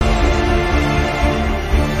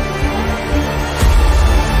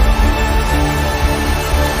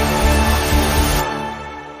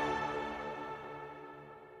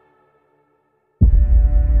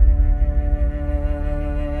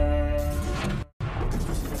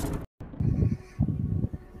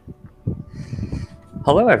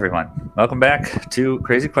Hello, everyone. Welcome back to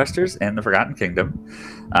Crazy Questers and the Forgotten Kingdom.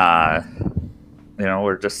 Uh,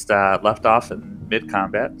 we're just left off in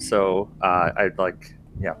mid-combat, so I'd like,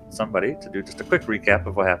 somebody to do just a quick recap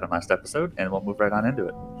of what happened last episode, and we'll move right on into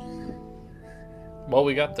it. Well,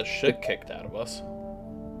 we got the shit kicked out of us.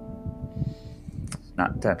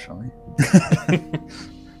 Not intentionally.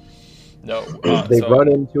 No. They run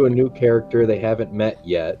into a new character they haven't met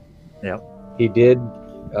yet. Yep. He did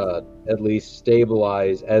at least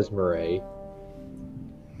stabilize Esmeralda.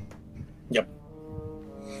 Yep.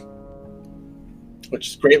 Which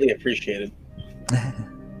is greatly appreciated.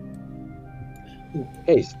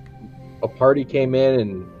 Hey, a party came in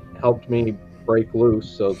and helped me break loose,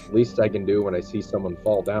 so the least I can do when I see someone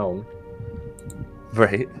fall down.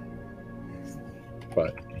 Right.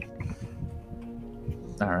 But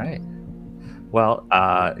all right. Well,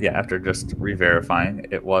 after just re-verifying,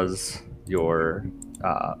 it was your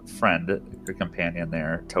friend, your companion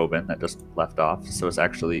there, Tobin, that just left off. So it's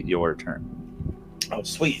actually your turn. Oh,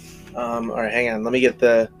 sweet. All right, hang on. Let me get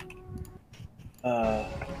the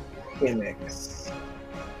mix.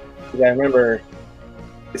 I remember.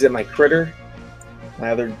 Is it my critter?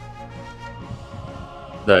 My other.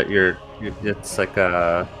 It's like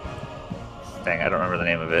a. Dang, I don't remember the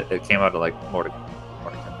name of it. It came out of like Mordic.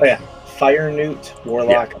 Oh yeah, Fire Newt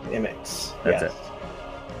Warlock Imix. That's it.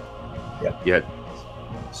 Yep. Yeah.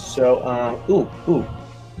 So,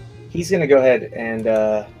 he's gonna go ahead and.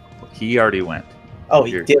 He already went. Oh,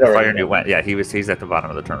 he did already. Fire Newt went. Yeah, he's at the bottom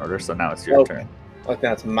of the turn order. So now it's your turn. Oh,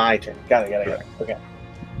 now it's my turn. Got it. Okay.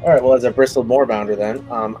 All right. Well, as a Bristled Moorbounder, then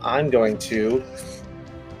I'm going to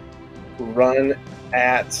run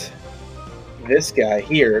at this guy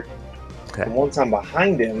here. Okay. And once I'm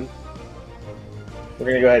behind him, we're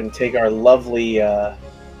going to go ahead and take our lovely I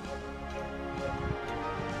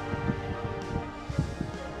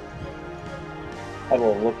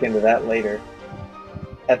will look into that later.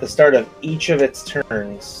 At the start of each of its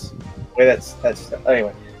turns. Wait, that's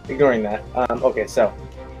anyway, ignoring that. Okay, so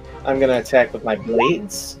I'm going to attack with my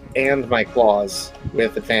blades and my claws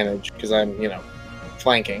with advantage because I'm,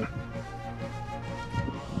 flanking.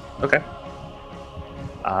 Okay.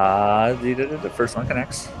 The first one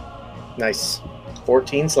connects. Nice.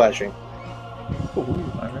 14 slashing. Ooh,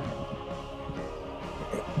 all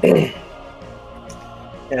right.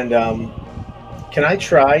 And can I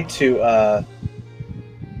try to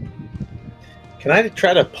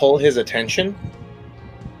pull his attention?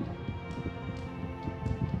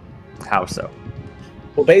 How so?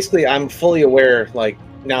 Well, basically, I'm fully aware, like,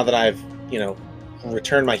 now that I've,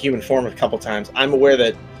 returned my human form a couple times, I'm aware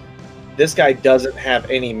that this guy doesn't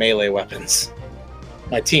have any melee weapons.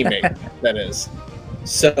 My teammate, that is.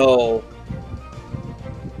 So,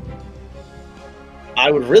 I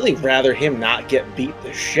would really rather him not get beat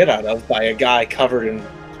the shit out of by a guy covered in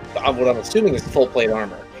what I'm assuming is full plate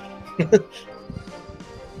armor.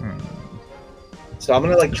 So I'm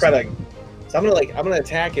gonna I'm gonna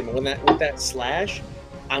attack him, and with that slash,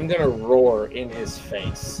 I'm gonna roar in his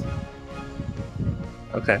face.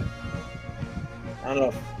 Okay. I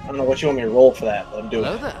don't know what you want me to roll for that, but I'm doing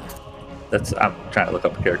it. I'm trying to look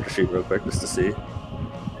up a character sheet real quick just to see.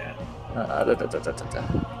 Yeah.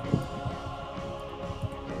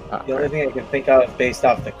 The only thing I can think of based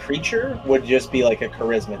off the creature would just be like a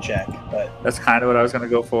charisma check, but that's kind of what I was gonna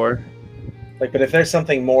go for. But if there's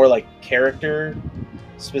something more like character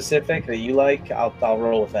specific that you like, I'll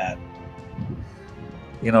roll with that.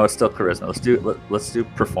 It's still charisma. Let's do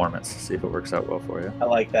performance. See if it works out well for you. I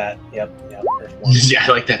like that. Yep. Yeah, I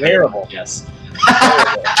like that. Wearable. Yes.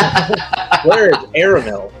 Where is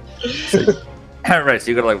Aramil? Right,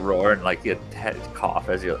 so you gotta like roar and like you cough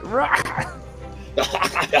as you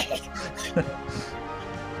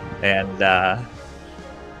and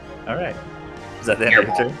all right. Is that the end of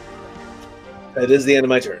your turn? That is the end of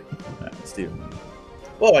my turn. All right, let's do.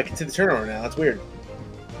 Whoa, I can see the turn order now. That's weird.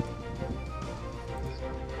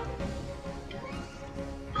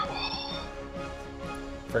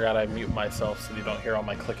 Forgot I mute myself so you don't hear all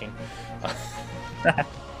my clicking.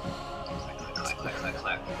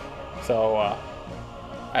 So,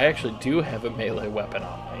 I actually do have a melee weapon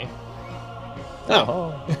on me.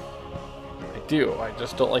 Oh. I do. I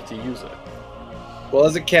just don't like to use it. Well,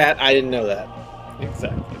 as a cat, I didn't know that.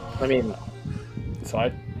 Exactly. I mean, so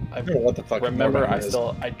I don't know what the fuck. Remember, I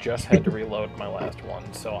just had to reload my last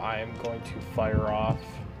one, so I am going to fire off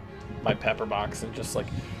my pepper box and just like,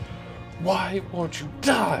 why won't you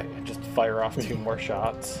die? And just fire off 2 more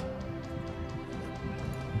shots.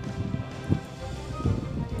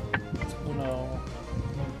 No.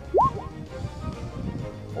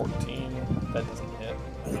 14. That doesn't hit.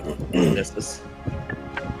 Misses.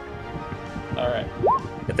 Alright.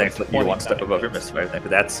 And thankfully, you're one step 29 above your hits. misfire thing, but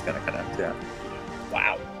that's going to connect, yeah.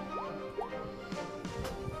 Wow.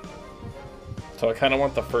 So I kind of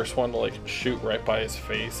want the first one to like shoot right by his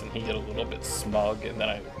face, and he get a little bit smug, and then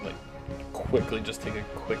I like quickly just take a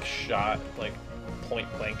quick shot, like point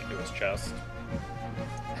blank into his chest.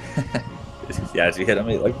 Yeah, as you hit him,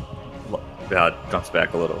 he like jumps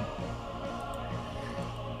back a little.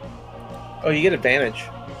 Oh, you get advantage.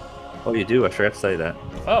 Oh, you do? I forgot to say that.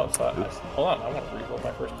 Oh, so Oops. hold on, I want to reroll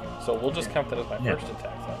my first. So we'll just count that as my Yeah. first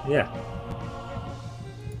attack then. Yeah.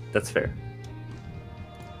 That's fair.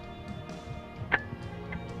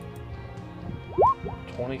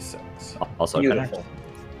 26. Also, Beautiful.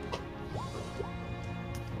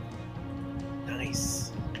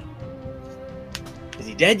 Nice. Is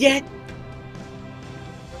he dead yet?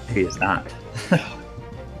 he is not.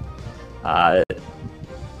 All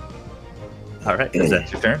right, is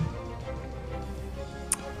that your turn?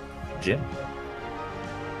 Jim?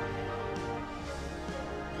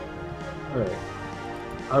 Alright.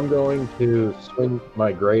 I'm going to swing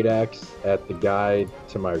my great axe at the guy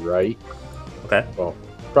to my right. Okay. Well,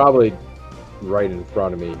 probably right in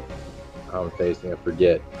front of me. How I'm facing, I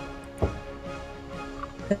forget.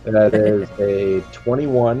 That is a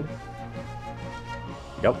 21.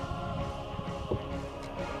 Yep.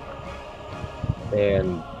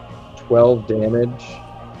 And 12 damage.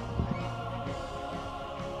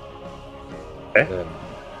 Okay. And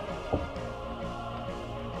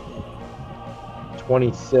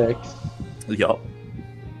 26 Yup.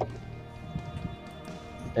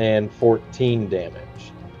 and 14 damage.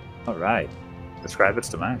 All right. Describe its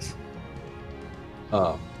demise.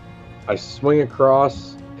 I swing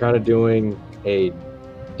across, kind of doing a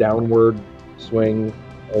downward swing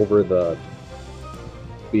over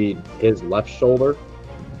his left shoulder,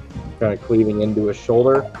 kind of cleaving into his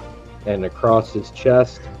shoulder and across his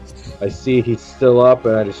chest. I see he's still up,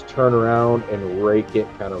 and I just turn around and rake it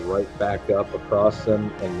kind of right back up across him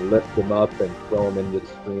and lift him up and throw him into the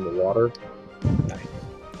stream of water.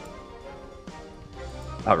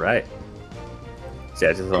 All right. So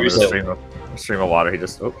yeah, just on the stream of water, he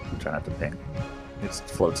just try not to ping. He just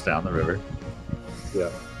floats down the river. Yeah.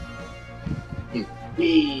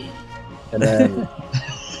 And then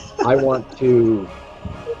I want to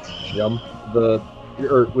jump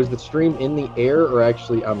or was the stream in the air or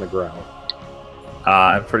actually on the ground?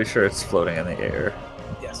 I'm pretty sure it's floating in the air.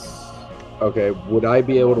 Yes. Okay, would I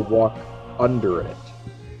be able to walk under it?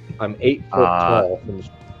 I'm 8 foot tall.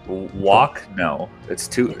 Walk? No. It's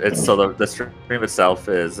two. It's so the stream itself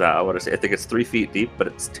is what I say. I think it's 3 feet deep, but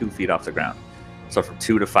it's 2 feet off the ground. So from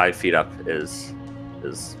 2 to 5 feet up is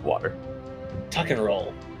water. Tuck and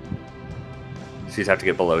roll. So you'd have to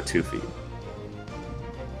get below 2 feet.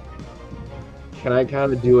 Can I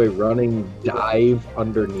kind of do a running dive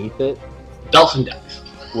underneath it? Dolphin dive.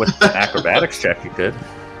 With an acrobatics check, you could.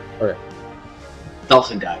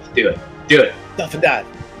 Dolphin dive. Do it. Do it. Duff and dive.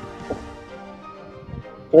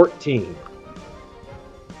 14.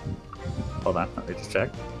 Hold on, let me just check.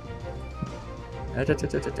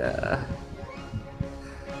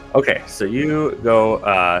 Okay, so you go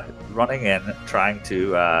running in, trying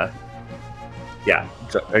to, are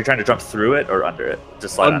you trying to jump through it or under it?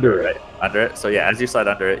 Just slide under it, right? Under it. So yeah, as you slide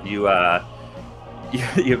under it, you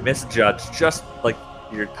you misjudge just like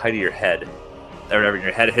your height of your head. Or whatever,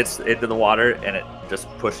 your head hits into the water and it just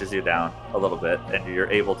pushes you down a little bit, and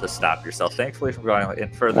you're able to stop yourself, thankfully, from going in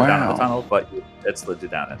further down the tunnel, but it slid you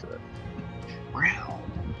down into it. Wow.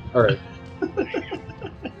 All right.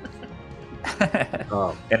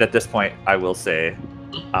 And at this point, I will say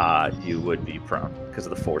you would be prone because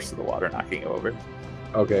of the force of the water knocking you over.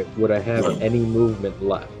 Okay, would I have any movement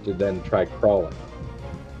left to then try crawling?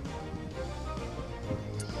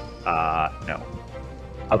 No. I'm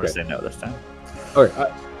Okay. going to say no this time. All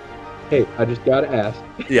right. Hey, I just got to ask.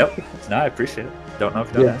 Yep. No, I appreciate it. Don't know if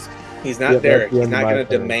you don't Yeah. ask. He's not Yeah, Derek. that's the He's end of not my going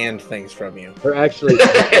to turn. demand things from you. Or actually,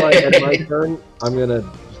 before I end my turn, I'm going to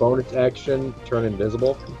bonus action, turn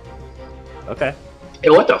invisible. Okay. Hey,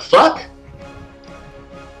 what the fuck?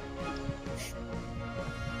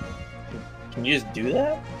 Can you just do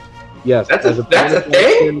that? Yes, That's as a bonus thing?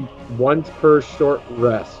 action, once per short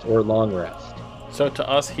rest or long rest. So to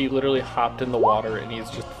us, he literally hopped in the water and he's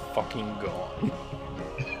just fucking gone.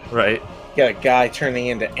 Right. We got a guy turning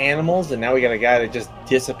into animals, and now we got a guy that just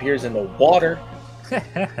disappears into water. We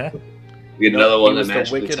get another one He that was the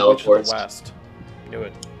magically Wicked teleports. Witch of the West. Knew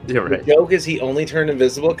it. You're The right. joke is he only turned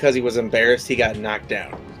invisible because he was embarrassed he got knocked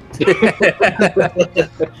down.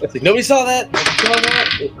 It's like, nobody saw that. Nobody saw that.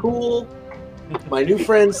 It's cool. My new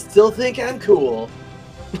friends still think I'm cool.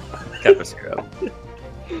 Kept us here up.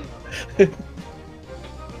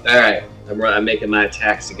 All right. I'm making my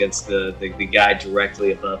attacks against the guy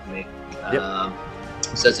directly above me. Yep.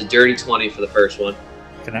 So it's a dirty 20 for the first one.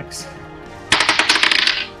 Connects.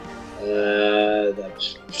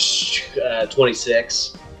 That's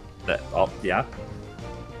 26. That, oh, yeah.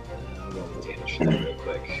 I'll roll the damage for that real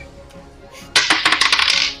quick.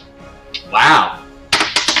 Wow.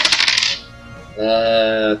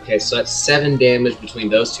 Okay, so that's 7 damage between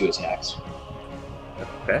those 2 attacks.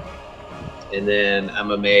 Okay. And then I'm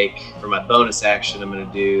gonna make, for my bonus action, I'm gonna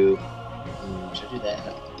do. Should I do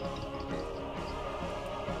that?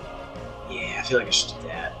 Yeah, I feel like I should do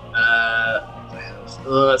that.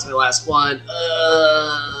 That's my last one.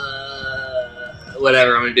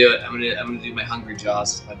 Whatever, I'm gonna do it. I'm gonna do my Hungry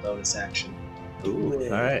Jaws as my bonus action. Ooh,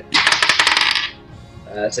 all right.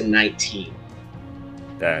 That's a 19.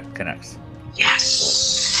 That connects.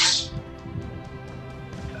 Yes.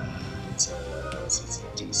 It's a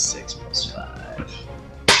D6 plus 5.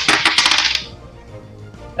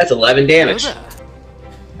 That's 11 damage.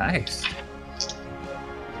 Nice.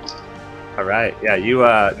 All right. Yeah, you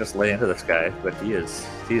just lay into this guy, but he is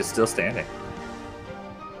still standing.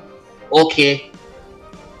 Okay.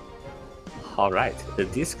 All right.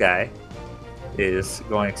 This guy is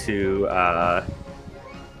going to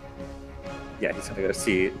he's going to go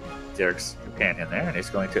see Derek's companion there, and he's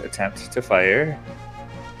going to attempt to fire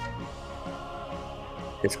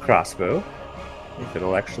his crossbow. If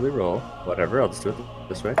it'll actually roll, whatever. I'll just do it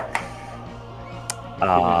this way.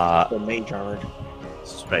 The mage armored.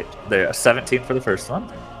 Right. There, 17 for the first one.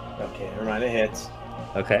 Okay, never mind, it hits.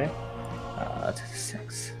 Okay.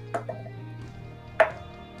 6.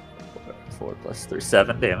 4 plus 3,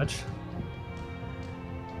 7 damage.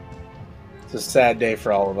 It's a sad day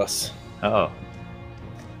for all of us. Oh.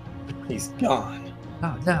 He's gone.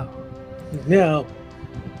 Oh no. No.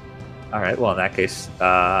 All right. Well, in that case, he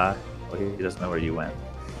doesn't know where you went.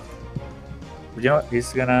 You know what?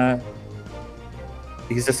 He's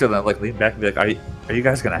just gonna like lean back and be like, "Are you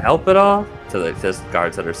guys gonna help at all?" To the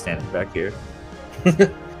guards that are standing back here.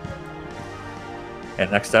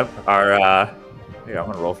 And next up, our I'm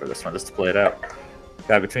gonna roll for this one just to play it out.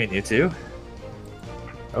 Guy between you two.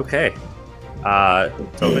 Okay.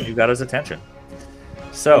 Tobin, you got his attention.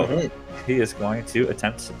 So he is going to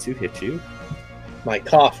attempt to hit you. My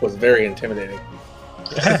cough was very intimidating.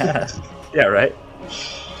 Yeah, right.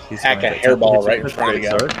 He's Hack going a to attempt to hairball hit you right in with front of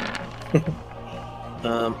his you. sword.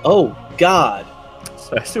 Oh God.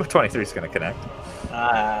 So I assume 23 is going to connect.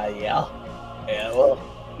 Yeah. Yeah. Well.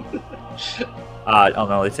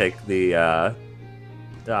 I'll only take the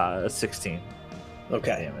 16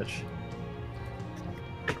 Okay. damage.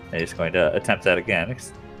 And he's going to attempt that again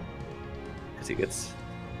because he gets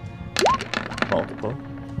multiple.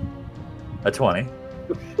 A 20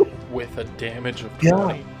 With a damage of Yeah.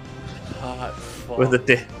 20. Hot fuck. with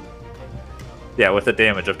a with a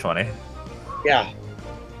damage of 20. Yeah.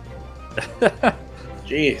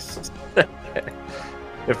 Jeez.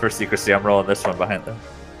 If for secrecy, I'm rolling this one behind them.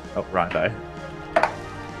 Oh, wrong die.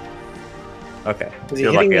 Okay, Is he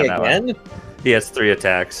you're hitting lucky me on that one. again? He has 3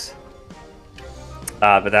 attacks.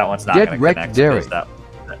 But that one's not Get going to wrecked, connect. Derek. Because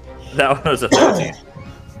that one was a 13.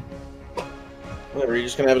 Whatever, you're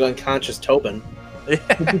just gonna have an unconscious Tobin.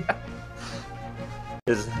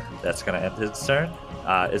 That's going to end his turn.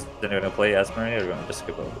 Is then going to play Esmeralda, or are we going to just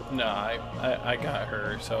skip over? No, I got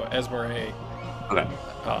her. So Esmeralda, Okay.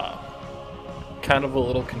 kind of a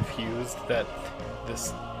little confused that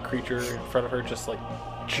this creature in front of her just like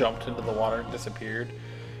jumped into the water and disappeared.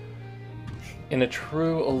 In a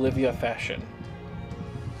true Olivia fashion,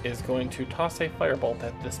 is going to toss a firebolt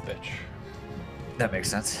at this bitch. That makes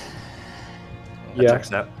sense. That Yeah.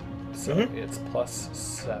 checks out. So it's plus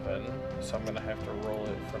 7. So I'm gonna have to roll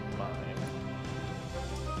it from mine.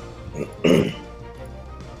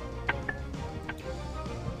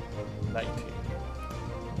 19.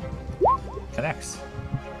 Connects.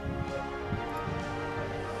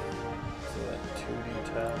 So that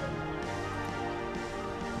 2d10.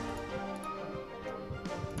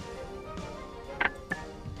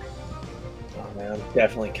 Oh man, I'm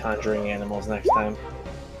definitely conjuring animals next time.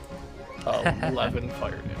 11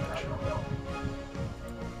 fire damage.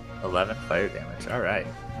 11 fire damage. All right.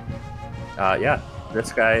 Yeah,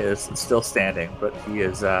 this guy is still standing, but he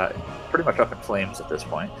is pretty much up in flames at this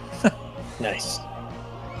point. Nice.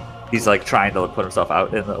 He's like trying to put himself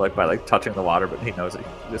out in the, by touching the water, but he knows it.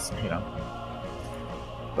 Just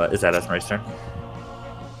But is that Esmeralda's turn?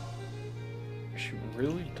 She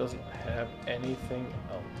really doesn't have anything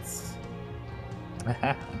else.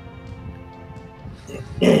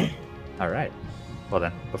 All right. Well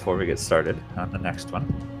then, before we get started on the next one,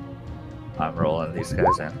 I'm rolling these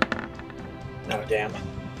guys in. Oh damn.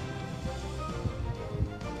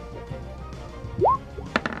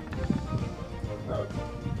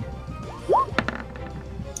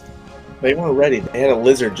 They weren't ready. They had a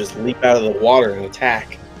lizard just leap out of the water and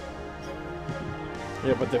attack.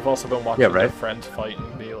 Yeah, but they've also been watching Yeah, right. their friends fight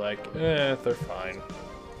and be like, they're fine.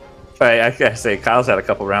 I gotta say, Kyle's had a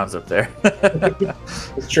couple rounds up there.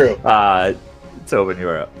 It's true. Tobin, you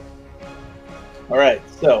are up. All right.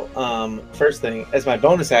 So, first thing, as my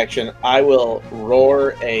bonus action, I will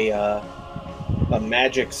roar a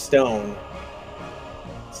magic stone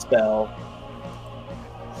spell.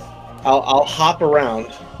 I'll hop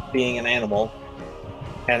around, being an animal,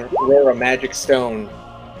 and roar a magic stone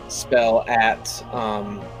spell at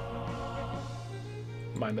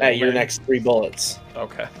your next 3 bullets,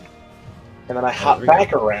 Okay. and then I hop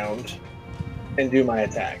back around and do my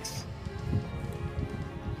attacks.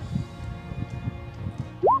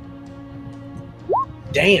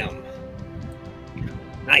 Damn.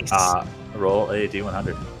 Nice. Roll a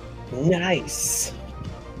d100. Nice.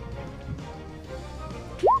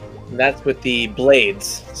 That's with the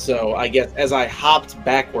blades. So I guess as I hopped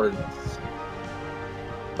backward.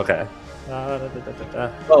 Okay.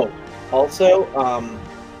 Oh, also,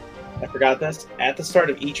 I forgot this. At the start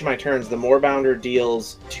of each of my turns, the Moorbounder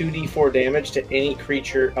deals 2d4 damage to any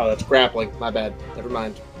creature. Oh, that's grappling. My bad. Never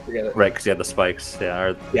mind. Forget it. Right, because you had the spikes.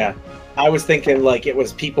 Yeah. Yeah. I was thinking like it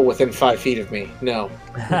was people within 5 feet of me. No.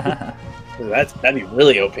 That'd be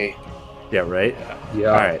really OP. Yeah, right? Yeah.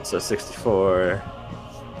 All right, so 64.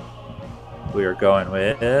 We are going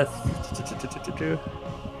with...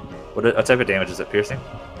 What type of damage is it? Piercing?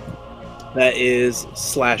 That is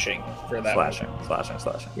slashing for that one. Slashing.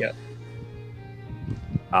 Yep.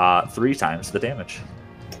 3 times the damage.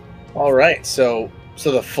 All right, so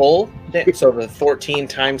the full, so the 14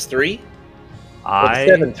 times 3, or the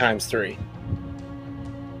 7 times 3.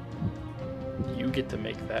 You get to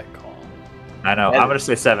make that call. I know. I'm gonna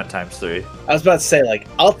say 7 times 3. I was about to say like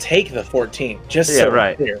I'll take the 14 just Yeah, so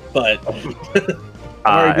right. it's clear, but And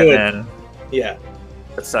very good. then Yeah,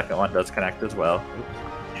 the second one does connect as well.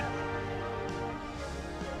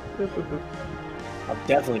 I've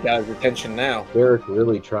definitely got his attention now. Derek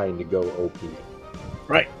really trying to go OP.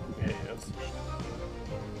 Right. Yeah, he is.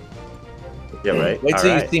 Yeah, right. Wait All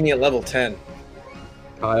till right. you see me at level 10.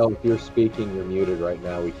 Kyle, if you're speaking, you're muted right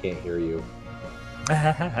now. We can't hear you.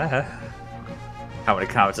 How many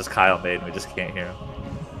comments has Kyle made and we just can't hear him?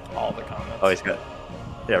 All the comments. Oh, he's good.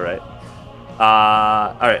 Yeah, right.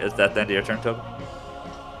 All right, is that the end of your turn, Tobin?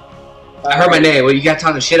 I heard my name. Well, you got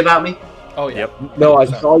talking shit about me? Oh, yeah. Yep. No, I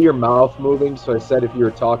 100%. saw your mouth moving, so I said if you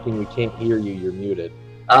were talking, we can't hear you. You're muted.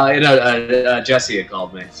 Jesse had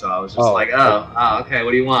called me, so I was just Oh. like, okay,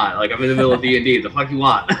 what do you want? Like, I'm in the middle of D&D. The fuck you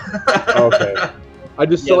want? Okay. I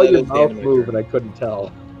just Yeah, saw that your is the mouth animator. move, and I couldn't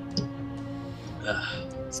tell.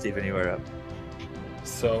 Steven, you are up.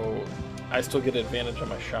 So, I still get advantage on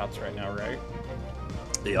my shots right now, right?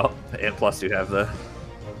 Yep. And plus you have the... So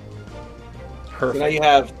Perfect. now you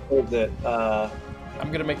have what is it? I'm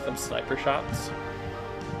going to make them sniper shots.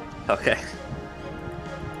 Okay.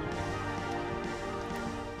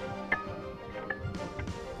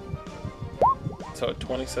 So, at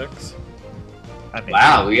 26. I mean,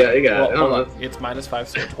 Wow, you got Well, hold on. It's -5,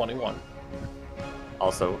 so 21.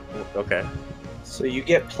 also, okay. So you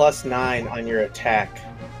get +9 on your attack.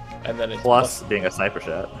 And then it's Plus being a sniper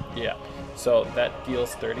shot. Yeah. So that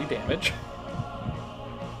deals 30 damage.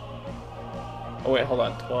 Oh wait, hold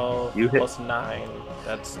on. 12 You hit- plus 9,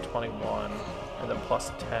 that's 21. And then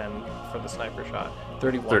plus 10 for the sniper shot.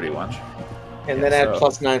 31. 31. damage. And then Yeah, add so-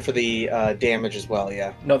 +9 for the damage as well,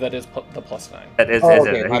 yeah. No, that is the plus 9. That is, Oh, is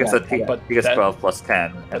okay, it. my He gets, bad, a, he, my bad. he gets But 12 plus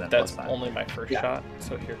 10, and But then that's plus 9. only my first Yeah. shot,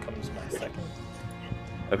 so here comes my second.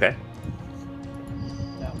 Okay.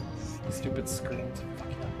 No. Stupid screens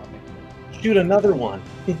fucking up on me. Shoot another one.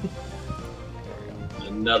 There we go.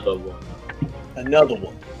 Another one. Another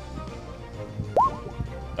one.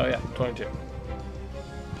 Oh yeah, 22.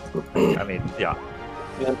 I mean, yeah.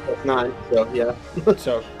 And then +9, so yeah.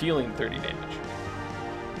 So dealing 30 damage.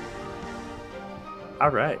 All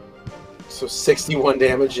right. So 61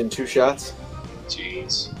 damage in 2 shots.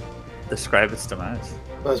 Jeez. Describe its demise.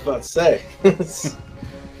 I was about to say.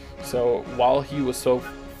 So while he was so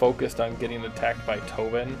focused on getting attacked by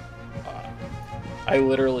Tobin, I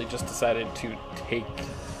literally just decided to take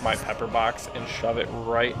my pepper box and shove it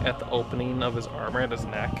right at the opening of his armor at his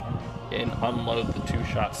neck and unload the 2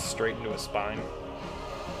 shots straight into his spine.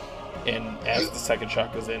 And as the second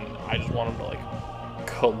shot goes in, I just want him to like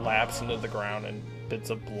collapse into the ground and bits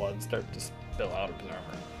of blood start to spill out of his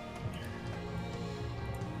armor.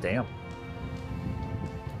 Damn.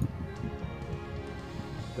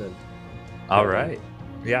 Good. All right.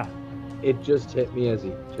 Yeah. It just hit me as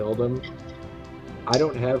he killed him. I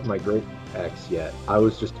don't have my great axe yet. I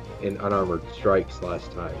was just in unarmored strikes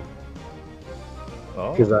last time.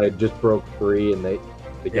 Oh. because I just broke free, and the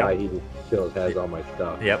Yep. guy he just kills has all my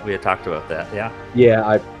stuff. Yep, we had talked about that. Yeah.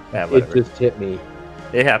 Yeah, Yeah, it whatever. just hit me.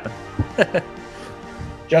 It happened.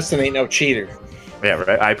 Justin ain't no cheater. Yeah,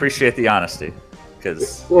 right. I appreciate the honesty.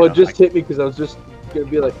 Because Well, it just hit me because I was just gonna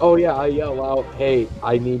be like, oh yeah, I yell out, hey,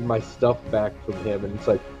 I need my stuff back from him, and it's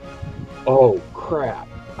like, oh crap.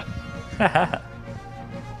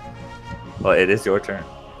 Well, it is your turn.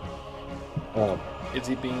 Is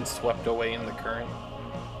he being swept away in the current?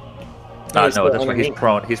 No, he's No, still that's when he's underneath.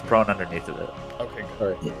 prone. He's prone underneath of it, Okay,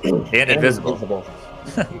 good. All right. and invisible.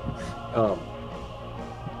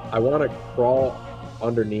 I want to crawl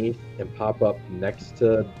underneath and pop up next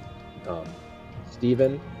to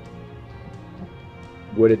Steven.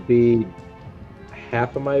 Would it be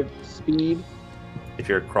half of my speed? If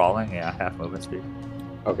you're crawling, yeah, half movement speed.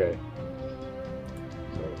 Okay.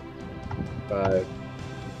 So 5,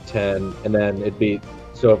 10, and then it'd be,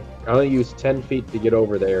 so if I only use 10 feet to get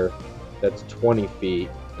over there, that's 20 feet.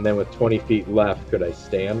 And then with 20 feet left, could I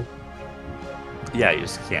stand? Yeah, you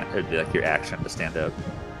just can't. It'd be like your action to stand up.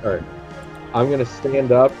 All right. I'm going to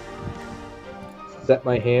stand up, set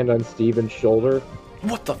my hand on Steven's shoulder,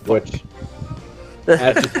 What the fuck? which,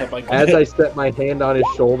 as, Have I- as I set my hand on his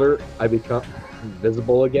shoulder, I become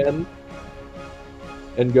invisible again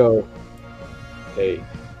and go, hey,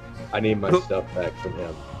 I need my stuff back from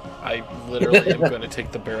him. I literally am going to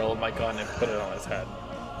take the barrel of my gun and put it on his head.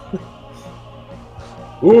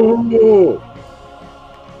 Ooh!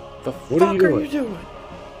 The What fuck are you you doing?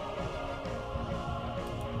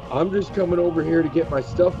 I'm just coming over here to get my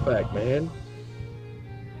stuff back, man.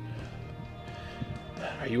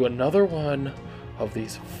 Are you another one of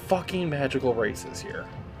these fucking magical races here?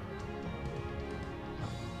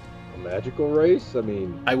 A magical race? I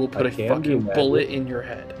mean, I will put I a can do fucking magic. bullet in your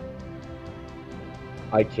head.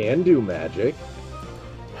 I can do magic.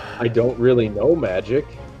 I don't really know magic.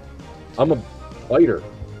 I'm a fighter.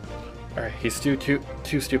 Alright, he's too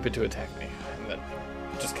stupid to attack me. And then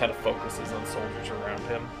just kind of focuses on soldiers around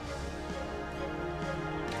him.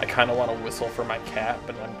 I kind of want to whistle for my cat,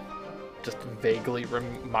 but I'm just vaguely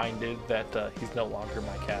reminded that he's no longer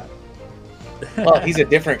my cat. Well, he's a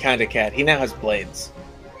different kind of cat. He now has blades.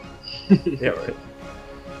 Yeah, right.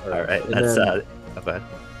 All right, And that's then go ahead.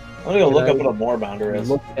 I'm gonna go Can look I up what a moorbounder is.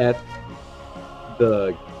 look at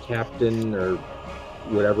the captain or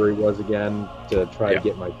whatever he was again to try Yeah. to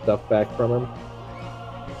get my stuff back from him.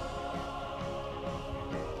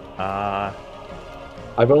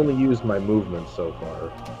 I've only used my movement so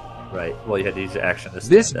far. Right. Well, you had to use your action to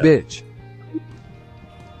This stand up. bitch.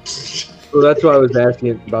 So that's why I was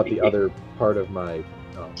asking about the other part of my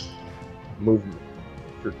movement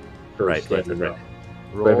for Right. standing Right. up.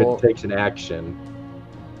 But if Roll. it takes an action,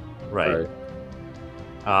 Right.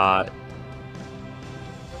 alright,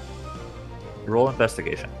 Roll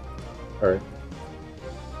investigation. alright.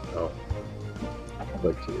 Oh,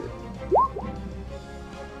 click here.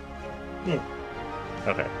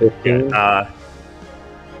 Okay. 15. Yeah.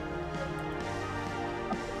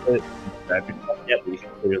 Yeah, but you can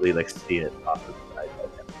clearly like see it off to the side.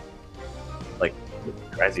 Like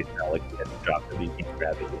as you know, like you had to drop it, but you can't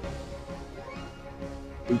grab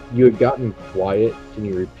it. You had gotten quiet. Can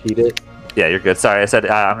you repeat it? Yeah, you're good. Sorry, I said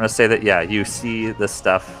I'm gonna say that. Yeah, you see the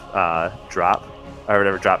stuff drop or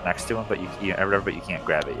whatever drop next to him, but you can't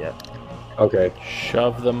grab it yet. Okay.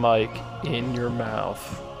 Shove the mic in your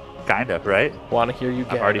mouth. Kind of, right? Want to hear you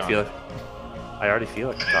gag I already on feel it. it. I already feel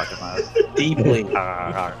like I'm talking loud. Deeply,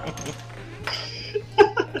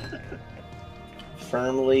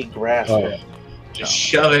 firmly grasp Oh. it. Just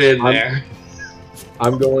shove it in I'm- there.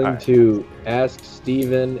 I'm going Alright. to ask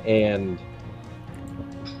Steven and.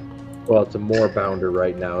 Well, it's a moorbounder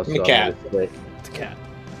right now, so The cat. I'm gonna say, It's a cat.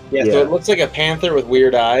 Yeah, so Yeah. it looks like a panther with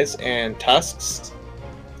weird eyes and tusks.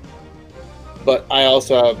 But I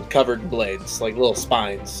also have covered blades, like little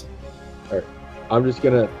spines. I'm just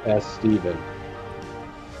gonna ask Steven.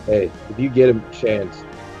 Hey, if you get a chance,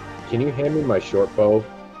 can you hand me my short bow?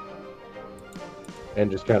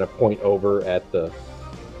 And just kind of point over at the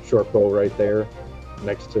short bow right there,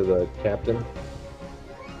 next to the captain.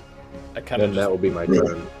 I kind Then of that just will be my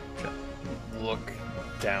turn. look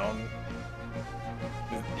down.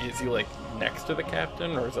 Is he like next to the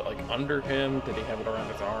captain, or is it like under him? Did he have it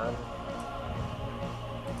around his arm?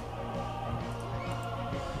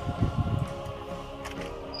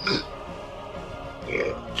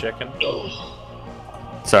 Chicken.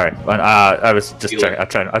 Sorry, I was just You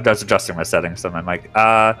checking. I was adjusting my settings on my mic.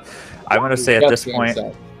 I'm gonna say at this point,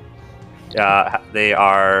 they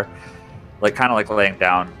are like kind of like laying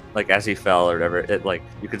down, like as he fell or whatever. It like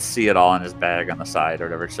you could see it all in his bag on the side or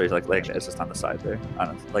whatever. So he's like laying. It's just on the side there,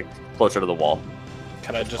 like closer to the wall.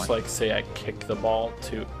 Can I just like say I kick the ball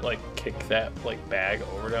to like kick that like bag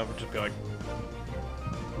over to him and just be like,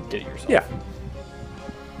 get it yourself? Yeah.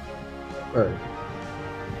 Alright.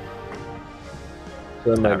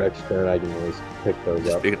 So then my next turn, I can always pick those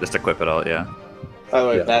up. You can just equip it all, yeah. By the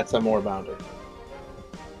way, Yeah. that's a more bounder.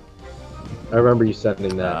 I remember you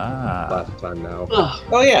sending that Ah. last time now. Oh,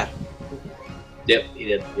 Oh yeah. yep, he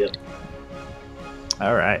did. Yep.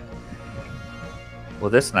 All right. Well,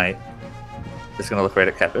 this knight is going to look right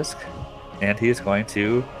at Kepisk, and he is going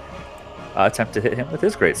to attempt to hit him with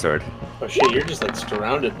his greatsword. Oh shit, you're just like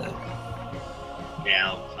surrounded now.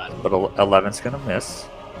 Yeah, fine. But 11's going to miss.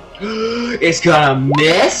 It's gonna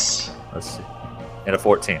miss. Let's see. And a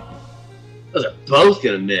 14. Those are both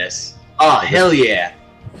gonna miss. Oh hell yeah!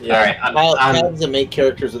 Yeah. All right, How I'm- does it make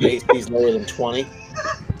characters with ACs lower than 20?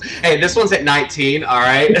 Hey, this one's at 19. All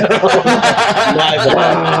right.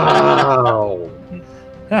 Wow!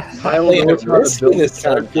 Kyle Hey, knows how to risky build this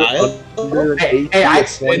time, Kyle. under an Hey, AC I of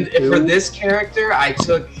for 22. this character, I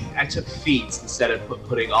took feats instead of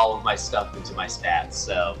putting all of my stuff into my stats.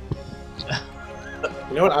 So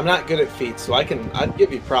You know what? I'm not good at feats, so I'd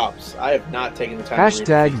give you props. I have not taken the time to read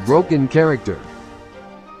Hashtag feats. broken character.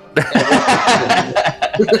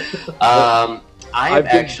 I've I've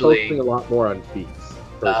been actually focusing a lot more on feats.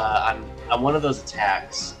 on one of those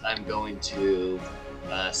attacks. I'm going to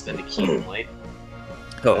spend a key point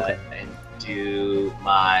Oh, okay. and do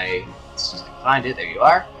my. Let's just find it. There you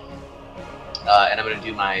are. And I'm going to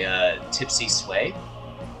do my tipsy sway.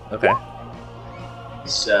 Okay.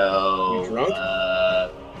 So You drunk?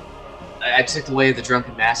 I took away the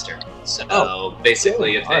drunken master. So Oh,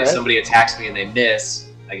 basically, cool. if Alright. somebody attacks me and they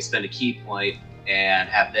miss, I can spend a key point and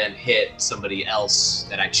have them hit somebody else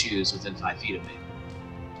that I choose within 5 feet of me,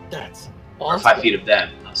 That's or awesome. 5 feet of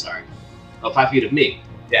them. I'm sorry. Oh, 5 feet of me.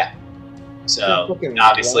 Yeah. So Fucking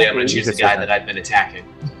obviously, I'm going Rock to Lee. choose the guy that I've been attacking.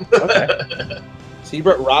 Okay. So you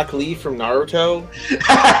brought Rock Lee from Naruto?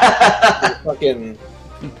 Fucking.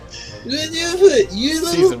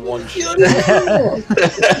 Season 1 shit.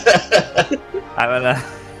 I'm gonna.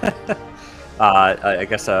 I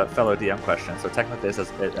guess a fellow DM question. So technically, it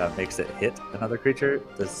says it makes it hit another creature.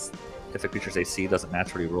 If a creature's AC doesn't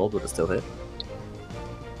match what he rolled, would it still hit?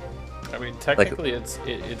 I mean, technically,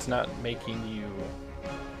 it's not making you.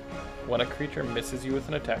 When a creature misses you with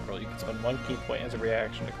an attack roll, you can spend 1 key point as a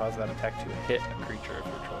reaction to cause that attack to hit a creature of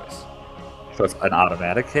your choice. So it's an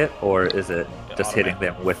automatic hit, or is it just hitting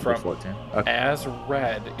Automatic. them with the From- 14? Okay. As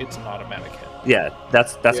read, it's an automatic hit. Yeah,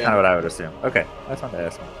 that's Yeah. kind of what I would assume. Okay, that's what I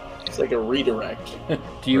asked. It's like a redirect.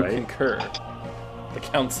 Do you Right. concur? The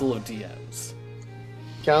Council of DMs.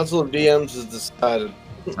 Council of DMs has decided.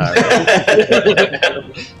 I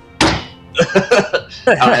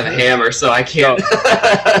don't have a hammer, so I can't.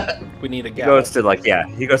 We need a He gavel. goes to like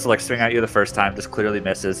swing at you the first time, just clearly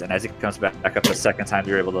misses, and as he comes back up the second time,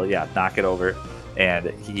 you're able to knock it over,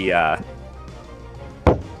 and he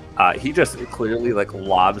just clearly like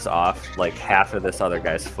lobs off like half of this other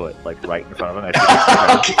guy's foot like right in front of him.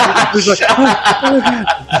 He's like,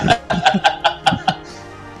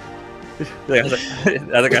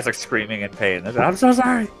 the other guy's like screaming in pain. They're like, I'm so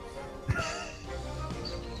sorry.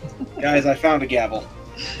 Guys, I found a gavel.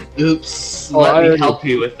 Oops. Oh, Let I me already- help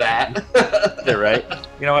you with that. They're right.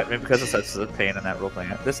 You know what? Maybe because of such a pain in that role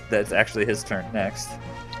playing, that's actually his turn next.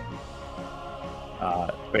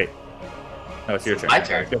 Wait. No, it's your turn. My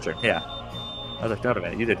turn. Your turn. Yeah. I was like, no, a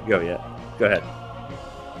minute, you didn't go yet. Go ahead.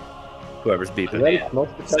 Whoever's Is beeping. that Yeah. a smoke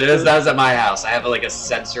So detector? that was at my house. I have like a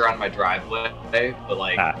sensor on my driveway, but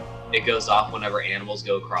like Ah. it goes off whenever animals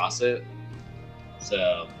go across it.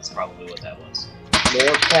 So that's probably what that was.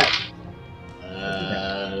 More pet.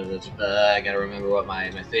 I gotta remember what my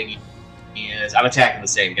thing is. I'm attacking the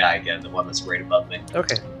same guy again, the one that's right above me.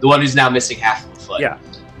 Okay. The one who's now missing half of a foot. Yeah.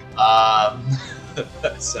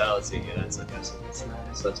 So let's see. Yeah, that's nice.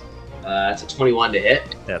 So that's a 21 to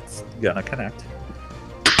hit. That's gonna connect.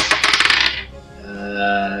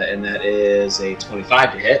 And that is a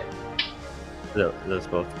 25 to hit. Those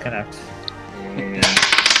both connect. And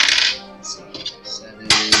let's see, 7. And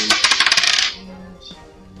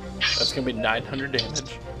That's gonna be 900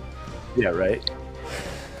 damage. Yeah, right.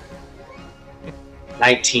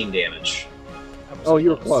 19 damage. I was Oh, you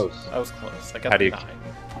were close. I was close. I got How do you- 9.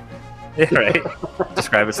 Yeah, right.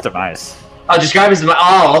 Describe its demise. Oh, describe as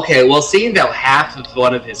okay. Well, seeing that half of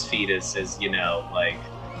one of his feet is like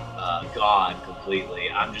gone completely,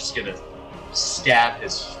 I'm just gonna stab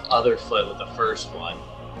his other foot with the first one.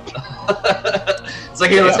 It's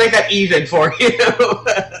like, here, let's make that even for you.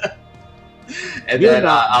 And You're then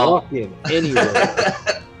not I'll walking anywhere.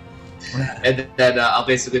 and then I'll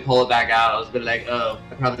basically pull it back out. I was gonna like, oh,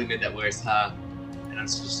 I probably made that worse, huh? And I'm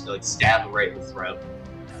just like stab him right in the throat.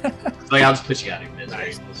 Like I'll just put you out of your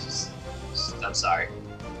misery. I'm sorry.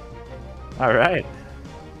 All right.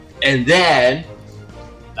 And then,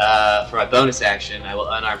 for my bonus action, I will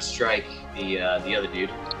unarmed strike the other dude.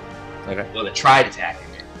 Okay. The one that tried attacking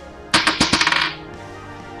me.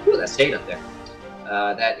 Ooh, that stayed up there.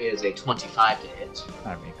 That is a 25 to hit.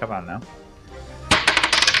 I mean, come on now.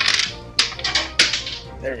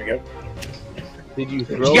 There we go. Did you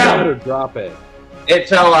throw Yeah. it or drop it? It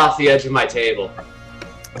fell off the edge of my table.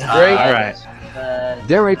 Great. All right.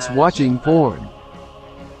 Derek's watching porn.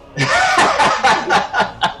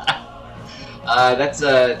 That's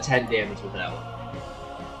 10 damage with that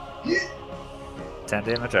one. 10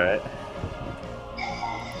 damage. All right.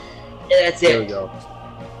 Yeah, that's There we it. go.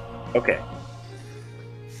 Okay.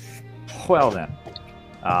 Well then,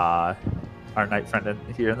 our knight friend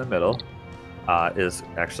here in the middle is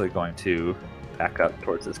actually going to back up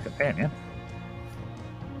towards his companion.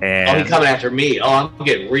 Oh, And he's coming after me. Oh, I'm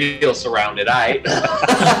getting real surrounded. I'll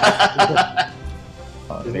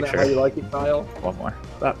Isn't make that sure. how you like it, Kyle? One more.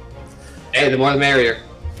 Up. Hey, the more the merrier.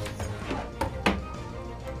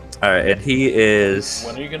 All right, and he is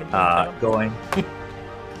When are you gonna be down? going.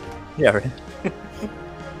 Yeah, right.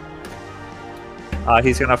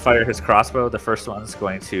 He's going to fire his crossbow. The first one's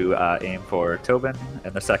going to aim for Tobin,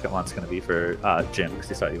 and the second one's going to be for Jim because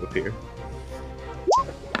he saw you appear.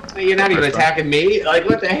 Hey, you're not even First one. attacking me? Like,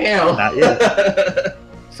 what the hell? Not yet.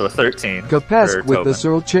 So a 13. for Kapesk with Tobin. the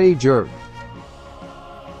Circle Changer.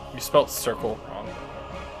 You spelled circle wrong.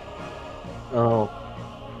 Oh.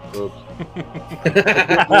 Oops.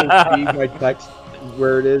 I see my text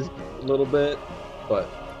where it is a little bit, but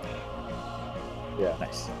yeah.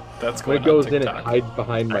 Nice. That's When going it goes on in, it TikTok. hides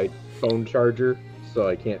behind my phone charger, so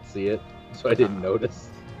I can't see it. So I didn't notice.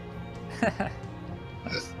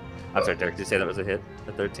 Nice. I'm sorry, Derek. Did you say that was a hit?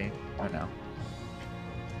 A 13? Or no?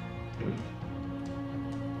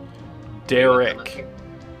 Derek.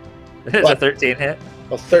 It's a What? 13 hit.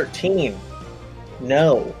 Well, 13.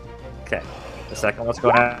 No. Okay. The second one's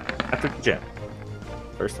going after Jim.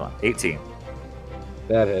 First one, 18.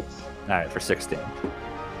 That hits. All right, for 16.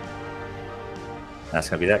 That's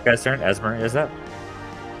going to be that guy's turn. Esmer is up.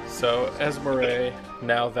 So Esmeralda,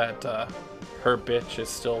 now that her bitch is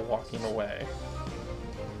still walking away,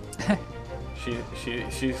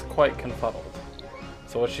 she's quite confuddled.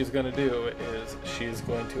 So what she's going to do is she's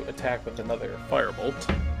going to attack with another firebolt.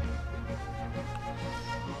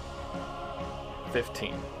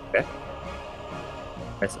 15. Okay.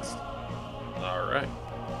 Misses. All right.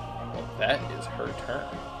 Well, that is her turn.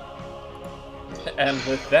 And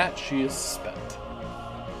with that, she is spent.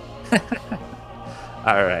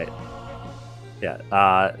 All right.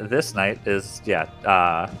 Yeah. This knight is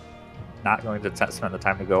not going to spend the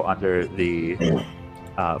time to go under the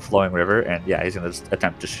flowing river, and yeah, he's going to just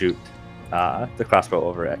attempt to shoot the crossbow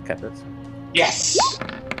over at Kepis. Yes!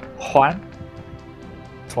 Juan.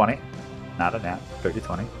 20. Not a nat.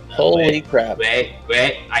 30-20. Holy crap. Wait,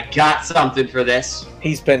 I got something for this.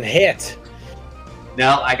 He's been hit.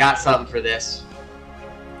 No, I got something for this.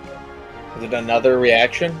 Is it another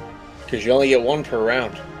reaction? Because you only get one per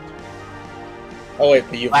round. Oh, wait,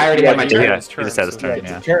 but you I already had my turn. Yeah, His he just had his so turn. It's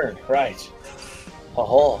Yeah. a turn, right.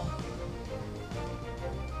 Oh,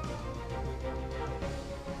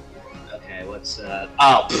 Okay, what's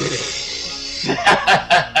oh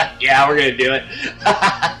yeah, we're gonna do it.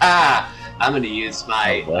 I'm gonna use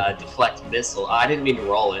my Oh, boy. deflect missile. I didn't mean to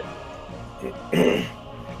roll it.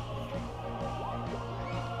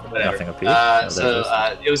 Whatever. Nothing appeared. Oh, So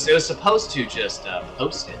there it is. it was supposed to just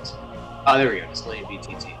post it. Oh, there we go. Display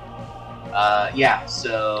BTT. Yeah,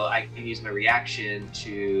 so I can use my reaction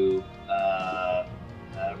to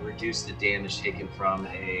reduce the damage taken from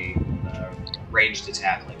a ranged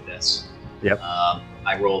attack like this. Yep.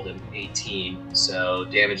 I rolled an 18, so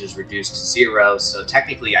damage is reduced to 0. So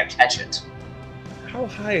technically, I catch it. how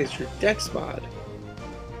high is your dex mod?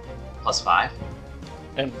 +5.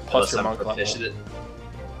 And plus Unless your I'm monk level. proficient.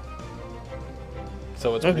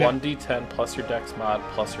 So it's Okay. 1d10 plus your dex mod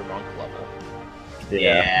plus your monk level.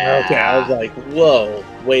 Yeah. Okay, I was like, whoa,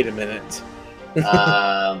 wait a minute.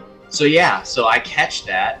 So yeah, so I catch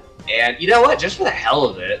that, and you know what? Just for the hell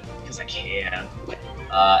of it, because I can,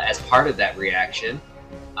 as part of that reaction,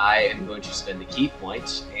 I am going to spend the key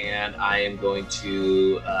point, and I am going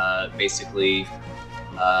to basically,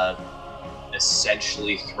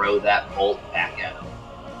 essentially throw that bolt back at him.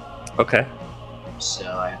 Okay. So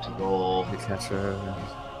I have to roll. The catcher.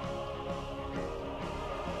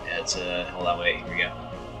 It's hold on, wait, here we go.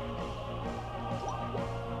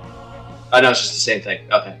 Oh no, it's just the same thing.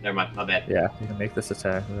 Okay, never mind, my bad. Yeah, you can make this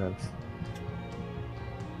attack.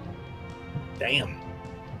 Damn.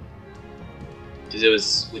 Because it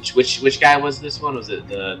was which guy was this one? Was it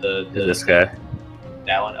the This guy.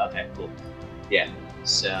 that one? Okay, cool. Yeah.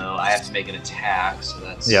 So I have to make an attack. So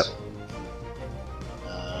that's Yep.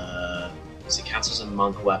 So it counts as a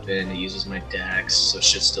monk weapon. It uses my dex, so it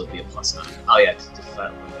should still be a +9. Oh yeah, to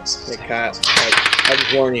defend. Hey, Kyle, I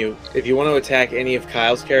just warn you, if you want to attack any of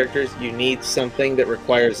Kyle's characters, you need something that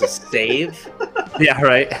requires a save. Yeah,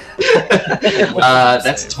 right.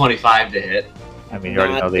 That's 25 to hit. I mean, you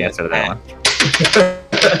already know the answer to that one.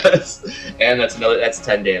 And that's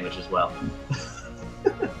 10 damage as well.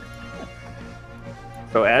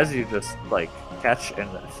 So as you just like catch and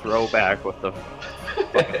throw back with the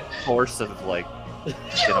force of like, you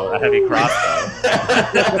know, a heavy crossbow.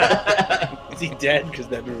 Is he dead? Because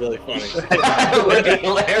that'd be really funny. Would be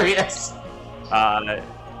hilarious.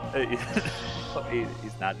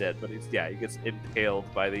 He's not dead, but he gets impaled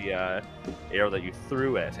by the arrow that you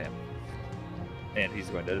threw at him, and he's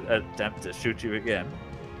going to attempt to shoot you again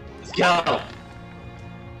Let's go.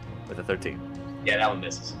 with a 13. Yeah, that one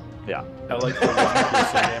misses. Yeah. I like the 1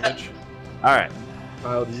 piercing damage. All right.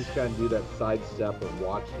 Kyle, you just kind of do that sidestep and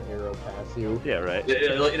watch the arrow pass you. Yeah. Right.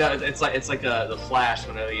 You know, it's like the Flash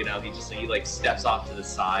when he like steps off to the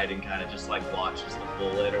side and kind of just like watches the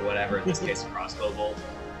bullet or whatever. In this case, a crossbow bolt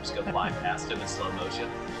just go flying past him in slow motion.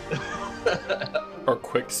 Or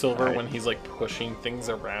Quicksilver Alright. when he's like pushing things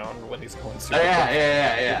around when he's going super.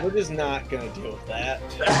 Yeah. We're just not gonna deal with that.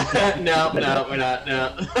 No, we're not.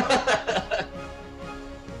 No.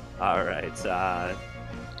 All right.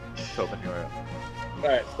 Tobin, you're up. All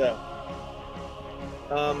right, so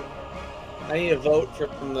I need a vote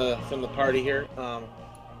from the party here.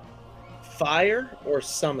 Fire or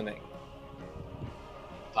summoning?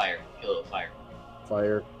 Fire. Kill it with fire.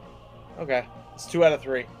 Fire. Okay, it's 2 out of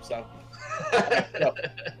 3. So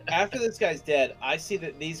after this guy's dead, I see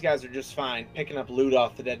that these guys are just fine, picking up loot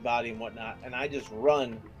off the dead body and whatnot, and I just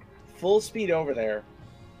run full speed over there.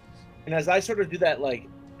 And as I sort of do that like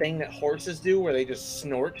thing that horses do, where they just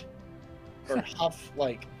snort or huff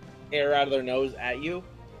like air out of their nose at you,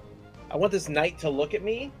 I want this knight to look at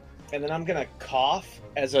me, and then I'm gonna cough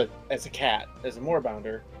as a cat, as a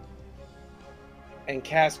moorbounder, and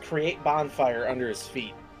cast Create Bonfire under his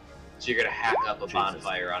feet. So you're gonna hack up a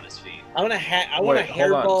bonfire on his feet. I want to I want to Wait,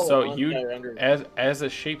 hold on. hairball So a bonfire under as a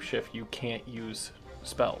shapeshift, you can't use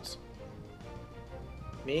spells.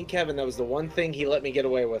 me and Kevin. That was the one thing he let me get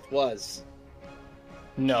away with was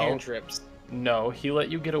No, cantrips. no, he let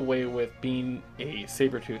you get away with being a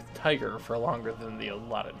saber-toothed tiger for longer than the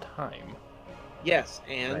allotted time. Yes,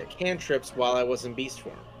 and Right. cantrips while I was in beast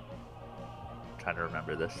form. Trying to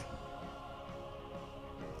remember this.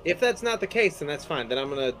 If that's not the case, then that's fine. Then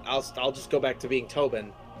I'll just go back to being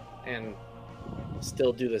Tobin, and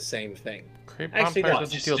still do the same thing. Create Actually, bonfire no,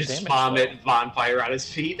 doesn't deal Just damage. vomit though. bonfire on his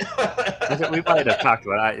feet. We might have talked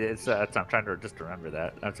about it. I'm trying to just remember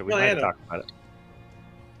that. So we No, might I have know. talked about it.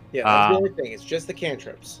 Yeah, that's the Um, only thing. It's just the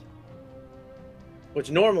cantrips. Which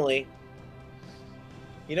normally,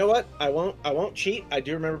 you know what? I won't cheat. I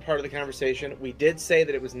do remember part of the conversation. We did say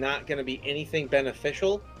that it was not going to be anything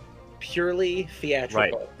beneficial, purely Right.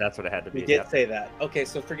 theatrical. That's what it had to be. We did yeah. say that. Okay,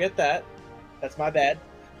 so forget that. That's my bad.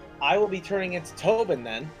 I will be turning into Tobin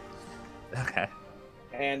then. Okay.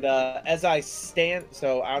 And as I stand,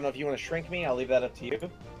 so I don't know if you want to shrink me. I'll leave that up to you.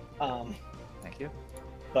 Thank you.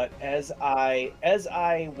 But as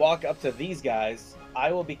I walk up to these guys,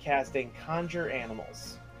 I will be casting Conjure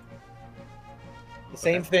Animals. The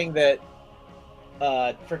same thing that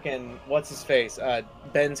frickin' what's his face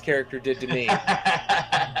Ben's character did to me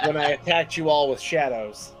when I attacked you all with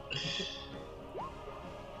shadows.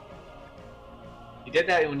 You did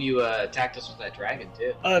that when you attacked us with that dragon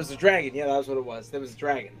too. Oh, it was a dragon. Yeah, that was what it was. There was a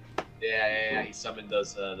dragon. Yeah. He summoned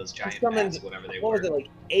those giant summoned- bats, whatever they What were. was it, like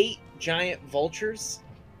 8 giant vultures?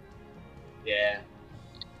 Yeah.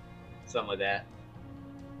 Something like that.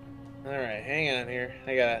 All right, hang on here.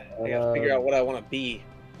 I gotta figure out what I want to be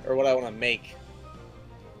or what I want to make.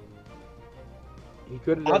 You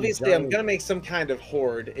could have done Obviously, I'm giant- gonna make some kind of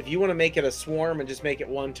horde. If you want to make it a swarm and just make it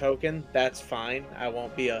 1 token, that's fine. I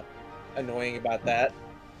won't be annoying about that.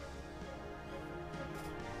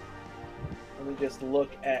 Let me just look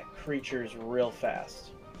at creatures real fast.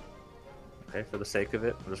 Okay. For the sake of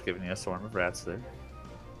it, I'm just giving you a swarm of rats there.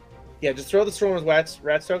 Yeah, just throw the swarm of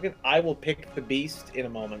rats token. I will pick the beast in a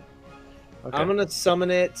moment. Okay. I'm gonna summon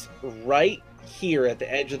it right here at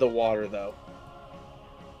the edge of the water, though.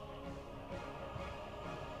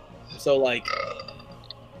 So, like,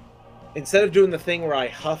 instead of doing the thing where I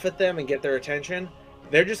huff at them and get their attention,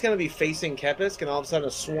 they're just gonna be facing Kepisk, and all of a sudden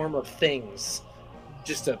a swarm of things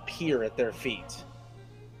just appear at their feet.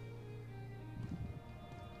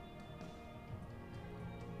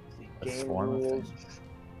 A Game swarm of rules. things.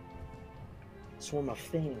 Swarm of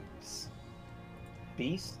things.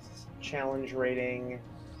 Beasts. Challenge rating.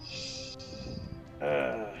 You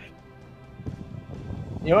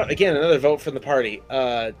know what? Again, another vote from the party.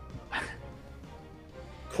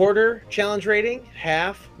 Quarter challenge rating,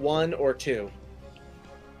 half, 1, or 2.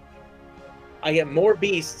 I get more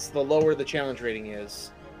beasts the lower the challenge rating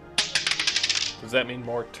is. Does that mean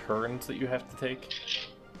more turns that you have to take?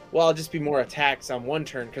 Well, it'll just be more attacks on one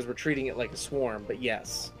turn because we're treating it like a swarm, but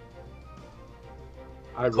yes.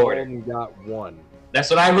 I Quarter. rolled and got 1. That's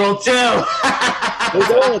what I rolled too. We're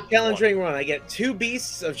going with challenge rating 1. I get 2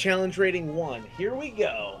 beasts of challenge rating 1. Here we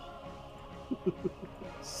go.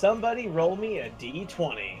 Somebody roll me a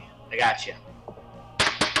d20. I got you.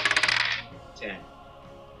 10.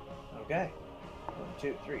 Okay. 1,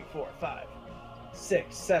 2, 3, 4, 5,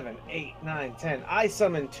 6, 7, 8, 9, 10. I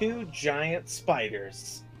summon 2 giant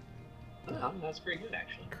spiders. That's pretty good,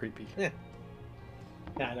 actually. Creepy. Yeah,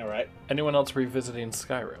 I know, right? Anyone else revisiting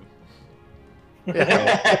Skyrim?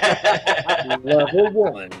 Level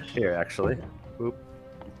 1. Here, actually. Oop.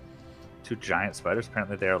 2 giant spiders.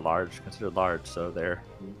 Apparently, they are large, considered large. So they're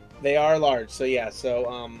They are large, so yeah.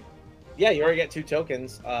 So, yeah, you already get 2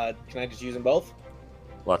 tokens. Can I just use them both?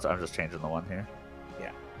 well. I'm just changing the one here.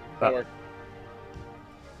 That works.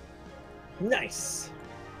 Nice.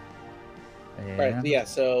 And Right, so yeah,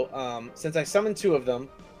 so since I summoned 2 of them,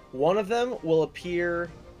 one of them will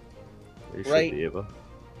appear. you should right. be able.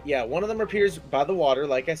 Yeah, one of them appears by the water,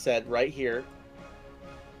 like I said, right here.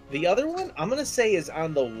 The other one, I'm gonna say, is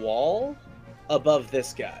on the wall above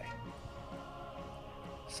this guy.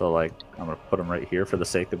 So like, I'm gonna put them right here for the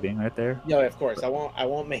sake of being right there. Yeah, of course. I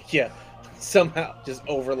won't make you somehow just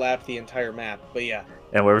overlap the entire map. But yeah,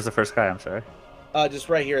 And where was the first guy? I'm sorry. just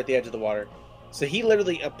right here at the edge of the water. So he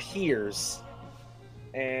literally appears.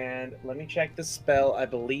 And let me check the spell. I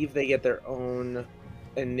believe they get their own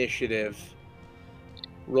initiative.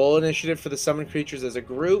 Roll initiative for the summoned creatures as a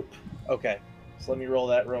group. Okay, so let me roll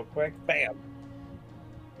that real quick. Bam.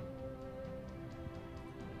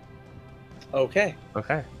 Okay.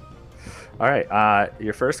 Okay. All right.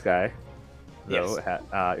 Your first guy, though,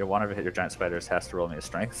 Yes. your one of your giant spiders has to roll me a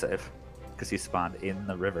strength save because he spawned in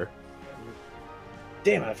the river.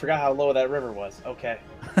 Damn it, I forgot how low that river was. Okay.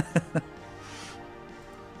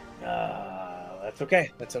 That's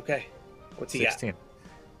okay. That's okay. What's he got? 16.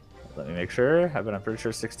 Let me make sure. But I'm pretty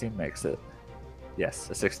sure 16 makes it. Yes,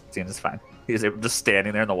 a 16 is fine. He's just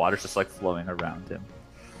standing there, and the water's just like flowing around him.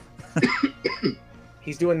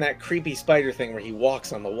 He's doing that creepy spider thing where he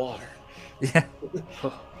walks on the water. Yeah.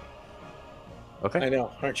 Okay. I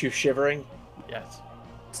know. Aren't you shivering? Yes.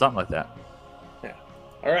 Something like that.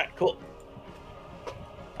 All right, cool.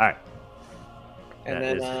 All right. And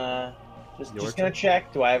That then is just your gonna turn.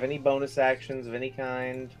 check. Do I have any bonus actions of any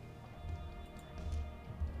kind?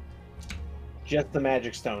 Just the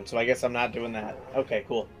magic stone. So I guess I'm not doing that. Okay,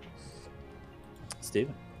 cool.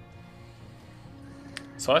 Steven.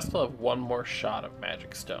 So I still have one more shot of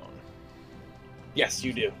Magic Stone. Yes,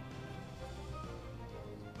 you do.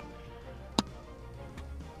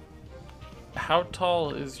 How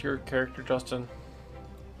tall is your character, Justin?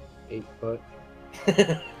 8 foot.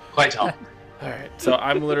 Quite tall. Alright, so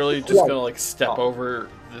I'm literally just gonna like step over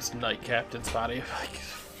this knight captain's body, like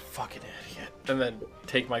fucking idiot, and then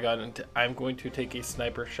take my gun and I'm going to take a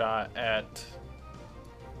sniper shot at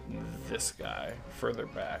this guy further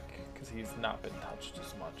back because he's not been touched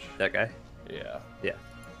as much. That guy. Yeah. Yeah.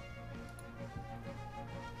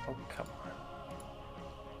 Oh come on.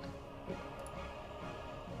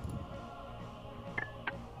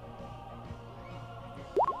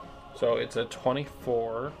 So it's a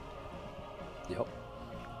 24. Yep.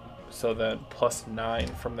 So then plus 9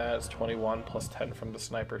 from that is 21, plus 10 from the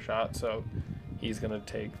sniper shot. So he's going to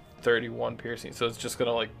take 31 piercing. So it's just going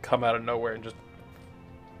to like come out of nowhere and just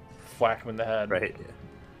whack him in the head. Right.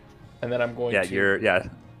 And then I'm going Yeah. to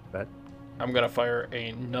But I'm going to fire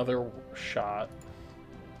another shot,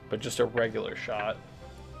 but just a regular shot.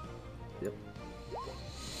 Yep.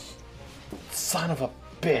 Son of a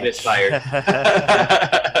bitch. Misfired.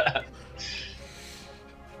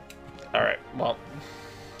 All right. Well,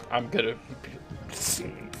 I'm going to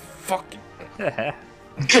fucking God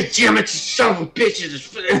damn it, you son of a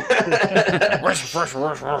bitches!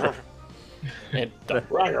 and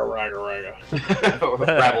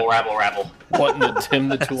rabble. what in the Tim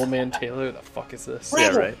the Toolman Taylor? The fuck is this? yeah.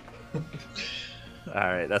 Right. All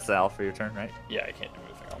right. That's the Al for your turn, right? Yeah, I can't do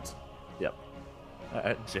anything else. Yep. All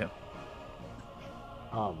right, Jim.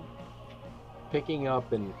 Picking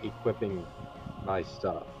up and equipping my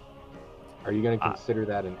stuff. Are you going to consider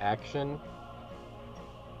that an action?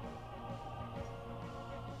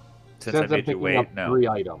 Since I I'm made you picking up wait, no. 3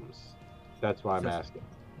 items, that's why I'm Since- asking.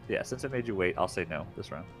 Yeah, since I made you wait, I'll say no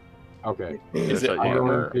this round. Okay. Is it So, yeah.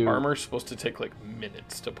 armor? I'm going to- Armor's supposed to take like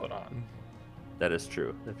minutes to put on. That is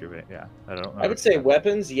true. If you're, yeah, I don't know. I would say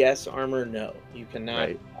weapons, yes. Armor, no. You cannot.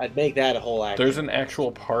 Right. I'd make that a whole action. There's an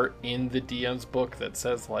actual part in the DM's book that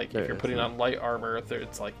says like There if you're is, putting yeah. on light armor,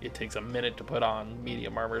 it's like it takes a minute to put on.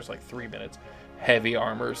 Medium armor is like 3 minutes. Heavy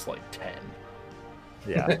armor is like 10.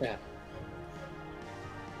 Yeah.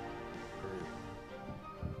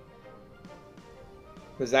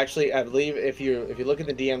 There's actually, I believe, if you look at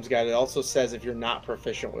the DM's guide, it also says if you're not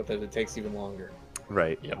proficient with it, it takes even longer.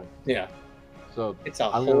 Right. Yep. Yeah, So it's a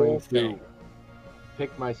I'm whole going to thing.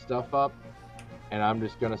 pick my stuff up, and I'm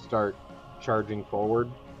just going to start charging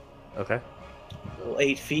forward. Okay. Well,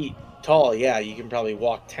 8 feet tall. Yeah, you can probably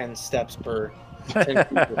walk 10 steps per 10 feet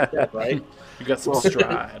per step, right? You got some Well,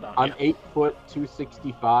 stride on I'm you. 8 foot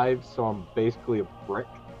 265, so I'm basically a brick.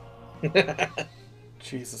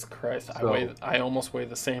 Jesus Christ! So- I almost weigh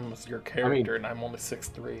the same as your character, and I'm only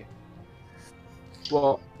 6'3".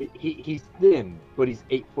 Well, he's thin, but he's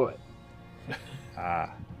 8 foot.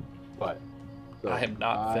 Ah. But so I am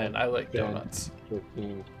not thin. I like 10, donuts.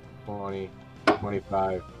 15, 20,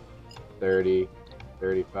 25, 30,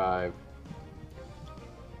 35,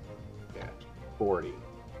 yeah, 40.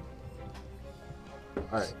 All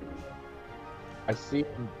right. I see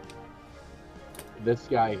this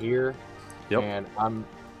guy here, Yep. and I'm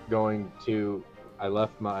going to. I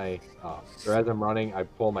left my. Or as I'm running, I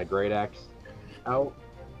pull my great axe out,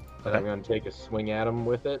 and Okay. I'm going to take a swing at him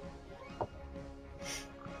with it.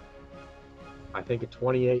 I think a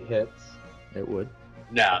 28 hits It would.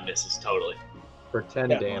 Nah, misses totally. for 10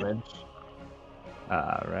 Yeah. damage.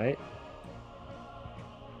 Right.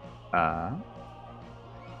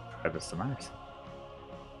 Travis Demise.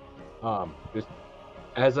 Just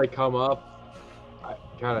as I come up, I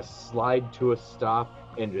kind of slide to a stop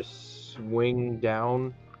and just swing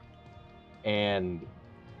down, and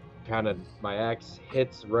kind of my axe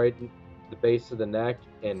hits right in the base of the neck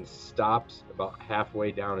and stops about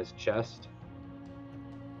halfway down his chest.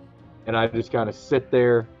 And I just kind of sit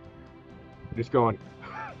there, just going,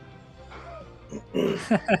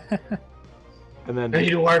 and then Ready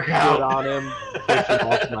to work get out. on him, pushing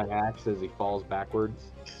off my axe as he falls backwards.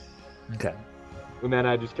 Okay. And then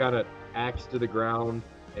I just kind of axe to the ground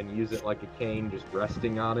and use it like a cane, just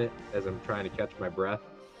resting on it as I'm trying to catch my breath.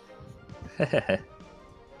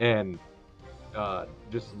 And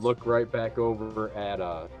just look right back over at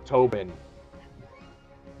Tobin.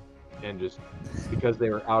 And just, because they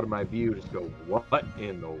were out of my view, just go, what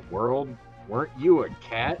in the world? Weren't you a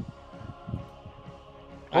cat?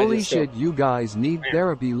 I Holy just go, shit, you guys need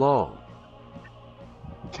therapy long.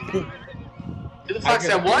 Who the I fuck just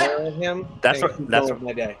said what? glare at him That's and what- keep that's going with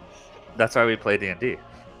my day. That's why we play D&D.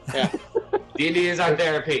 Yeah, D&D is our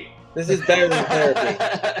therapy. this is better than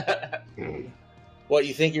therapy. What,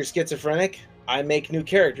 you think you're schizophrenic? I make new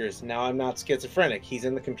characters. Now I'm not schizophrenic. He's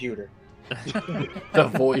in the computer. The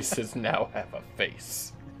voices now have a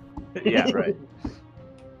face. Yeah, right.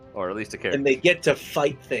 Or at least a character. And they get to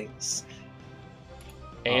fight things.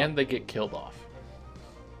 And they get killed off.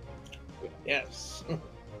 Yes.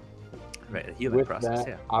 Right, the healing With process, that,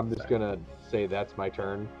 yeah. I'm just going to say that's my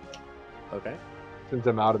turn. Okay. Since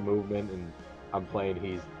I'm out of movement and I'm playing,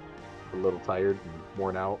 he's a little tired and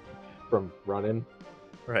worn out from running.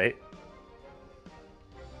 Right.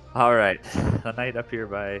 All right. The knight up here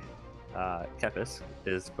by Kepis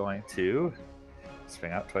is going to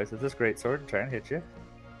swing out twice with this greatsword and try and hit you.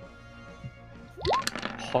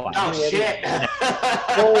 Oh shit!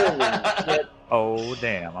 Holy shit. Oh,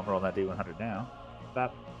 damn. I'm rolling that D100 now.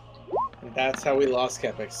 Bop. That's how we lost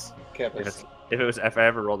Kepis. If I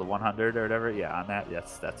ever rolled a 100 or whatever, yeah, on that,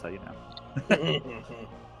 yes, that's how you know.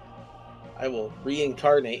 I will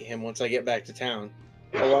reincarnate him once I get back to town,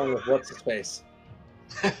 along with what's his face.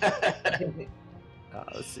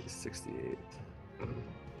 Let's see, 68.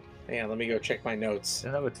 Hang on, let me go check my notes.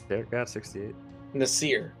 Yeah, that would Derek got 68.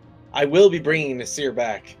 Nasir. I will be bringing Nasir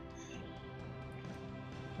back.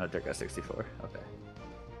 No, Derek got 64. Okay.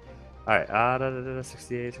 All right.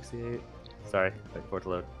 68, 68. Sorry, wait for it to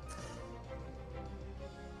load.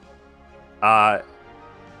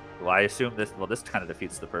 Well, I assume this. Well, this kind of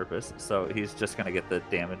defeats the purpose. So he's just gonna get the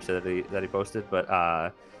damage that he posted. But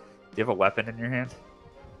do you have a weapon in your hand?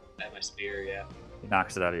 I have my spear, yeah. He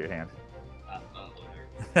knocks it out of your hand,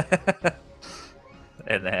 Whatever.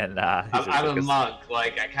 and then he's I'm just a like monk.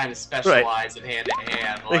 Like I kind of specialize in hand to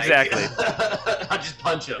hand. Like, Exactly. I just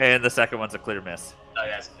punch him. And the second one's a clear miss. Oh,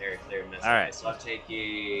 that's clear miss. All right. Okay, so I'm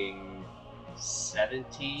taking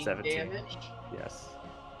 17 17. damage. Yes.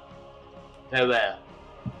 No,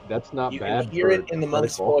 That's not You bad. can hear for it in the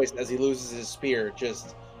monk's critical. voice as he loses his spear.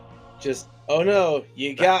 Just, oh no,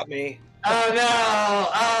 you got me. Oh no!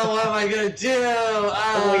 Oh, what am I gonna do? What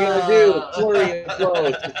am I gonna do? Oh. Flurry of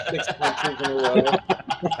blows, just 6 punches in a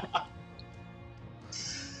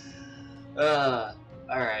row.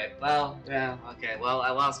 All right. Well, yeah. Okay. Well,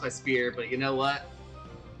 I lost my spear, but you know what?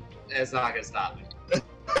 It's not gonna stop me.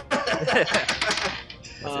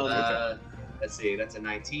 Let's see. That's a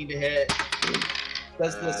 19 to hit.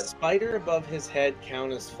 Does the spider above his head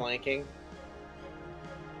count as flanking?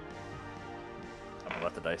 I'm gonna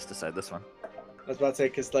let the dice decide this one. I was about to say,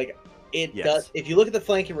 because like it Yes. does. If you look at the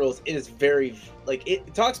flanking rules, it is very like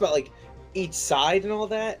it talks about like each side and all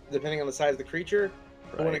that, depending on the size of the creature.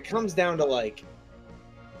 But when it comes down to like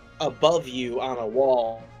above you on a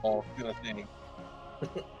wall kind of thing,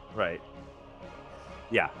 Right.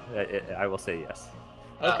 Yeah, I will say yes.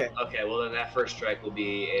 okay. Okay. Well, then that first strike will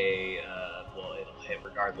be a well, it'll hit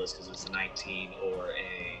regardless because it's a 19 or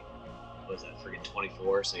a what was that? Friggin'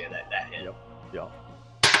 24. So yeah, that hit. Yep. Yep.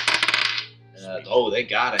 Oh, they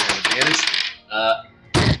got it. Advantage.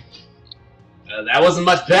 That wasn't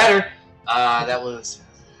much better.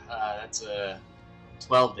 That's a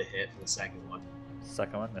 12 to hit for the second one.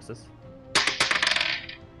 Second one misses.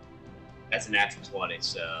 That's a natural 20.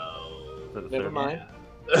 So For the Never third one. mind.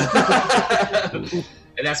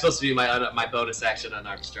 and that's supposed to be my bonus action on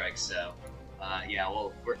Arc Strike. So yeah,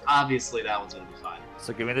 well, obviously that one's gonna be fine.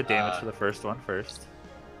 So give me the damage for the first one first.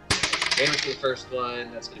 Damage for the first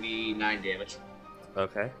one. That's gonna be 9 damage.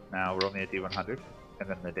 Okay. Now roll me a d100, and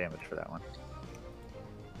then the damage for that one.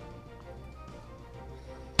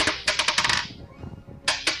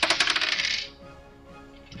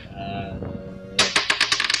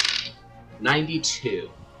 92.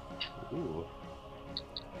 Ooh.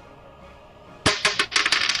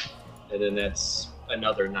 And then that's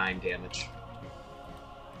another 9 damage.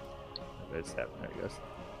 It's happening. There it goes.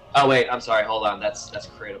 Oh wait, I'm sorry. Hold on. That's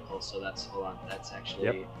critical. So that's That's actually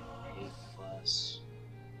Yep. 8 plus.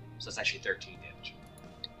 So that's actually 13 damage.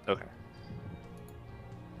 Okay.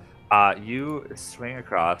 You swing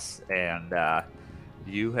across, and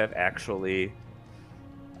you have actually.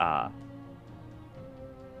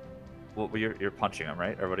 Well, you're punching him,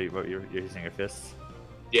 right? Or what you're using your fists?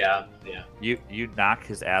 Yeah. You knock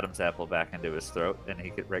his Adam's apple back into his throat, and he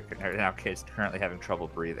could right now he's currently having trouble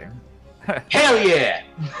breathing. Hell yeah!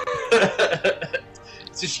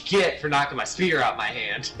 That's what you get for knocking my spear out my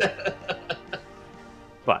hand.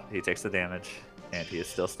 But he takes the damage, and he is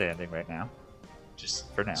still standing right now.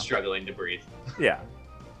 Just For now. struggling to breathe. Yeah.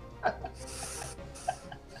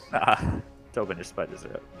 Tobin, your spiders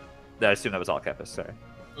are up. I assume that was all Kepis, sorry.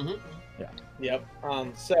 Yep.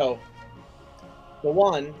 So the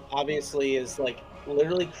one obviously is like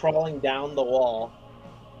literally crawling down the wall,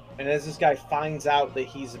 and as this guy finds out that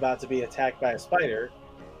he's about to be attacked by a spider,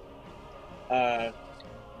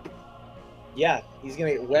 yeah, he's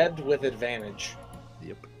gonna get webbed with advantage.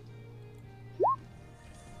 Yep.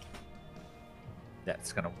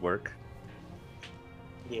 That's gonna work.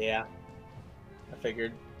 Yeah, I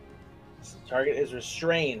figured. Target is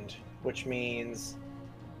restrained, which means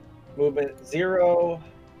movement 0.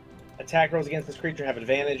 Attack rolls against this creature have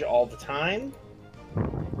advantage all the time.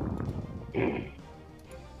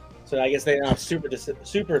 So I guess they now have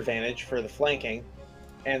super advantage for the flanking.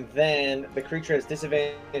 And then the creature has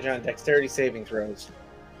disadvantage on dexterity saving throws.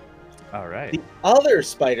 All right. The other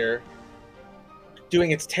spider,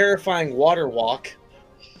 doing its terrifying water walk,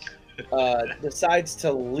 decides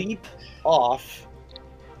to leap off.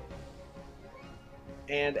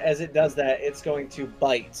 And as it does that, it's going to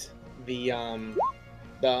bite the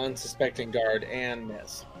unsuspecting guard and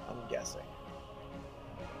miss, I'm guessing.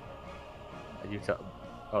 You tell.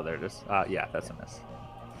 Oh, there it is. Yeah, that's a miss.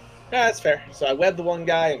 Yeah, that's fair. So I webbed the one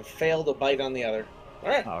guy and failed to bite on the other. All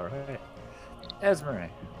right. All right. Esmeralda.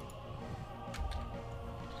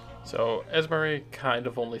 So Esmeralda kind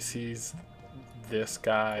of only sees this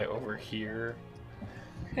guy over here.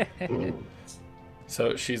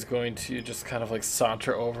 So she's going to just kind of like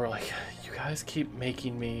saunter over, like, you guys keep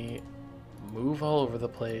making me move all over the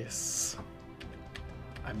place.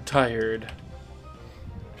 I'm tired.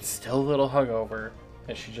 Still a little hungover.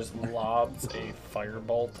 And she just lobs a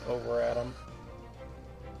firebolt over at him.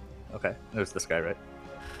 Okay, there's this guy, right?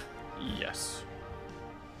 Yes.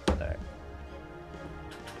 All right.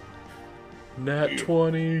 Nat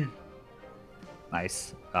 20.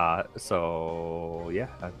 Nice. So yeah,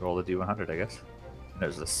 I roll a d100, I guess. And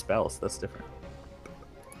there's a spell, so that's different.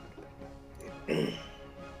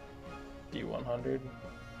 D100.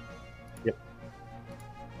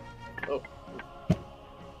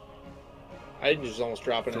 I didn't just almost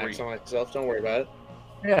drop an axe on myself. Don't worry about it.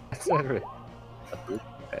 Yeah. Okay.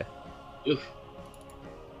 Oof.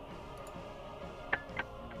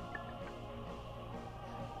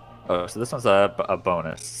 Oh, so this one's a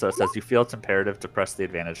bonus. So it says you feel it's imperative to press the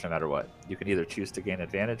advantage no matter what. You can either choose to gain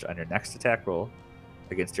advantage on your next attack roll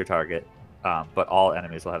against your target, but all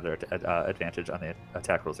enemies will have their advantage on the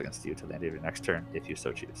attack rolls against you to the end of your next turn if you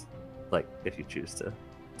so choose. Like, if you choose to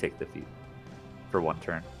take the feat for one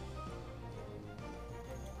turn.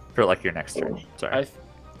 For, like, your next turn. Sorry.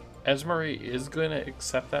 Esmery is going to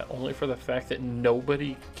accept that only for the fact that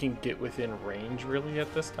nobody can get within range, really,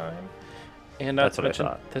 at this time. And not That's to what I mention,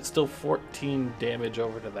 thought. that's still 14 damage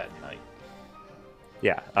over to that knight.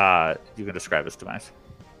 Yeah, you can describe his demise.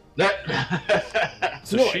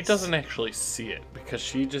 So Nice. she doesn't actually see it, because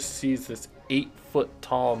she just sees this 8-foot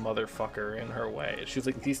tall motherfucker in her way. And she's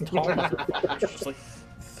like, these tall motherfuckers. Just like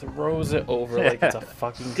throws it over like it's a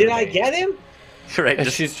fucking Did I grenade. get him? Right,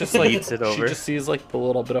 And she's just like, eats it she over. just sees like the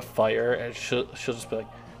little bit of fire, and she'll just be like,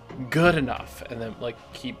 good enough, and then like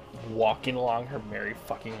keep walking along her merry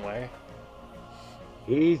fucking way.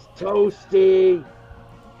 He's toasty.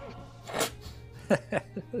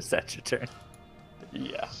 Is that your turn?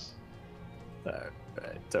 Yeah. Alright,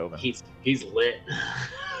 Tobin. He's lit.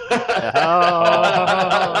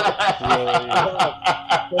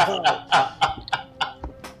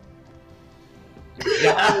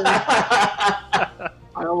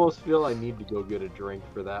 I almost feel I need to go get a drink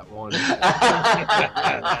for that one.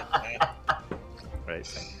 Right.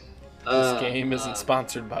 This game isn't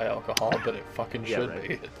sponsored by alcohol, but it fucking Yeah, should right.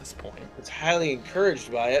 be at this point. It's highly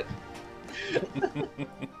encouraged by it.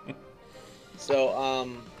 So,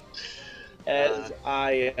 as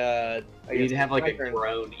I We need to have like my a turn.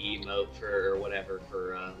 groan emote for or whatever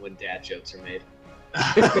for when dad jokes are made.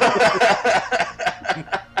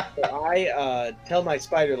 So I tell my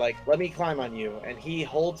spider, like, let me climb on you, and he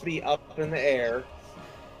holds me up in the air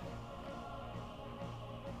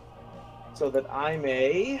so that I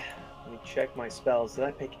may. Let me check my spells. Did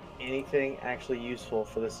I pick anything actually useful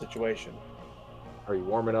for this situation? Are you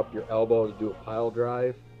warming up your elbow to do a pile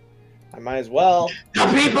drive? I might as well. The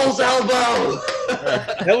people's elbow.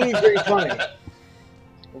 That would be very funny.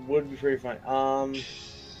 It would be very funny.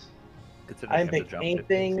 Considering I him didn't to pick jump 15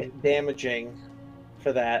 anything feet. damaging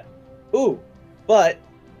for that. Ooh, but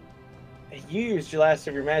you used your last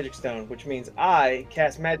of your magic stone, which means I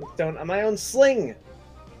cast magic stone on my own sling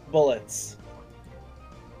bullets.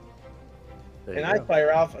 There And you I go.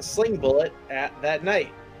 fire off a sling bullet at that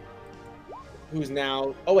knight. Who's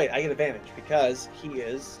now. Oh, wait, I get advantage because he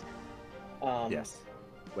is. Yes.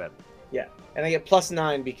 Web. And I get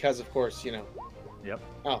 +9 because, of course, you know. Yep.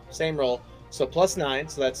 Oh, same roll. So +9,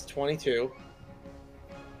 so that's 22.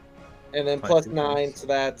 And then 22 +9, points. so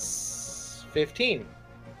that's 15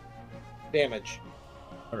 damage.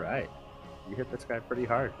 All right. You hit this guy pretty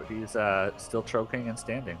hard, but he's still choking and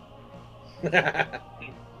standing.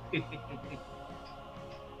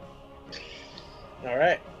 All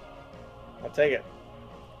right. I'll take it.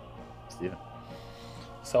 Steven.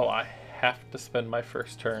 So I have to spend my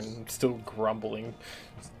first turn still grumbling.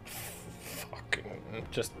 Fucking.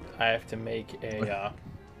 Just, I have to make a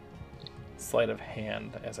sleight of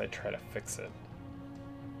hand as I try to fix it.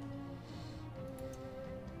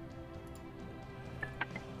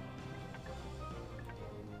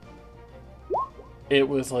 It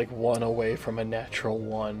was like one away from a natural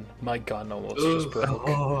one. My gun almost just Ooh. broke.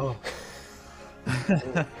 Oh.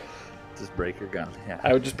 Just break your gun. Yeah.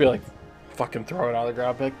 I would just be like, fucking throw it on the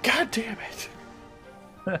ground, be like, God damn it!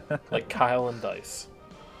 Like Kyle and Dice.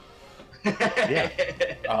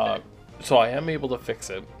 Yeah. So I am able to fix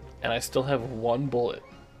it, and I still have one bullet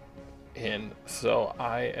in, so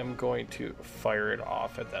I am going to fire it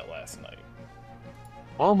off at that last night.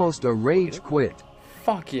 Almost a rage quit.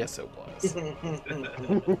 Fuck yes, it was.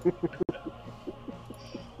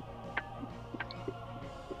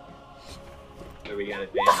 There we got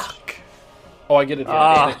advantage. Oh, I get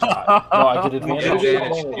advantage. No, I get You advantage. get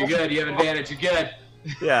advantage. You're good. You have advantage. You're good.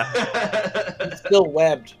 Yeah. Still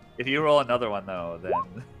webbed. If you roll another one, though,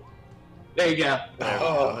 then. There you go. There we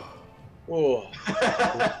Oh. go. Ooh.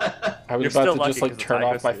 I was You're about still to lucky just like 'cause the turn tie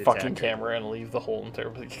off goes my to the fucking attacker. camera and leave the whole entire.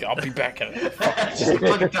 Like, I'll be back in it.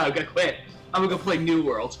 Fucking time. Gotta quit. I'm gonna go play New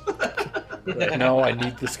World. No, I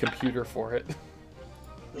need this computer for it.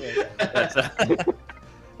 That's a,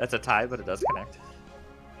 that's a tie, but it does connect.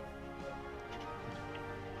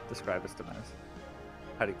 Describe its demise.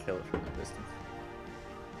 How do you kill it from a distance?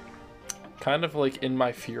 Kind of like in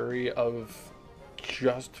my fury of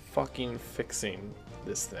just fucking fixing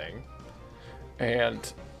this thing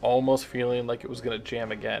and almost feeling like it was gonna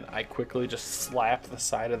jam again, I quickly just slapped the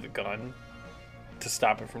side of the gun to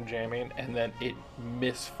stop it from jamming, and then it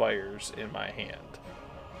misfires in my hand,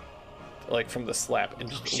 like from the slap, and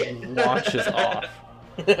just launches off.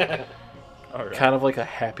 All right. Kind of like a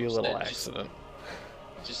happy little accident.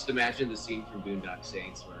 Just imagine the scene from Boondock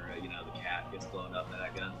Saints where the cat gets blown up by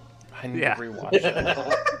that gun. I need Yeah. to rewatch it.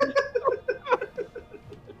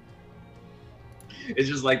 It's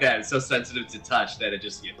just like that. It's so sensitive to touch that it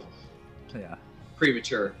just Yeah.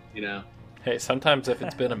 premature. Hey, sometimes if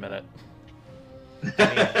it's been a minute.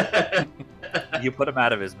 You put him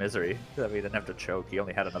out of his misery. I mean, he didn't have to choke. He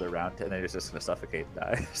only had another round, and then he was just going to suffocate and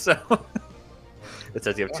die. So it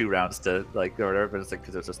says you have 2 rounds to go whatever, but it's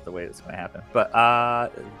because it's just the way it's going to happen. But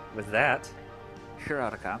with that, you're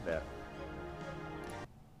out of combat.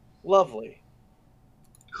 Lovely.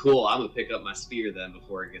 Cool. I'm gonna pick up my spear then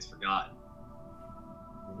before it gets forgotten.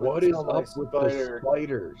 What is Tell my up with the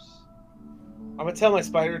spiders? I'm gonna tell my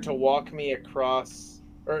spider to walk me across,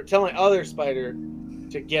 or tell my other spider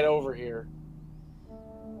to get over here.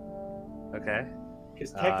 Okay.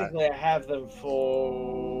 Because technically I have them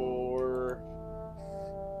for...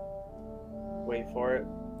 Wait for it.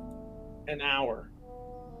 An hour.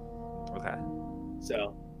 Okay.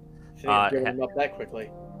 So, I think I'm getting them up that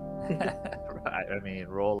quickly. Right. I mean,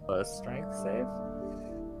 roll a strength save.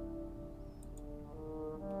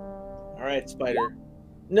 Alright, spider.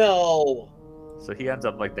 No! So he ends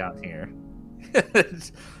up down here.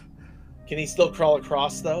 Can he still crawl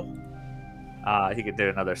across, though? He could do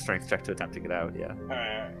another strength check to attempt to get out. Yeah.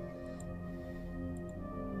 Alright.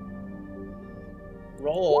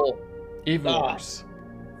 Roll. Even worse.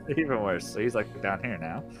 Even worse. So he's down here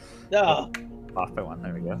now. No! Off by 1.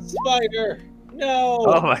 There we go. Spider! No!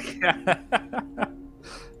 Oh my god.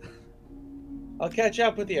 I'll catch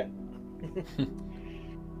up with you.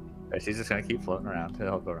 Right, she's just gonna keep floating around.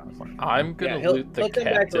 He'll go around the corner. I'm gonna Yeah, loot the he'll come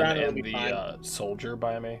back captain around and and it'll be the fine. soldier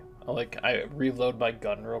by me. I reload my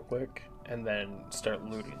gun real quick and then start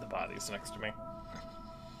looting the bodies next to me.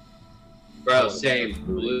 Bro, same.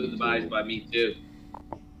 Blew the bodies by me too.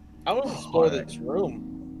 I want to explore Alright. this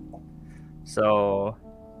room. So,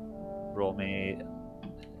 roll me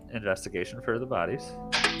investigation for the bodies.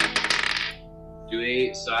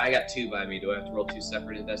 So I got 2 by me. Do I have to roll 2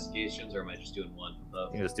 separate investigations, or am I just doing 1 for both?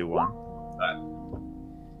 You can just do 1.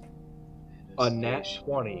 A nat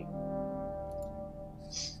 20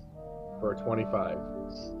 for a 25.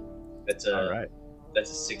 That's All a right.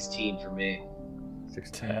 that's a 16 for me.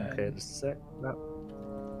 16. 10. Okay, just a sec. No.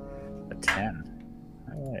 A 10.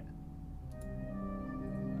 All right.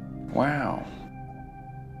 Wow.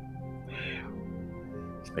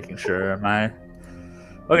 Just making sure my.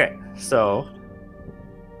 Okay, so.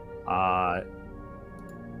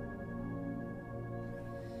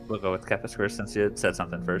 We'll go with Kepis first since you said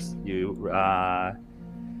something first. You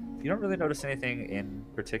don't really notice anything in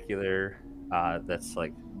particular that's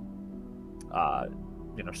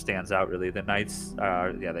stands out really. The knights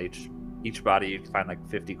they each body you can find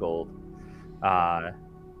 50 gold, and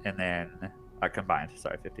then combined.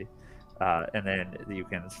 Sorry, 50, and then you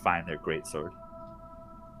can find their greatsword.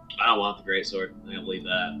 I don't want the greatsword. I don't believe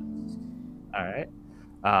that. All right.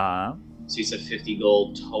 So you said 50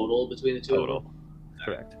 gold total between the two of Total. them?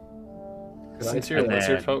 Correct. Since you're a and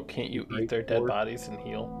lizard then- folk, can't you eat their dead Greatsword. bodies and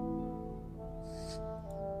heal?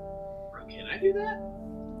 Bro, can I do that?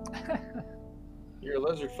 You're a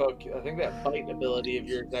lizard folk. I think that bite ability of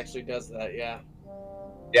yours actually does that, yeah.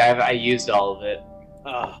 Yeah, I used all of it.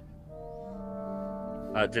 Ah,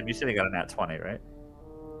 Jim, you said you got a nat 20, right?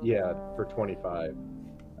 Yeah, for 25.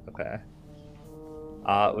 Okay.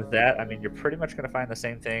 With that, I mean, you're pretty much going to find the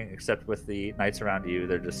same thing, except with the knights around you.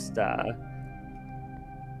 They're just, they're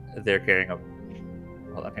carrying a...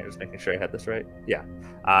 Hold on here, just making sure I had this right. Yeah.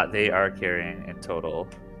 They are carrying in total,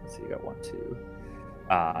 let's see, you got 1, 2.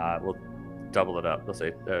 We'll double it up. They'll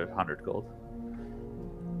say 100 gold.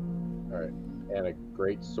 Alright. And a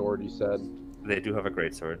great sword, you said? They do have a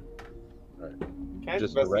greatsword. can I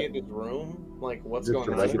Just investigate this room? What's Just going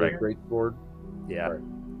a on? regular here? great sword? Yeah.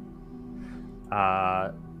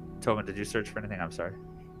 Tobin, did you search for anything? I'm sorry.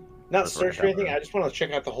 Not Let's search work for it out, anything. right? I just want to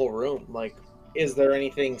check out the whole room. Is there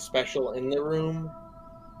anything special in the room?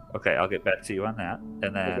 Okay, I'll get back to you on that.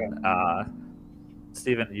 And then,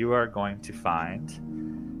 Steven, you are going to find.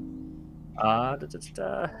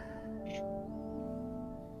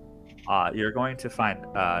 You're going to find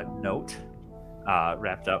a note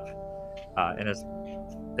wrapped up in his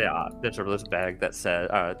this bag that says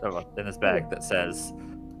in his bag that says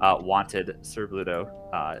wanted Sir Bluto,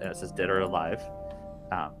 and it says dead or alive.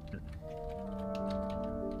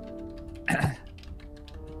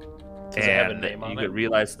 Does it have a And name on you it? could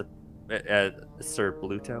realize Sir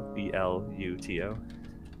Bluto, Bluto.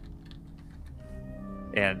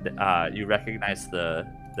 and you recognize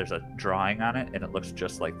there's a drawing on it, and it looks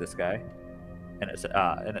just like this guy, and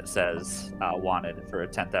it says wanted for a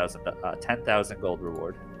 10,000 gold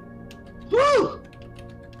reward. Woo!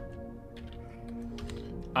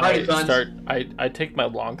 Alright, funds. I take my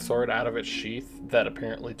longsword out of its sheath that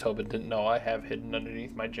apparently Tobin didn't know I have hidden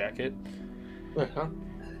underneath my jacket, Uh-huh.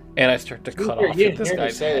 and I start to cut You off didn't at this hear me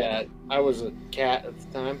guy's say head. that. I was a cat at the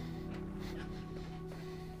time.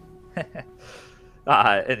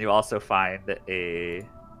 And you also find a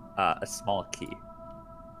small key.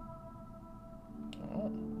 Oh.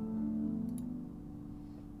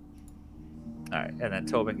 All right, and then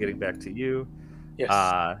Tobin, getting back to you. Yes.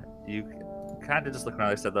 You kind of just look around.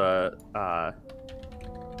 Like I said, the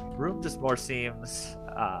room just more seems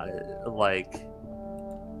like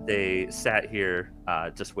they sat here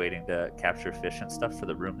just waiting to capture fish and stuff for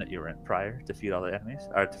the room that you were in prior to feed all the enemies,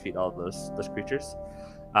 or to feed all those creatures.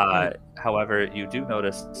 However, you do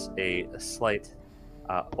notice a slight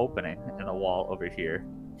opening in the wall over here.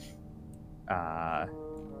 I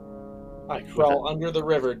crawl under the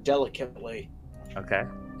river delicately. Okay,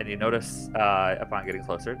 and you notice upon getting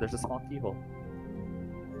closer, there's a small keyhole.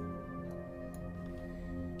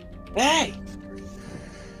 Hey!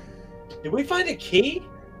 Did we find a key?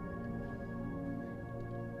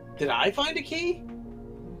 Did I find a key?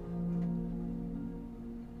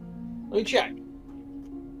 Let me check.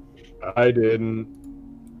 I didn't.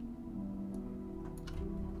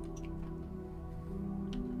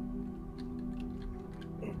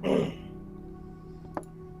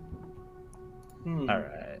 Hmm. All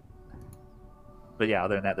right. But yeah,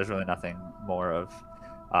 other than that, there's really nothing more of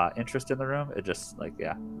interest in the room. It just like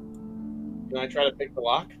Can I try to pick the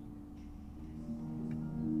lock?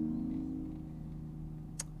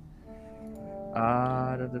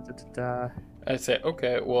 I say,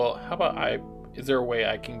 okay, well, how about is there a way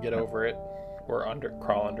I can get over it or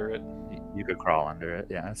crawl under it? you could crawl under it.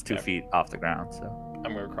 Yeah, it's 2 Yeah. feet off the ground. So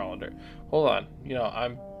I'm gonna crawl under it. Hold on,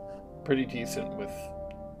 I'm pretty decent with,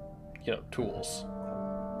 tools.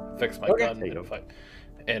 Fix my Okay. gun There you and go. fight.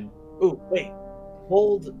 And Ooh, wait.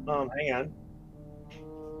 Hold, hang on.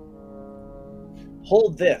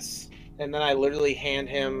 Hold this. And then I literally hand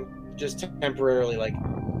him, just temporarily, like,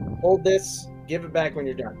 hold this, give it back when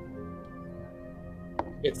you're done.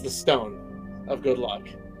 It's the stone of good luck.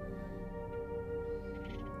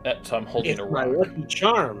 so I'm holding It's a my rock. lucky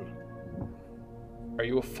charm. Are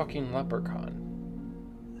you a fucking leprechaun?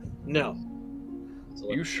 No,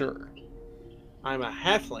 Are you sure? I'm a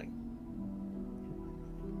halfling.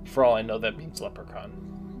 For all I know, that means leprechaun.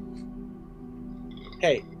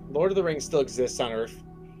 Hey, Lord of the Rings still exists on Earth.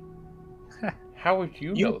 How would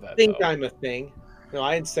you know that, think though? I'm a thing. No,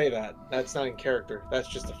 I didn't say that. That's not in character. That's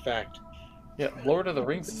just a fact. Yeah, Lord of the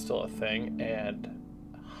Rings is still a thing, and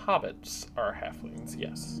hobbits are halflings,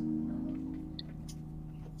 yes.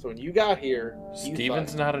 So when you got here, you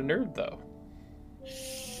Steven's thought, not a nerd, though.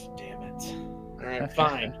 damn it. Alright,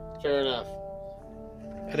 fine. Fair enough.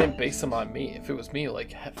 I didn't base him on me. If it was me,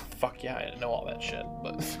 like, fuck yeah, I didn't know all that shit.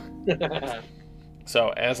 But so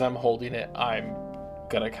as I'm holding it, I'm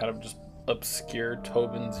gonna kind of just obscure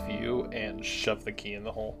Tobin's view and shove the key in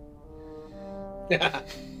the hole.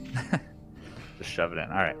 just shove it in.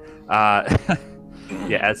 All right.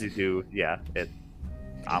 Yeah, as you do, yeah, it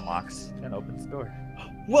unlocks and opens the door.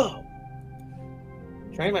 Whoa!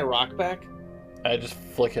 Can I get my rock back? I just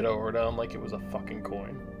flick it over to him like it was a fucking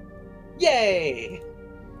coin. Yay!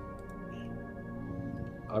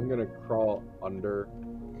 I'm gonna crawl under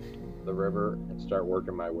the river and start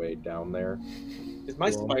working my way down there. Is my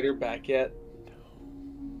Cool. spider back yet?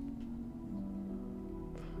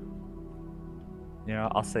 You know,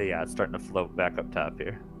 I'll say yeah, it's starting to float back up top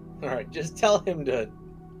here. Alright, just tell him to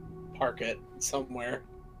park it somewhere.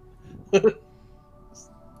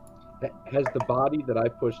 Has the body that I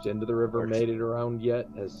pushed into the river made it around yet?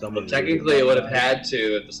 Has someone? Well, technically, it would have had to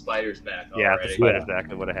if the spider's back Yeah, if already. the spider's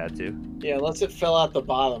back, it would have had to. Yeah, unless it fell out the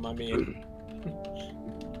bottom, I mean.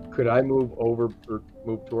 Could I move over or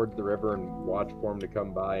move towards the river and watch for him to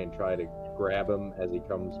come by and try to grab him as he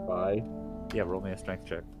comes by? Yeah, roll me a strength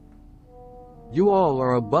check. You all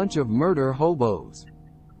are a bunch of murder hobos.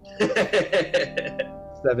 I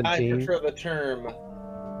 17. prefer the term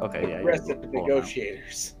Okay, yeah. aggressive pull him out.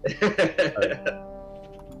 negotiators.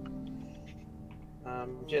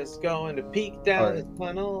 I'm just going to peek down Alright. the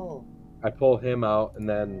tunnel. I pull him out and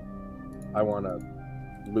then I want to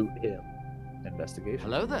loot him. Investigation.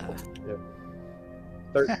 Hello there.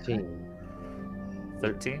 13.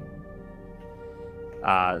 13.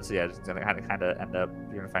 So yeah, just gonna kind of end up.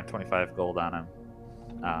 You're gonna find 25 gold on him.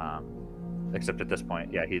 Except at this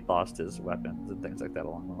point, yeah, he'd lost his weapons and things like that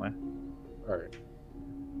along the way. All right.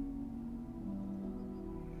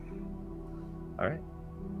 All right.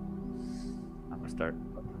 I'm gonna start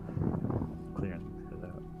clearing it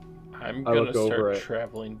out. I'm I gonna look over start it.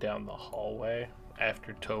 traveling down the hallway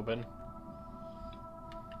after Tobin.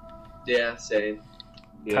 Yeah, same.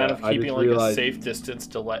 Kind of I keeping just like realized a safe distance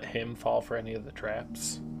to let him fall for any of the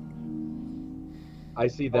traps. I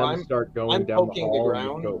see them I'm- start going I'm down the poking the hall. and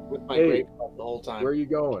ground go, with my hey, great club the whole time. where are you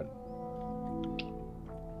going?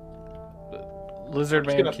 Lizard I'm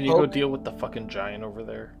just man, gonna can you go poke- deal with the fucking giant over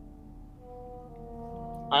there?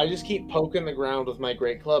 I just keep poking the ground with my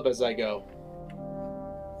great club as I go.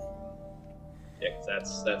 Yeah,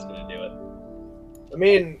 'cause that's gonna do it. I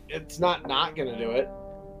mean, it's not gonna do it.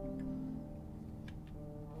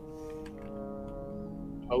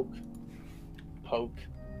 Poke, poke,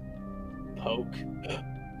 poke.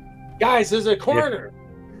 Guys, there's a corner.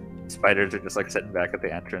 Spiders are just like sitting back at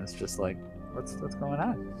the entrance, just like, what's going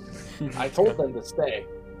on? I told them to stay.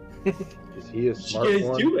 Is he a What smart you guys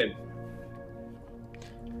one? doing?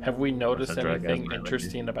 Have we noticed Listen, drag anything guys,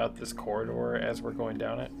 interesting about this corridor as we're going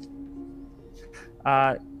down it?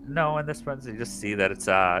 No, in this one you just see that it's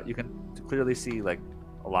you can clearly see like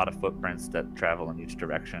a lot of footprints that travel in each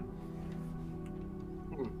direction.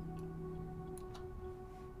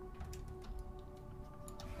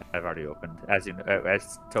 I've already opened. As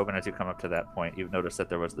Tobin, as you come up to that point, you've noticed that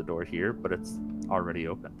there was the door here, but it's already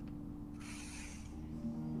opened.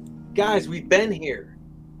 Guys, we've been here.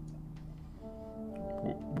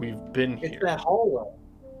 We've been It's here. that hallway.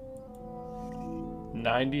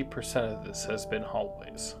 90% of this has been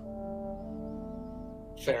hallways.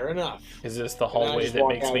 Fair enough. Is this the And then I hallway just that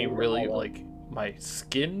walk makes out me into the really hallway. like my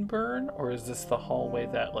skin burn, or is this the hallway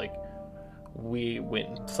that like we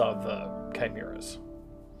went and saw the chimeras?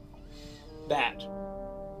 That.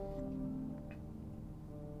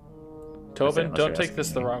 Tobin, unless don't you're take this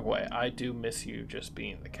asking the me. wrong way. I do miss you just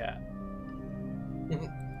being the cat.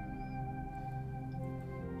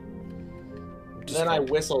 Just Then I going-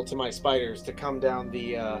 whistle to my spiders to come down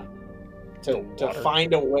the The to water.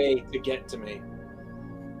 find a way to get to me.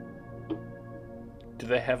 Do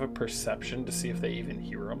they have a perception to see if they even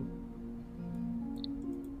hear them?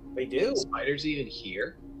 They do. Spiders even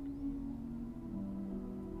here?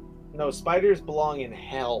 No, spiders belong in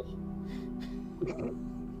hell.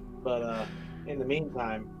 But in the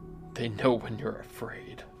meantime, They know when you're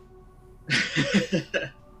afraid. their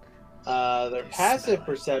They passive smell it.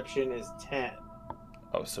 perception is 10.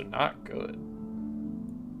 Oh, so not good.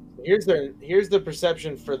 Here's the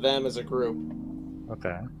perception for them as a group.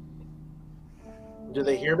 Okay. Do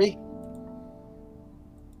they hear me?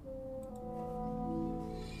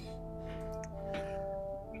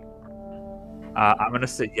 I'm gonna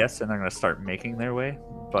say yes, and they're gonna start making their way,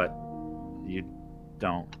 but you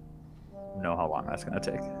don't know how long that's gonna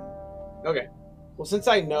take. Okay. Well, since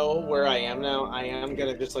I know where I am now, I am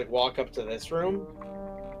gonna just like walk up to this room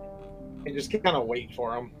and just kind of wait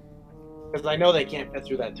for them because I know they can't fit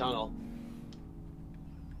through that tunnel.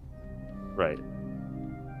 Right.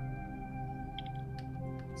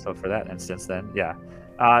 So for that instance, then, yeah,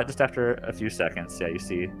 just after a few seconds, yeah, you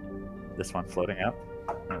see this one floating up,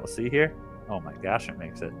 and we'll see here. Oh my gosh, it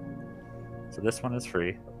makes it. So this one is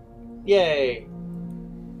free. Yay!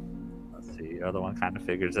 Let's see, the other one kind of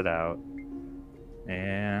figures it out,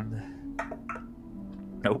 and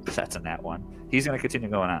nope, that's a nat one. He's gonna continue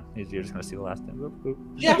going on. You're just gonna see the last thing. Boop,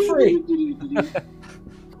 boop. Jeffrey.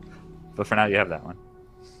 But for now, you have that one.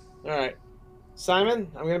 All right,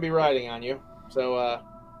 Simon, I'm gonna be riding on you. So,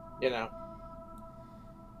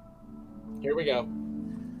 here we go.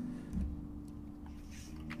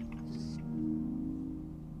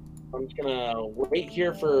 I'm just gonna wait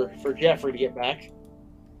here for Jeffrey to get back.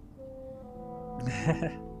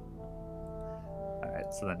 All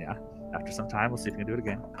right, so then yeah, after some time, we'll see if we can do it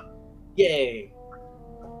again. Yay!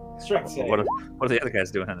 Strength save. What are the other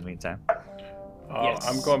guys doing in the meantime? Yes.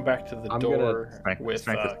 I'm going back to the I'm gonna- door Strength- with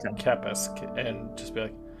strength is 10. Kepis and just be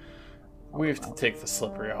like, we have to take the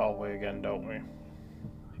slippery hallway again, don't we?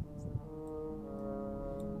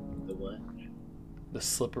 The what? The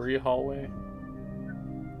slippery hallway?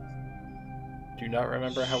 Do you not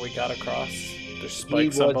remember how we got across? There's He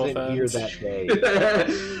spikes on both wasn't here ends. that day.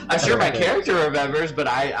 I'm sure my Okay. character remembers, but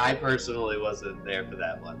I personally wasn't there for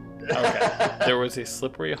that one. Okay. There was a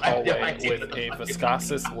slippery I have no hallway idea with what the a fuck you're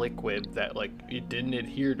viscous liquid that like it didn't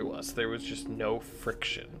adhere to us. There was just no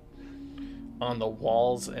friction on the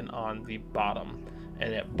walls and on the bottom.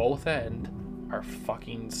 And at both end are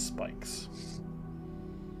fucking spikes.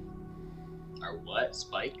 Are what?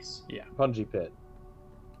 Spikes? Punji pit.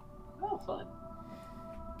 Oh, fun.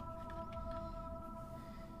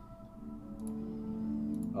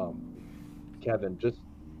 Kevin, just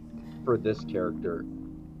for this character,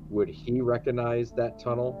 would he recognize that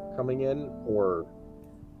tunnel coming in, or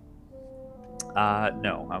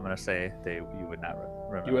No, I'm gonna say you would not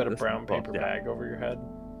remember. You had a this brown one. Well, paper yeah. bag over your head.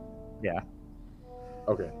 Yeah.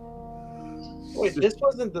 okay? Wait, this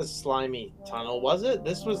wasn't the slimy tunnel, was it?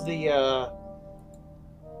 This was the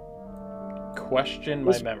Question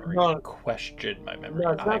my This- memory. no. Question my memory.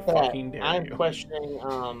 No, it's I not that. fucking dare I'm you. questioning.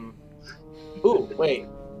 Ooh, wait.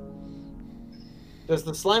 Does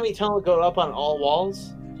the slimy tunnel go up on all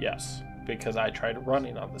walls? Yes, because I tried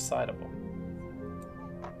running on the side of them.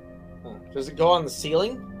 Does it go on the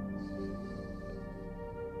ceiling?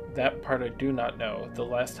 That part I do not know. The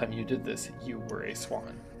last time you did this, you were a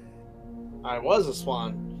swan. I was a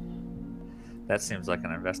swan. That seems like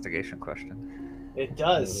an investigation question. It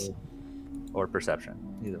does. Or perception.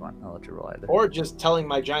 Either one. I'll let you roll either. Or just telling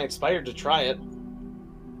my giant spider to try it.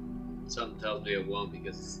 Something tells me it won't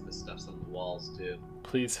because this stuff's on the walls too.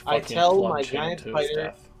 Please I fucking tell my plunge him giant to his spider-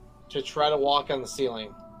 death. To try to walk on the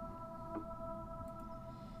ceiling.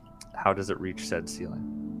 How does it reach said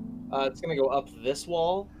ceiling? It's gonna go up this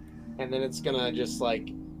wall, and then it's gonna just like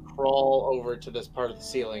crawl over to this part of the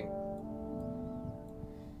ceiling.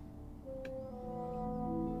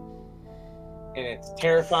 And it's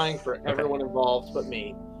terrifying for everyone involved but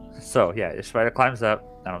me. So yeah, your spider climbs up.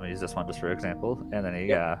 I'm gonna use this one just for example, and then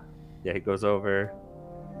he he goes over,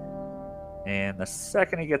 and the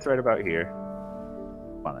second he gets right about here,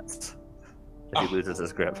 plummets. If he loses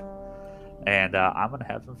his grip, and I'm gonna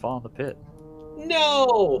have him fall in the pit.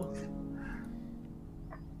 No!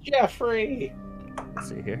 Jeffrey! Let's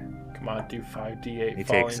see here. Come on, do 5d8 He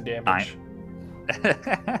falling takes damage.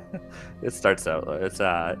 It starts out. It's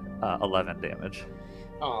 11 damage.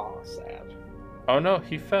 Oh, sad. Oh no,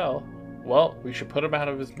 he fell. Well, we should put him out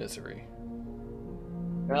of his misery.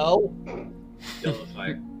 No? Still a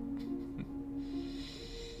fight.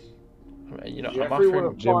 You know, I'm Jeffrey would offering.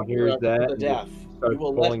 have Jim fought hears you that to the and death. Starts You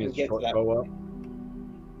will let pulling him his get to short that. bow up.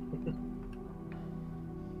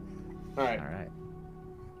 Alright. All right.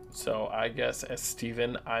 So I guess as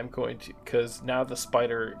Steven, I'm going to, because now the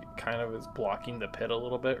spider kind of is blocking the pit a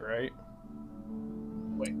little bit, right?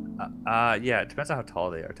 Yeah, it depends on how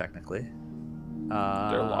tall they are technically. They're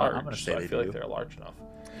large, I'm gonna say so I they feel do. like they're large enough.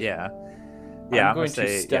 Yeah. Yeah, I'm going gonna to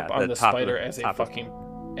say, step yeah, on the top of- spider as a top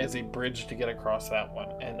of- as a bridge to get across that one,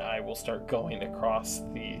 and I will start going across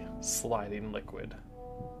the sliding liquid.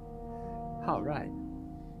 All right.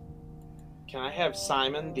 Can I have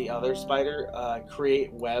Simon, the other spider,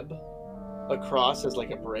 create web across as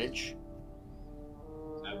like a bridge?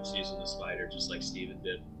 I was using the spider just like Steven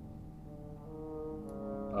did.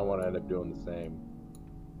 I want to end up doing the same.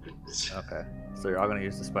 Okay. So you're all gonna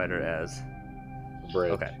use the spider as.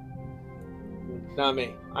 Bridge. Okay. Not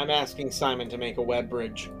me. I'm asking Simon to make a web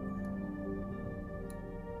bridge.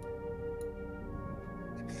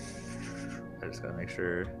 I just gotta make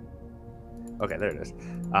sure. Okay, there it is.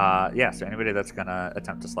 Yeah. So anybody that's gonna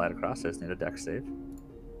attempt to slide across this need a dex save.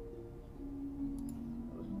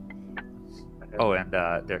 Oh, and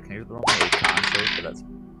Derek, can you roll me a con save for that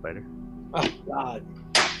spider? Oh, God.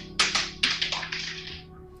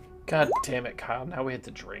 God damn it, Kyle! Now we have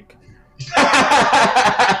to drink.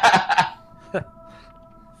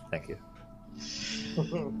 Thank you.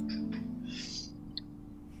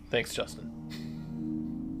 Thanks, Justin.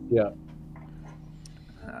 Yeah.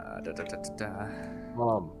 Da, da, da, da,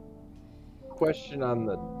 da. Question on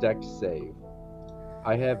the dex save.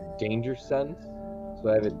 I have danger sense, so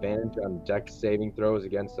I have advantage on dex saving throws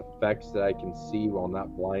against effects that I can see while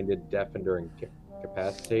not blinded, deafened, or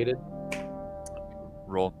incapacitated.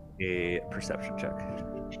 Roll a perception check.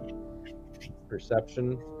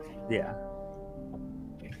 Perception Yeah.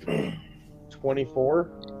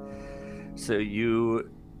 24. So you,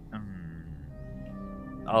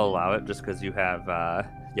 I'll allow it just because you have,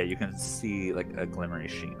 yeah, you can see like a glimmery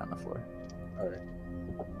sheen on the floor. All right.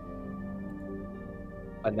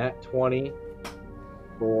 A nat 20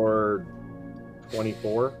 for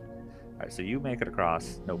 24. All right, so you make it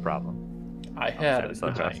across, no problem. I had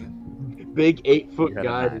sorry, a sorry, 9. Big 8-foot You had a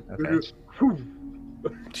guy. 9, okay.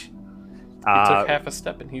 He Uh, took half a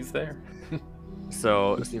step and he's there.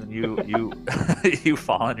 So Steven, you you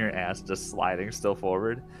fall on your ass, just sliding still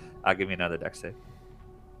forward. Give me another dex save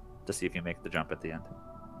to see if you make the jump at the end.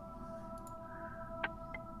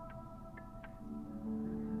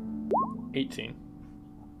 18.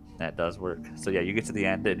 That does work. So yeah, you get to the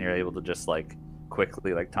end and you're able to just like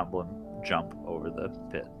quickly like tumble and jump over the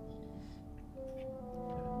pit.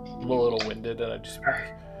 I'm a little winded and I just be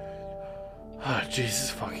like, oh, Jesus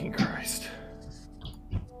fucking Christ.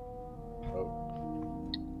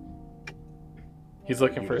 He's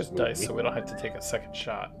looking You for his just moved dice me. so we don't have to take a second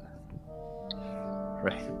shot.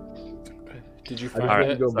 Right. Did you I find just went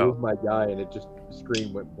to it? go So- move my guy, and it just the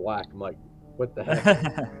screen went black. I'm like, what the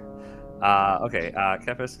heck? Okay,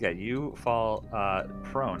 Kepis, yeah, you fall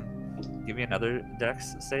prone. Give me another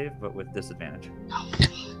dex save, but with disadvantage. Oh,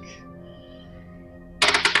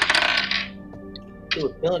 He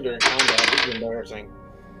was killing during combat. This is embarrassing.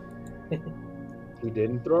 He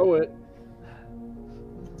didn't throw it.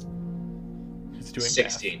 He's doing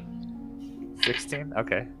 16. 16?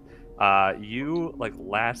 Okay. You, like,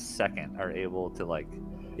 last second are able to, like,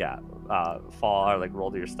 fall or, like, roll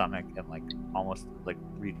to your stomach and, like, almost, like,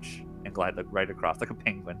 reach and glide, like, right across, like a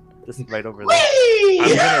penguin. Just right over there.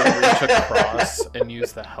 I'm gonna reach across and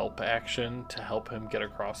use the help action to help him get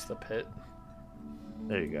across the pit,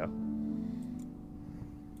 There you go.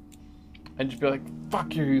 and just be like,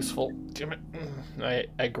 "Fuck, you're useful." Damn it!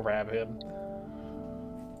 I grab him.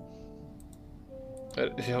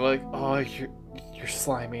 You're like, "Oh, you're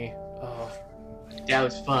slimy." Oh, That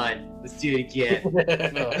was fun. Let's do it again.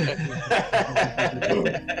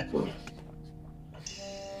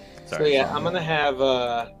 So Sorry. yeah, I'm gonna have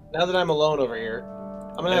now that I'm alone over here,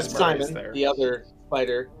 I'm gonna have Esmeralda's Simon, there. the other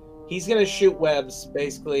spider. He's gonna shoot webs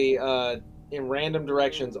basically in random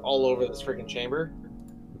directions all over this freaking chamber,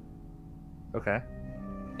 Okay.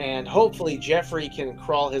 and hopefully Jeffrey can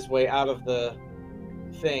crawl his way out of the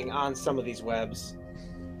thing on some of these webs.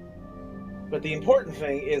 But the important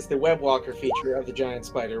thing is the web walker feature of the giant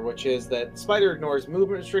spider, which is that the spider ignores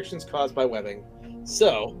movement restrictions caused by webbing.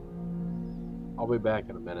 So I'll be back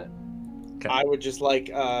in a minute. Okay. I would just like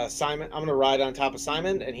Simon. I'm gonna ride on top of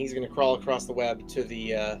Simon, and he's gonna crawl across the web to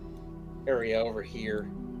the area over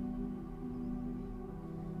here.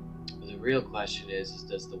 The real question is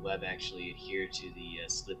does the web actually adhere to the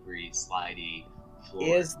slippery, slidey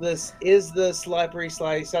floor? Is the slippery,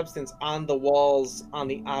 slidey substance on the walls on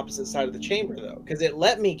the opposite side of the chamber though? Because it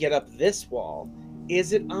let me get up this wall.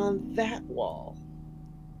 Is it on that wall?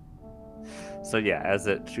 So, yeah, as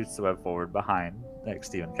it shoots the web forward behind, like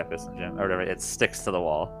Steven, Kepis, and Jim, or whatever, it sticks to the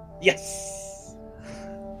wall. Yes.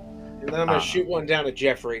 And then I'm gonna shoot one down at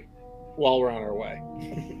Jeffrey while we're on our way.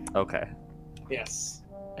 Okay. Yes.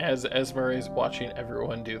 as Esmeralda's watching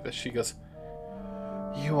everyone do this, she goes,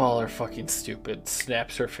 "You all are fucking stupid."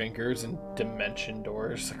 Snaps her fingers and dimension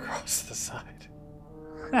doors across the side.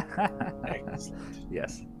 Excellent.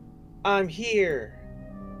 Yes. I'm here.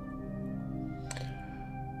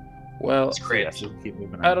 Well, It's So, great. yes, you can keep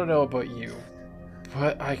moving on. I don't know about you,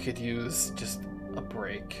 but I could use just a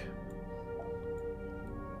break.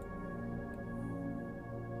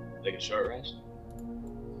 Like a short rest?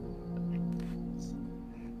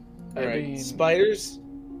 All I right, mean, spiders.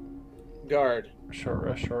 Guard. Short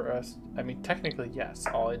rest, short rest. I mean, technically, yes.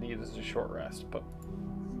 All I need is a short rest, but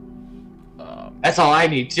That's all I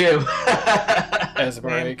need too.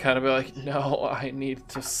 Esmeralda kind of be like, "No, I need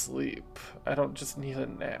to sleep. I don't just need a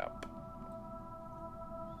nap."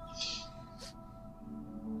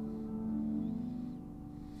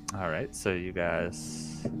 All right, so you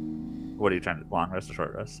guys, what are you trying to, long rest or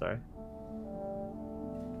short rest? Sorry.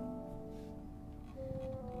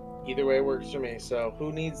 Either way works for me. So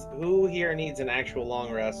who here needs an actual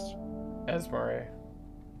long rest? Esmeralda.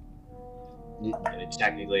 And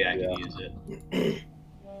technically, I can use it.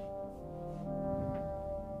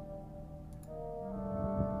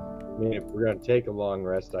 I mean, if we're gonna take a long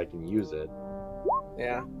rest, I can use it.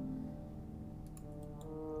 Yeah.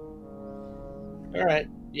 All right.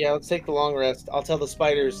 Yeah, let's take the long rest. I'll tell the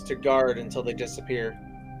spiders to guard until they disappear.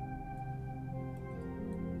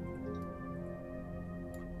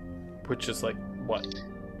 Which is like, what,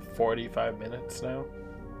 45 minutes now?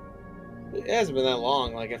 It hasn't been that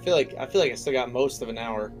long. Like I feel like I still got most of an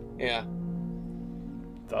hour. Yeah,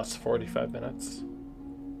 Thus 45 minutes.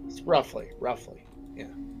 it's roughly.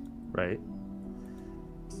 Right.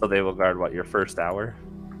 So they will guard what, your first hour?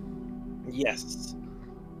 Yes.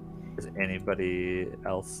 Is anybody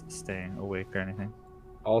else staying awake or anything?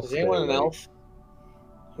 I'll Is stay anyone an awake. elf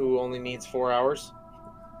who only needs 4 hours?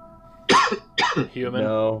 Human.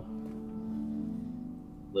 No.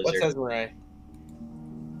 What's Lizard. Esmeralda?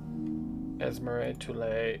 Esmeralda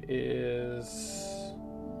Toulay is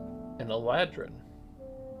an Eladrin.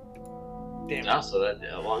 Damn No, it. so that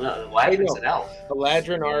well, no, Ladrin's an elf.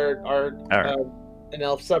 Eladrin are Alright. an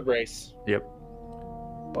elf subrace.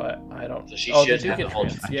 But I don't. So she oh, should they do have get the whole.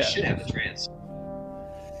 trans. She Yeah. should have the trans.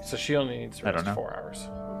 So she only needs to I don't rest know. 4 hours.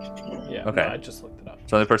 Yeah. Okay. No, I just looked it up.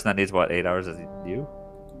 So the only person that needs what, 8 hours is you?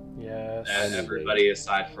 Yes. And everybody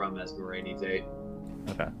aside from Esmeralda needs 8.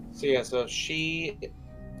 Okay. So yeah, so she.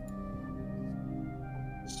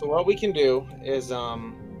 So what we can do is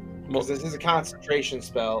because this is a concentration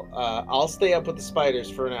spell. I'll stay up with the spiders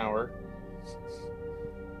for an hour.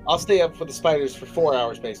 I'll stay up for the spiders for 4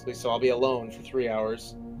 hours, basically, so I'll be alone for 3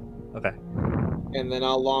 hours. Okay. And then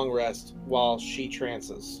I'll long rest while she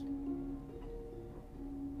trances.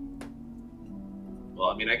 Well,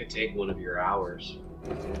 I mean, I could take one of your hours.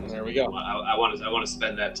 There we go. I want to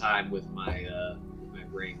spend that time with my my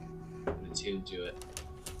ring and attune to it.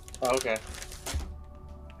 Oh, okay.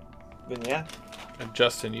 Then yeah, And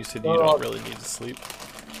Justin, you said you Oh. don't really need to sleep.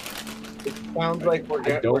 it sounds like we're I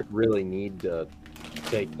getting. don't really need to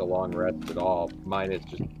take the long rest at all. Mine is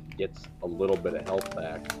just gets a little bit of health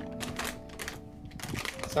back.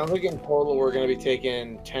 Sounds like in total we're going to be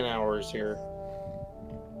taking 10 hours here.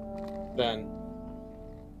 Then.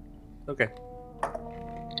 Okay.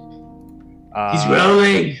 He's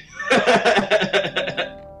rolling.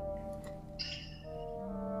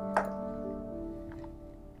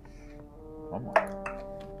 One more.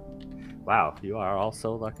 Wow, you are all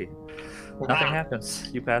so lucky. Nothing happens.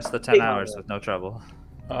 You pass the 10 hours with no trouble.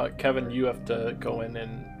 Kevin, you have to go in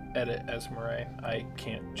and edit Esmeralda. I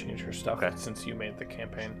can't change her stuff Okay. since you made the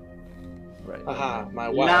campaign. Right. Aha, my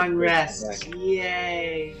wild Long card rest. back.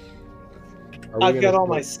 Yay. Are we I've gonna got all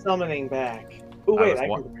put- my summoning back. Oh I wait, was I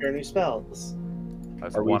one- can prepare new spells. I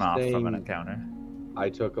was Are we one off from an saying- encounter. I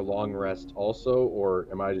took a long rest also, or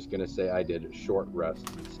am I just gonna say I did a short rest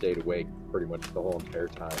and stayed awake pretty much the whole entire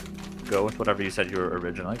time? Go with whatever you said you were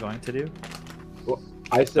originally going to do.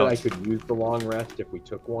 I said I Don't- could use the long rest if we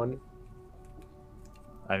took one.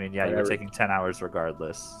 I mean, yeah, you were Whatever. taking 10 hours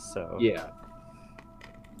regardless, so... Yeah,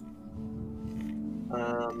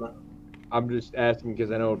 I'm just asking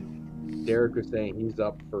because I know Derek was saying he's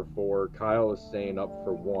up for 4, Kyle was saying up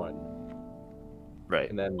for 1, Right.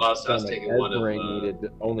 and then Well, I was someone taking one of,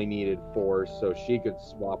 Esmeralda only needed 4, so she could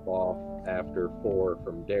swap off after 4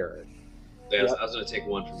 from Derek. Yeah, I was gonna take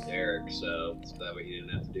one from Derek, so that way he didn't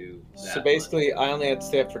have to do that. So basically, I only had to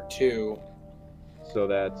stay up for 2. So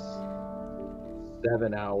that's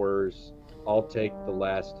 7 hours. I'll take the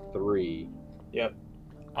last 3.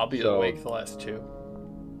 I'll be So- awake the last 2.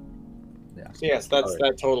 So yes, that's Alright.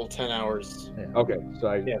 that total 10 hours. Okay,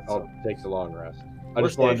 so Yeah, I'll take the long rest. I We're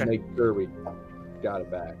just wanted to safe. make sure we got it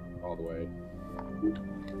back all the way.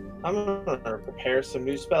 I'm gonna prepare some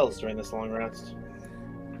new spells during this long rest.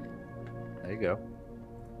 There you go.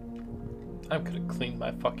 I'm gonna clean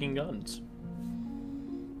my fucking guns.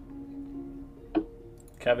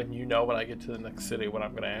 Kevin, you know when I get to the next city what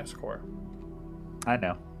I'm gonna ask for. I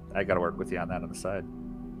know. I gotta work with you on that on the side.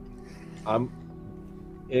 I'm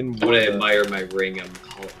in. I'm gonna admire my ring and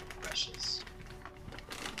call it precious.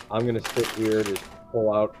 I'm gonna sit here, just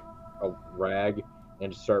pull out a rag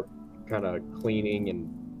and just start kind of cleaning and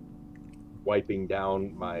wiping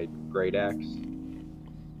down my great axe.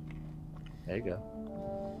 There you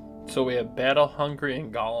go. So we have Battle Hungry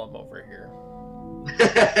and Gollum over here.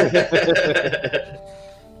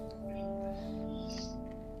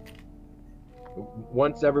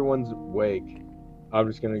 Once everyone's awake, I'm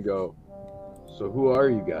just gonna go. So who are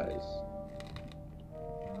you guys?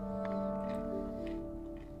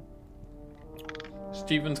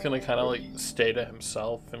 Steven's gonna kind of like stay to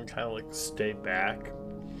himself and kind of like stay back.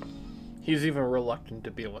 He's even reluctant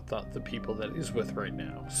to be with the people that he's with right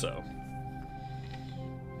now, so.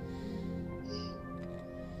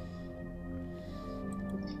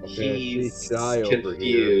 Okay, I see He's Shy over here.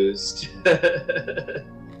 confused.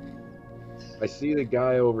 I see the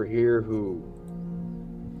guy over here who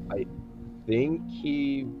I think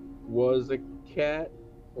he was a cat,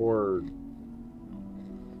 or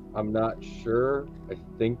I'm not sure. I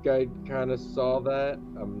think I kind of saw that.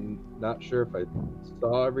 I'm not sure if I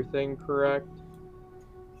saw everything correct.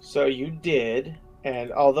 So you did,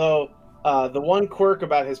 and although the one quirk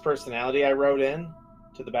about his personality I wrote in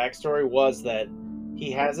to the backstory was that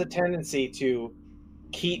he has a tendency to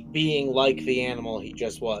keep being like the animal he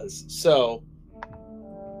just was. So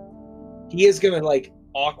he is gonna like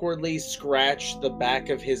awkwardly scratch the back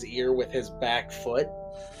of his ear with his back foot,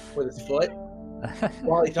 with his foot,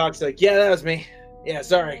 while he talks like, "Yeah, that was me. Yeah,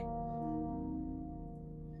 sorry."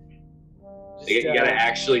 You gotta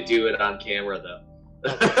actually do it on camera, though.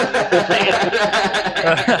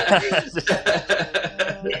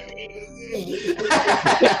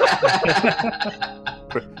 Can't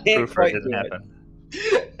Proof it quite didn't do it.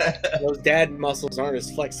 happen. Those dad muscles aren't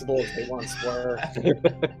as flexible as they once were.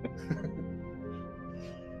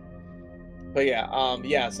 But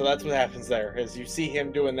yeah, so that's what happens there. Is you see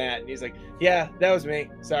him doing that, and he's like, "Yeah, that was me.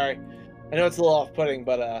 Sorry. I know it's a little off-putting,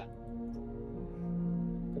 but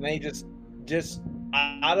and then he just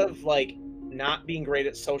out of like not being great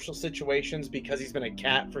at social situations because he's been a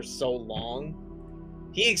cat for so long,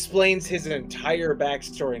 he explains his entire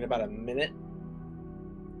backstory in about a minute.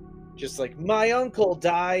 just like my uncle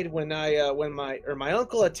died when my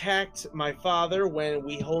uncle attacked my father when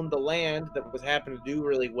we owned the land that was happened to do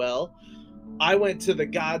really well. I went to the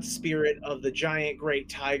god spirit of the giant great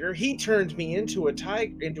tiger. He turned me into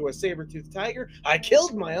a saber-toothed tiger. I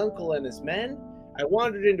killed my uncle and his men. I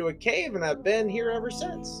wandered into a cave and I've been here ever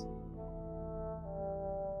since.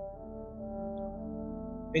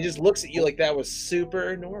 He just looks at you like that was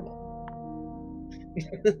super normal.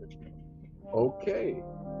 Okay.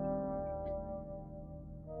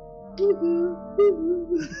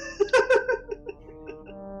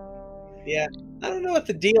 Yeah, I don't know what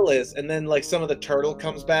the deal is. And then like some of the turtle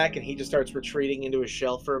comes back and he just starts retreating into his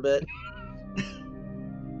shell for a bit.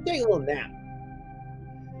 Take a little nap.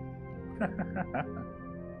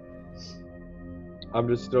 I'm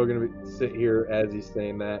just still gonna sit here as he's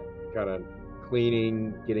saying that, kind of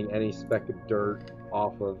cleaning, getting any speck of dirt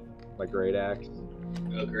off of my great axe.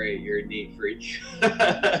 Oh, great. You're a neat freak.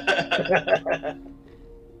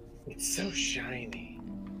 It's so shiny.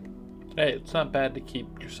 Hey, it's not bad to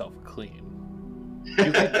keep yourself clean. You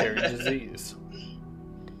can carry disease.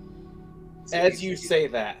 As you say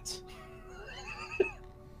that,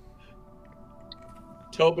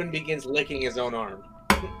 Tobin begins licking his own arm.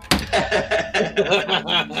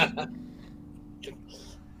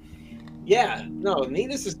 Yeah, no,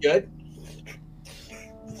 neatness is good.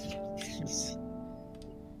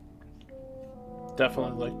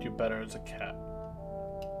 Definitely liked you better as a cat.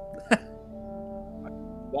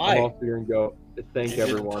 Why? I'm also going to go thank You didn't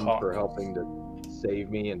everyone talk. for helping to save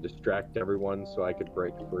me and distract everyone so I could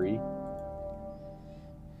break free.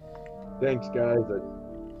 Thanks, guys. The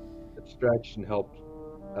distraction helped.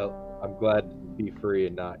 I'm glad to be free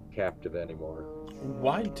and not captive anymore.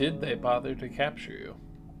 Why did they bother to capture you?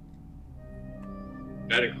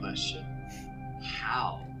 Better question.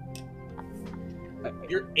 How?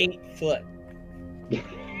 You're 8 foot.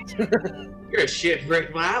 You're a shit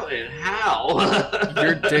brick mountain. How?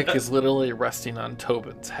 Your dick is literally resting on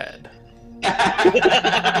Tobin's head.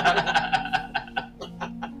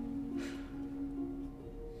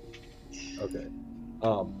 Okay.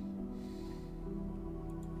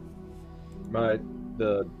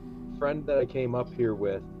 The friend that I came up here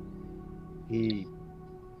with, he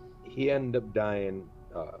ended up dying.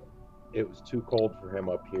 It was too cold for him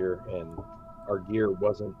up here, and our gear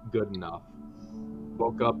wasn't good enough.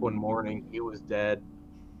 Woke up one morning, he was dead.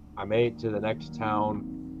 I made it to the next town.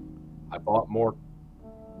 I bought more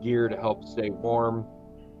gear to help stay warm.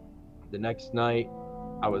 The next night,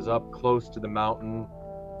 I was up close to the mountain.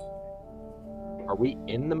 Are we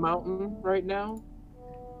in the mountain right now?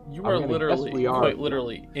 You I'm are gonna guess literally, we are. quite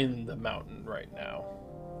literally, in the mountain right now.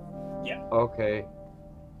 Okay.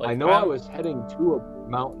 Like, I know I was heading to a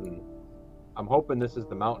mountain. I'm hoping this is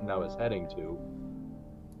the mountain I was heading to.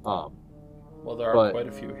 Well, there are but- quite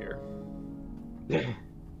a few here.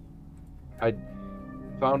 I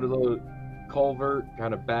found a little culvert,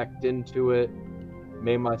 kind of backed into it,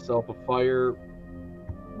 made myself a fire,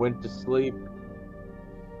 went to sleep.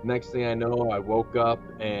 Next thing I know, I woke up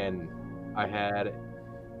and I had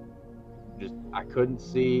I couldn't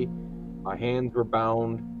see. My hands were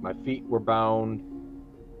bound, my feet were bound,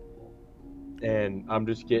 and I'm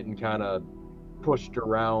just getting kind of pushed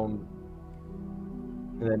around.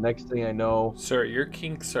 And the next thing I know, Sir, your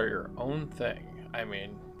kinks are your own thing. I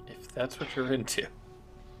mean, if that's what you're into.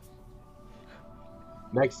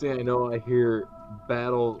 next thing I know, I hear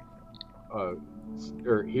battle, or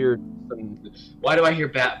hear some Why do I hear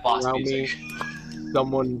boss around music? me.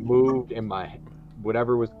 Someone moved, and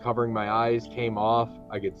whatever was covering my eyes came off.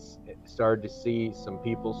 I started to see some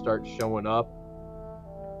people start showing up,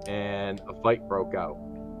 and a fight broke out.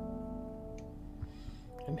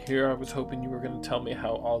 And here I was hoping you were going to tell me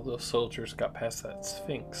how all those soldiers got past that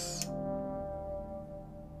Sphinx.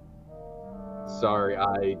 Sorry,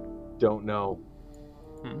 I don't know.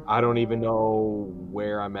 I don't even know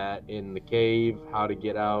where I'm at in the cave, how to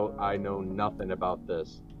get out. I know nothing about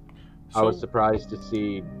this. I was surprised to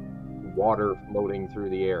see water floating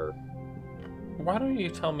through the air. Why don't you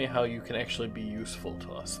tell me how you can actually be useful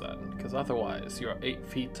to us then? Because otherwise, you're 8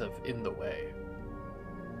 feet of in the way.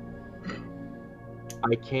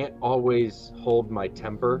 I can't always hold my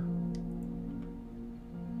temper.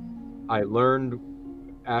 I learned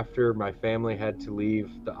after my family had to leave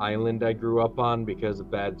the island I grew up on because a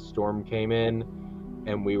bad storm came in,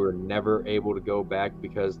 and we were never able to go back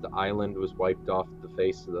because the island was wiped off the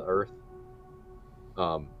face of the earth.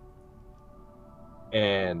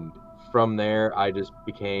 And from there, I just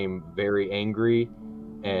became very angry,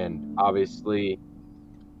 and obviously,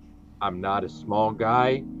 I'm not a small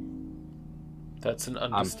guy. That's an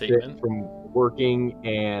I'm understatement. sick from working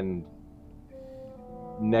and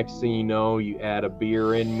next thing you know, you add a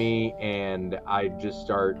beer in me, and I just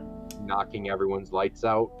start knocking everyone's lights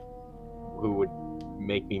out who would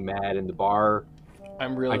make me mad in the bar.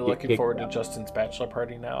 I'm really I get looking kicked forward to out. Justin's bachelor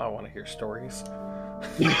party now. I want to hear stories.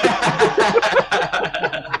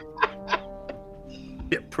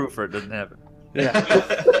 Get proof or it doesn't happen.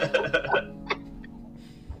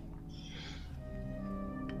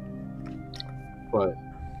 But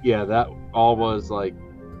yeah, that all was like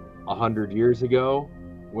 100 years ago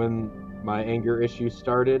when my anger issues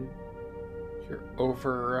started. You're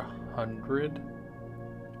over 100.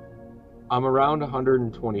 I'm around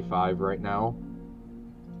 125 right now.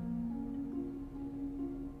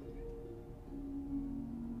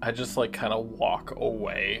 I just like kind of walk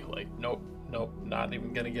away. Like, nope, not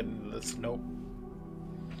even gonna get into this. Nope.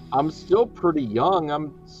 I'm still pretty young.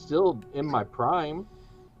 I'm still in my prime.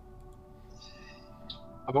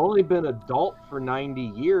 I've only been adult for 90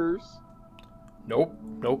 years. Nope.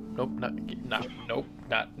 Nope.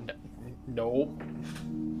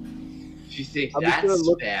 If you think I'm just gonna that's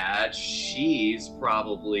look- bad, she's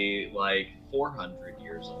probably like 400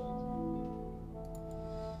 years old.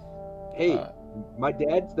 Hey, my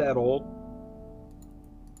dad's that old.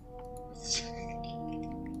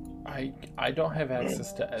 I don't have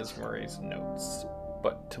access to Esmeralda's notes,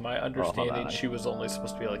 but to my understanding, she was only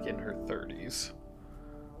supposed to be like in her 30s.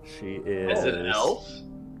 She is. As an elf?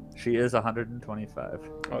 She is 125.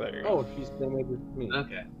 Oh, there you go. Oh, she's the same age as me.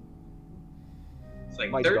 Okay. It's like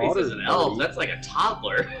My 30s as daughter's an elf. 30. That's like a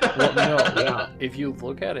toddler. Well, no, Yeah. if you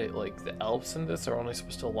look at it, like the elves in this are only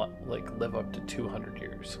supposed to like live up to 200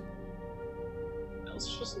 years. Elves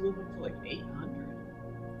are supposed to live up to like 800.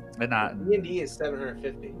 And not. D&D is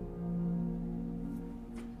 750.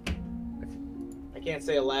 I can't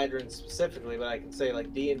say Eladrin specifically, but I can say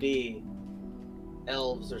like D&D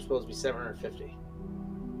elves are supposed to be 750.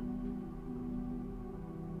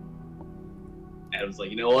 Adam's like,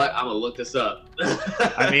 you know what? I'm gonna look this up.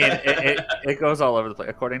 I mean, it goes all over the place.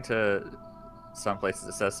 According to some places,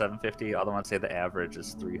 it says 750. Other ones say the average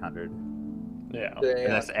is 300. Yeah. And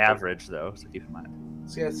that's average, though, so keep in mind. I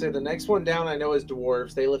was gonna say the next one down I know is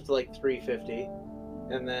dwarves. They live to like 350,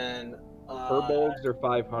 and then Furbolgs are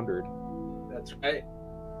 500. that's right.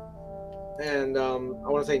 And I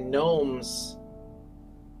want to say gnomes.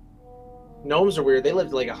 Gnomes are weird. They live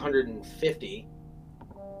to like 150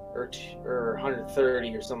 or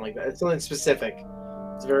 130 or something like that. It's something specific.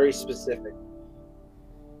 It's very specific.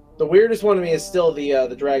 The weirdest one to me is still the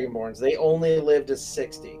Dragonborns. They only live to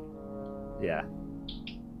 60. Yeah.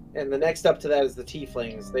 And the next up to that is the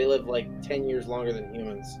Tieflings. They live like 10 years longer than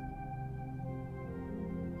humans.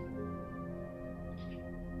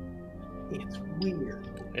 It's weird.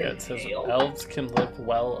 Yeah, it says elves can live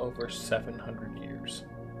well over 700 years.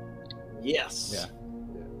 Yes. Yeah.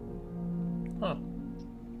 Huh.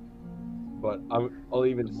 But I'll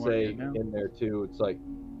even The more say you know. in there too, it's like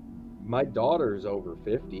my daughter's over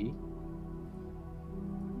 50.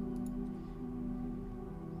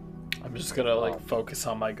 I'm just gonna like focus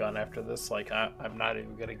on my gun after this. Like I'm not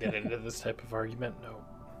even gonna get into this type of argument. No.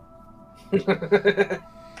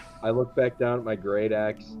 I look back down at my great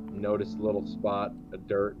axe, notice a little spot of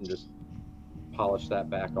dirt, and just polish that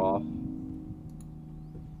back off.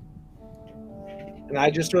 And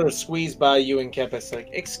I just sort of squeeze by you and Kepis like,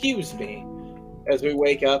 excuse me, as we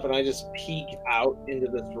wake up, and I just peek out into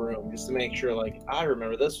this room just to make sure, like, I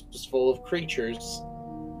remember this was full of creatures.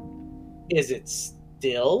 Is it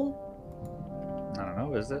still? I don't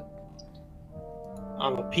know, is it?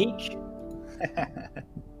 I'm a peek.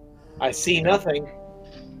 I see nothing.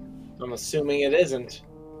 I'm assuming it isn't.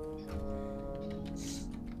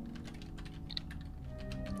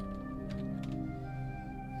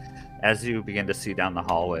 As you begin to see down the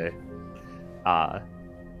hallway,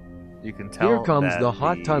 you can tell. Here comes that the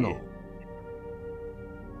hot tunnel.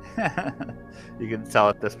 You can tell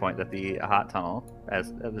at this point that the hot tunnel, as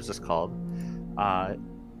it was just called,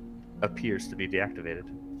 appears to be deactivated.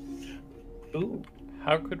 Ooh.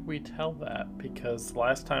 How could we tell that? Because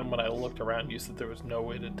last time when I looked around, you said there was no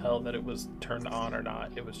way to tell that it was turned on or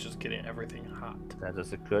not. It was just getting everything hot. That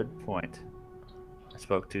is a good point. I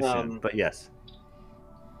spoke too soon, Um, but yes.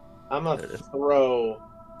 I'm gonna throw.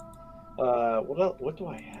 What do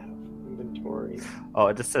I have? Inventory. Oh,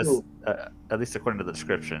 it just says, Ooh. at least according to the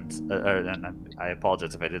descriptions, and I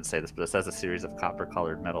apologize if I didn't say this, but it says a series of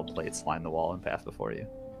copper-colored metal plates line the wall and path before you.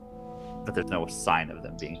 But there's no sign of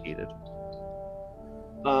them being heated.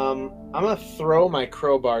 I'm gonna throw my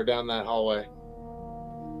crowbar down that hallway.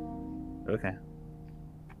 Okay.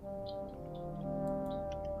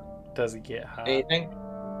 Does it get hot? Anything?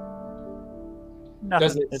 Nothing.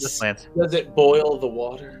 Does it It just lands. Does it boil the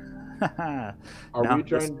water? Are No, we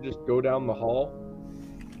trying to just go down the hall?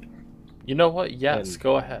 You know what? Yes, And-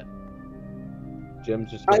 go ahead.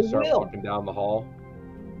 Jim's just gonna I start will. walking down the hall.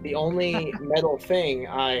 The only metal thing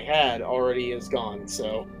I had already is gone,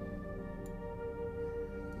 so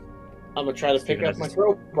I'm gonna try to pick Steven, up I my just-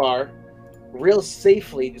 crowbar real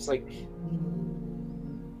safely, just like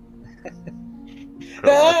Crowbar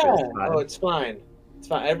ah! is fine. Oh, it's fine. It's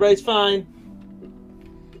fine. Everybody's fine.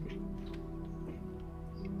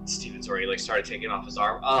 Steven's already like started taking off his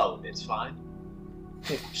arm. Oh, it's fine.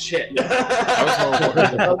 Shit. I was more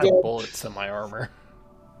worried about the Okay. bullets in my armor.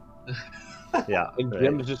 Yeah. And right.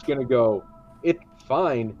 Jim's just gonna go, it's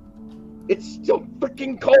fine. It's still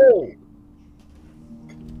freaking cold.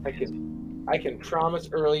 I can promise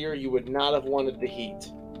earlier you would not have wanted the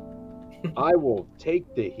heat. I will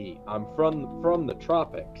take the heat. I'm from the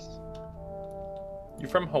tropics. You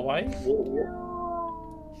from Hawaii? Tell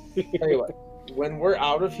you what, when we're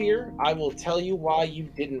out of here, I will tell you why you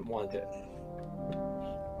didn't want it.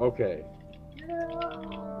 Okay. Am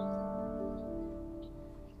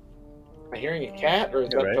I hearing a cat or is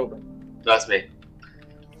Yeah, that right. Tobin? That's me.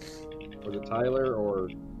 Was it Tyler or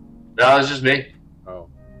No, it's just me. oh?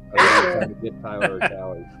 I thought you were trying to get Tyler or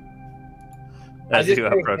Callie. As I just you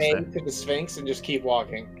say approach hey them, to the Sphinx and just keep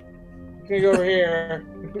walking. I'm gonna go over here.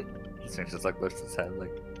 the Sphinx just like lifts his head,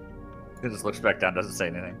 like he just looks back down, doesn't say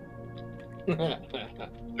anything.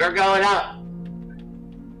 We're going up.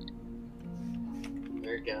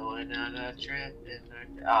 We're going on a trip.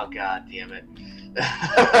 Oh god damn it. Going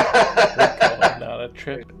on a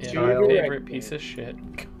trip in our Child. favorite piece of shit.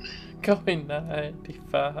 Going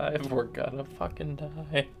 95, we're gonna fucking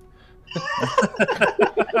die.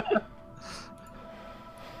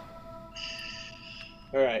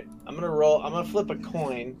 All right, I'm gonna roll. I'm gonna flip a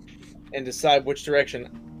coin and decide which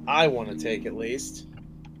direction I want to take. At least.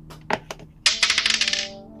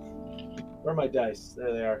 Where are my dice?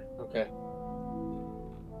 There they are. Okay.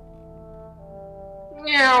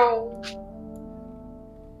 Meow.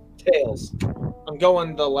 Tails. I'm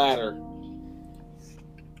going the ladder.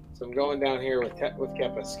 So I'm going down here with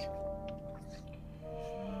Kepisk.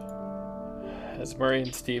 As Murray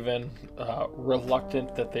and Steven,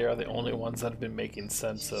 reluctant that they are the only ones that have been making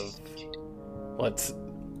sense of let's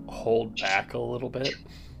hold back a little bit,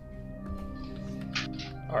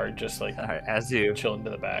 are just like All right, as you chilling to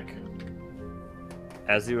the back.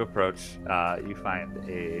 approach, you find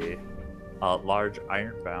a large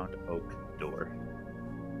iron-bound oak door.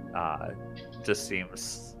 Just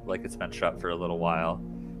seems like it's been shut for a little while,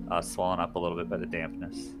 swollen up a little bit by the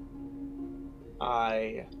dampness.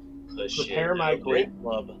 I Push prepare it my open. great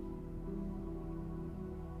club.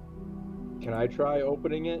 Can I try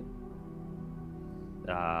opening it?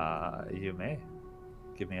 You may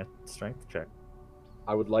give me a strength check.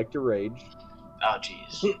 I would like to rage. Oh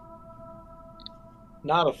jeez.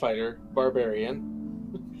 Not a fighter,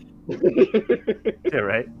 barbarian. Yeah,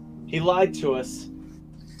 right. He lied to us.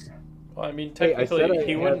 Well, I mean, Hey, I said technically, I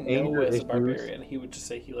he had wouldn't know anger as a issues. barbarian. He would just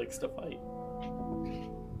say he likes to fight.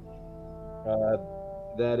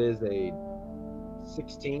 That is a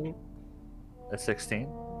 16. A 16.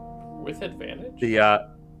 With advantage? The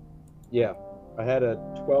Yeah, I had a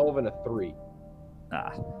 12 and a 3.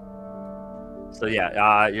 So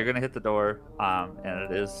yeah, you're gonna hit the door, and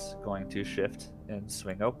it is going to shift and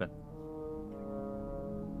swing open.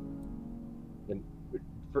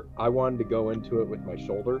 I wanted to go into it with my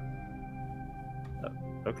shoulder.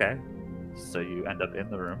 Okay. So you end up in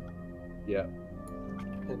the room. Yeah.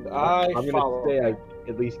 And I I'm gonna follow. say I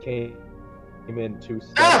at least came in 2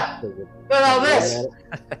 steps. Ah! because of- Look at all this.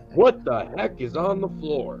 What the heck is on the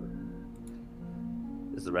floor?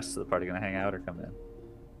 Is the rest of the party gonna hang out or come in?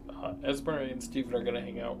 Esmer and Steven are going to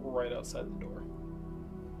hang out right outside the door.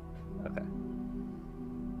 Okay.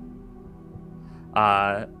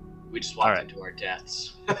 We just walked Alright. into our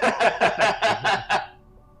deaths.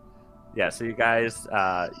 Yeah. So you guys,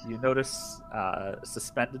 you notice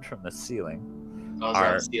suspended from the ceiling. Those are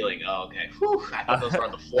on the ceiling. Oh, okay. Whew, I thought those were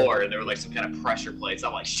on the floor and they were like some kind of pressure plates.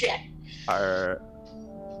 I'm like, shit. Are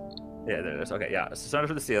yeah, there it is. Okay, yeah. Suspended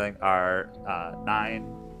from the ceiling are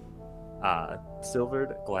 9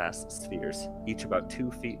 silvered glass spheres, each about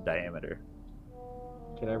 2 feet in diameter.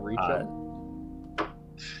 Can I reach Uh, them?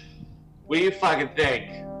 What do you fucking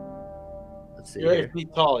think? Let's see You're 8 here.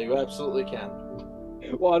 feet tall. You absolutely can.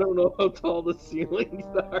 Well, I don't know how tall the ceilings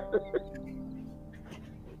are.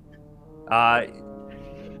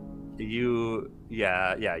 You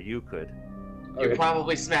could. You're Okay.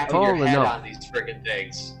 probably smacking Tall your head enough. on these friggin'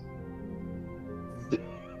 things.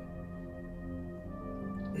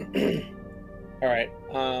 All right.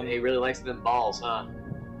 He really likes them balls, huh?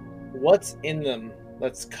 What's in them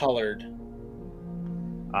that's colored.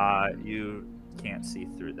 You can't see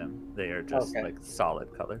through them. They are just Okay. like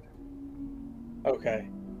solid colored. Okay.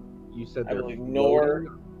 You said I they're will ignore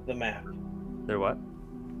floating? the map. They're what?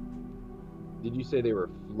 Did you say they were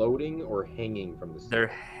floating or hanging from the ceiling? They're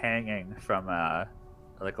hanging from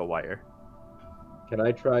like a wire. Can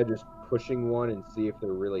I try just pushing one and see if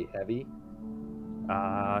they're really heavy?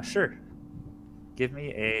 Sure. Give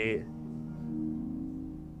me a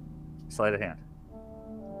sleight of hand.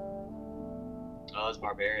 Oh, it's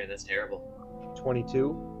barbarian. That's terrible. 22.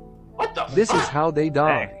 What the This is fuck? how they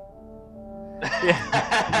die.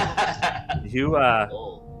 You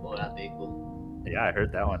Oh, that'd be cool. yeah, I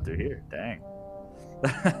heard that one through here. Dang.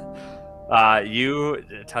 You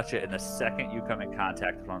touch it, and the second you come in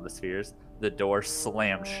contact with one of the spheres, the door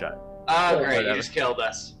slams shut. Oh, great. whatever. You just killed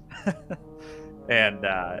us. And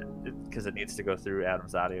because it needs to go through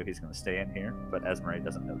Adam's audio, he's going to stay in here. But Esmeralda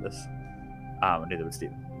doesn't know this. Neither would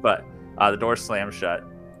Steven. But the door slams shut,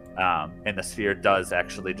 and the sphere does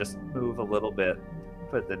actually just move a little bit,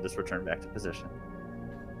 but then just return back to position.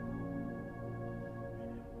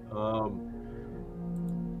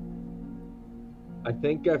 I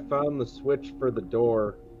think I found the switch for the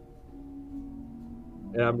door,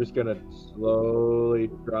 and I'm just gonna slowly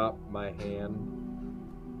drop my hand.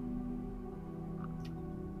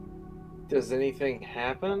 Does anything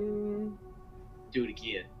happen? Do it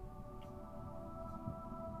again.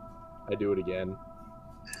 I do it again.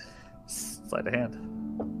 Sleight of hand.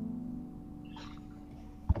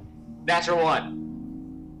 Natural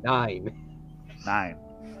 1. 9. 9.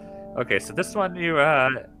 Okay, so this one you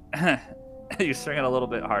you swing it a little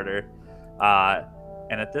bit harder,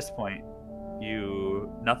 and at this point,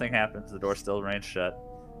 nothing happens. The door still remains shut,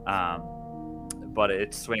 but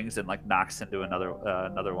it swings and like knocks into another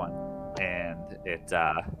one, and it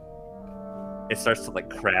starts to like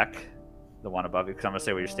crack the one above you. Because I'm gonna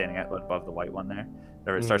say where you're standing at, above the white one there.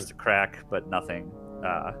 It starts to crack, but nothing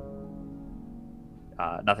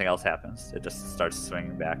else happens. It just starts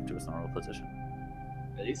swinging back to its normal position.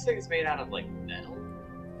 Are these things made out of like metal?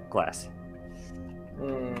 Glass.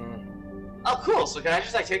 Oh, cool. So can I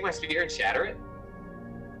just like take my spear and shatter it?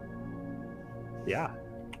 Yeah.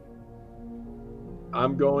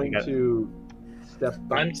 I'm going to step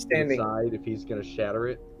I'm standing- inside if he's gonna shatter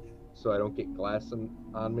it, so I don't get glass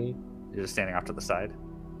on me. You're just standing off to the side.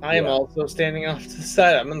 I am Yeah. also standing off to the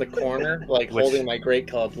side. I'm in the corner, like holding my great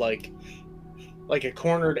club, like a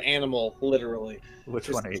cornered animal, literally. Which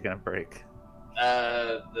one are you gonna break?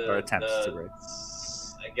 Or attempt to break.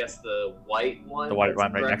 I guess the white one. The white that's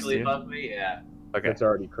one right next to directly you? above me. Yeah. Okay. It's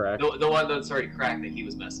already cracked. The one that's already cracked that he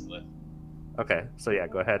was messing with. Okay. So yeah,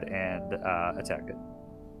 go ahead and attack it.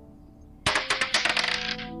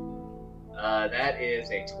 That is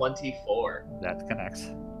a 24. That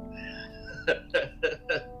connects.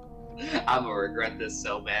 I'm gonna regret this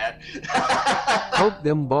so bad. Poke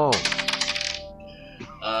them balls.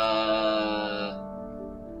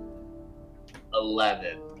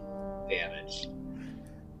 11 damage.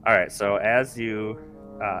 All right. So as you,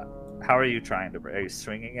 how are you trying to break? Are you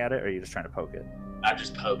swinging at it, or are you just trying to poke it? I'm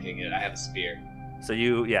just poking it. I have a spear. So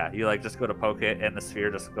you like just go to poke it, and the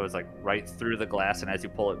sphere just goes like right through the glass, and as you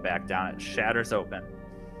pull it back down, it shatters open,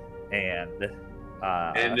 and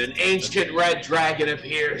And an ancient red dragon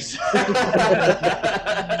appears. Dude,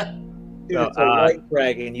 No, it's a white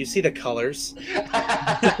dragon. You see the colors?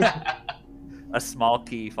 a small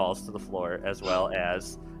key falls to the floor, as well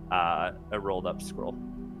as a rolled up scroll.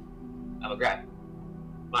 I'm gonna grab it.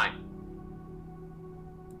 Mine.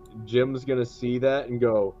 Jim's gonna see that and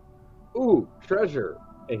go, "Ooh, treasure!"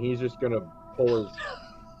 And he's just gonna pull his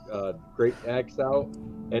great axe out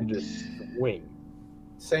and just swing.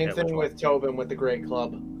 Same Yeah, thing which with Tobin with the great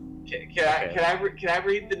club. Can I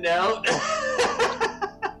read the note?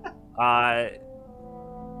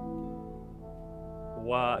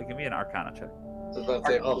 Give me an Arcana check. I was about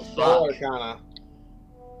to say, Oh, full fuck. Arcana.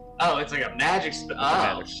 Oh, it's like a magic spell. a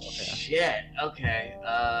Oh, magic spell, yeah. shit. Okay.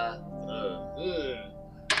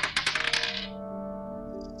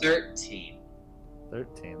 13.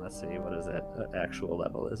 13. Let's see. What is it? What actual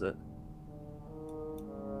level is it?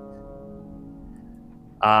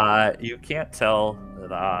 You can't tell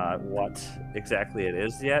what exactly it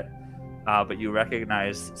is yet, but you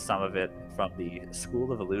recognize some of it from the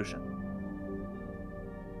School of Illusion.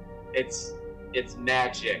 It's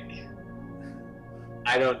magic.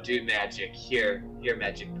 I don't do magic. Here,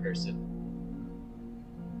 magic person.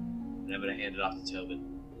 And I'm gonna hand it off to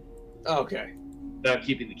Tobin. Okay. But I'm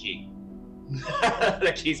keeping the key.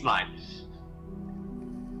 The key's mine.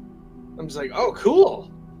 I'm just like, oh,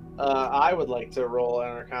 cool. I would like to roll an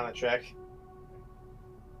Arcana check.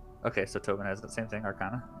 Okay, so Tobin has the same thing,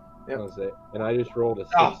 Arcana. That was it. And I just rolled a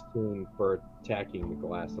Oh. 16 for attacking the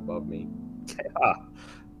glass above me.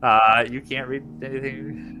 You can't read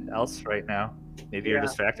anything else right now. Maybe you're Yeah.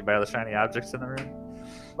 distracted by all the shiny objects in the room.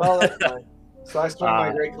 Well, that's fine. So I swing my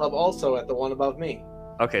Uh, great club also at the one above me.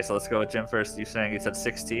 Okay, so let's go with Jim first. You saying you said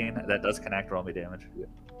 16. That does connect. Roll me damage.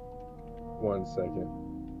 1 second.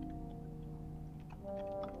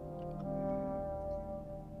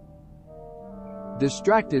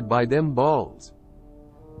 Distracted by them balls.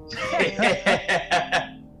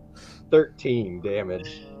 13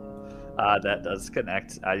 damage. That does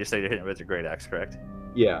connect. You say you're hitting with your great axe, correct?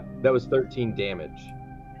 Yeah, that was 13 damage.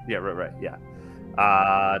 Yeah, right, yeah.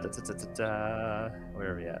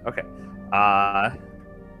 Where are we at? Okay.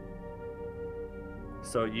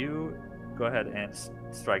 So you go ahead and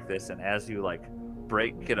strike this, and as you like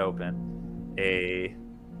break it open,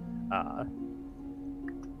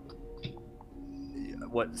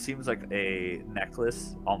 what seems like a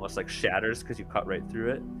necklace almost like shatters because you cut right through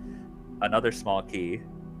it. Another small key,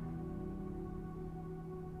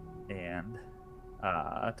 and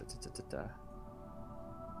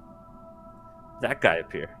that guy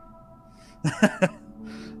appear.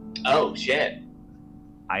 Oh shit!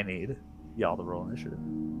 I need y'all to roll initiative.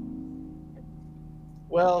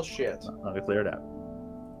 Well, shit. Let me clear it out.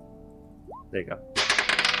 There you go.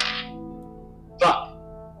 Fuck!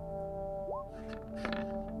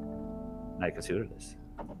 Now you can see what it is.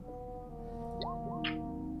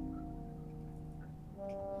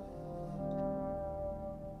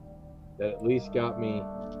 That at least got me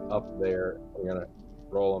up there. I'm gonna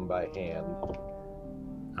roll them by hand.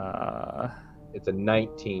 It's a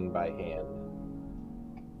 19 by hand.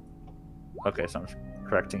 Okay, so I'm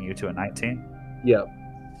correcting you to a 19. Yep.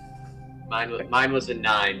 Mine was a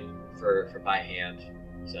 9 for by hand.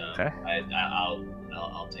 So Okay.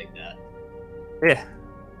 I'll take that. Yeah.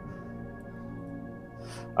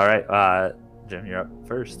 All right, Jim, you're up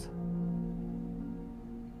first.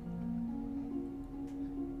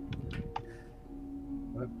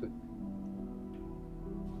 What the-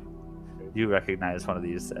 You recognize one of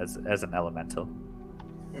these as an elemental.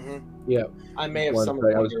 Hmm. Yeah, I may have One summoned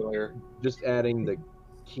second, I one was- earlier. just adding the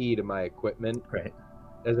key to my equipment. Right.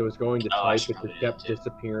 As I was going to Oh, I type, should it probably just do kept that too.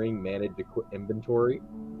 disappearing, managed inventory.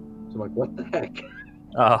 So I'm like, what the heck?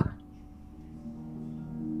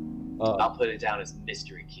 Oh, I'll put it down as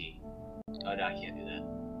mystery key. Oh no, I can't do that.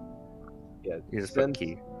 Yeah, you just put since-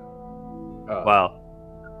 key. uh, Wow.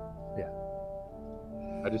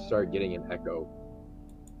 I just started getting an echo.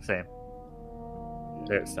 Same.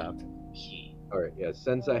 There it stopped. Key. All right, yeah.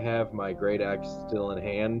 Since I have my great axe still in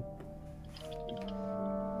hand,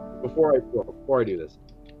 before I do this,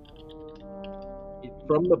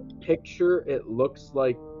 from the picture, it looks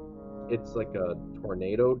like it's like a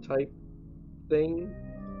tornado type thing.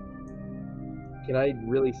 Can I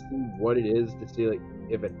really see what it is to see like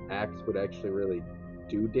if an axe would actually really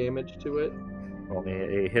do damage to it? Roll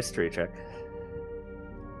me a history check.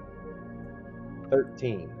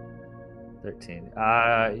 13. 13.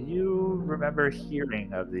 You remember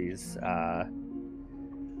hearing of these? Yeah,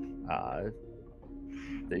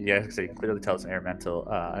 so you can clearly tell it's an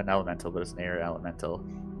elemental, but it's an air elemental.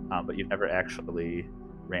 But you've never actually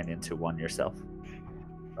ran into one yourself.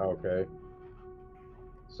 Okay.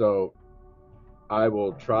 So I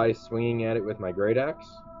will try swinging at it with my great axe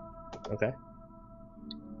Okay.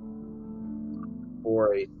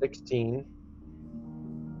 for a 16.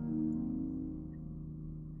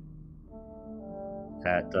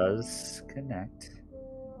 That does connect.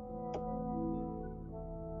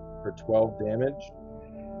 For 12 damage.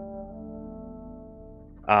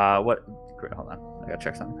 What? Great, hold on. I gotta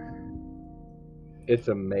check something. It's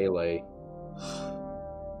a melee.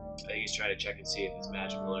 I think he's trying to check and see if it's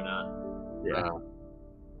magical or not. Yeah.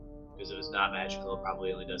 Because if it's not magical, it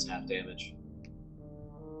probably only does half damage.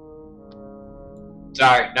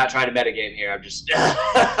 Sorry, not trying to metagame here. I'm just.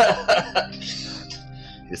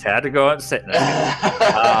 Just had to go and sit in it.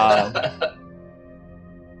 Yeah.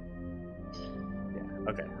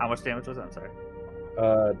 Okay. How much damage was it? I'm sorry.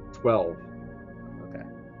 12. Okay.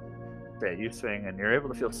 Yeah, you swing and you're able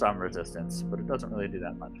to feel some resistance, but it doesn't really do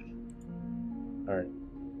that much. All right.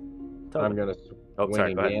 Totally. I'm gonna Oh, swing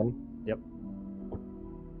sorry. Go ahead. again. Yep.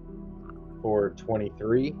 For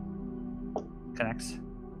 23 Connects.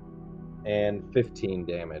 and 15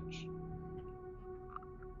 damage.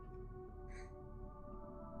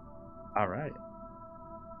 All right.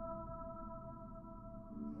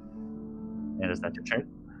 And is that your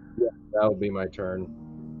turn? That'll be my turn.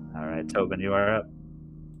 All right, Tobin, you are up.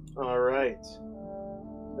 All right. So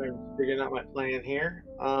I'm figuring out my plan here.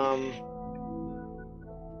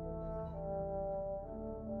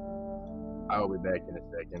 I will be back in a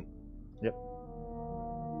second.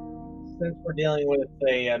 Since we're dealing with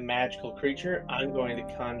a magical creature, I'm going to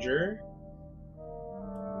conjure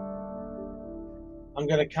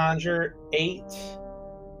 8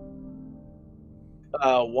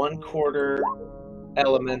 1/4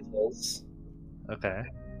 elementals. Okay.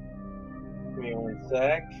 Give me one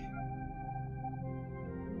sec.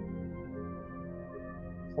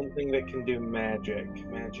 Something that can do magic.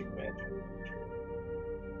 Magic.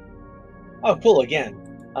 Oh, cool, again.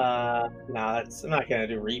 No, I'm not gonna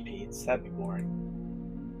do repeats. That'd be boring.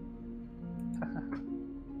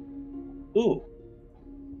 Ooh.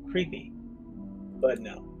 Creepy. But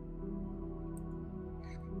no.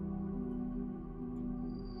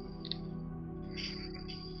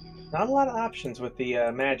 Not a lot of options with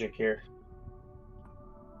the magic here.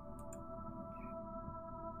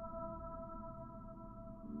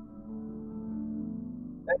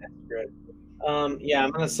 That's good. Yeah,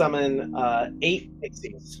 I'm gonna summon 8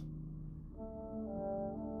 pixies.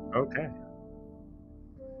 Okay.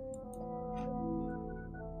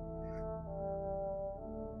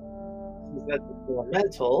 Since that's an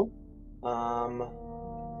elemental,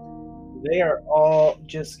 they are all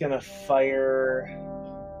just gonna fire.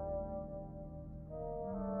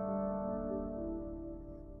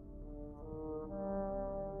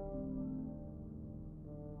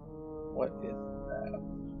 What is that?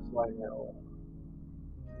 So I know.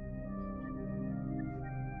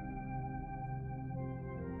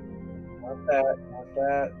 Not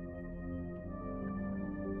that.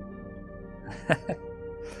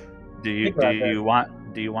 Do you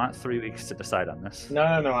want 3 weeks to decide on this? No.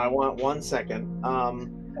 I want 1 second.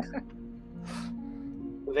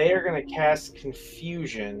 They are going to cast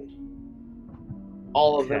confusion.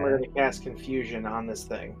 All of them are going to cast confusion on this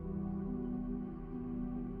thing.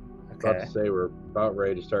 About to say we're about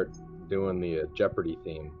ready to start doing the Jeopardy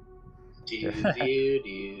theme. Just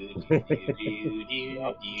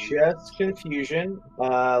confusion.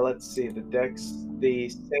 Let's see. The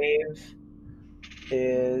save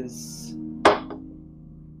is.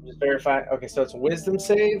 Just verify. Okay, so it's a wisdom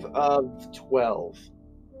save of 12.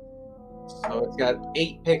 So it's got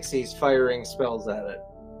 8 pixies firing spells at it.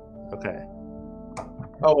 Okay.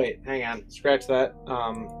 Oh wait, hang on. Scratch that.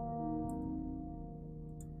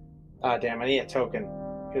 Damn, I need a token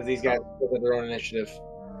because these guys have their own initiative.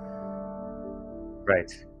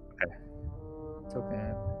 Right. Okay.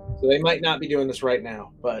 Token. So they might not be doing this right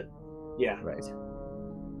now, but yeah. Right.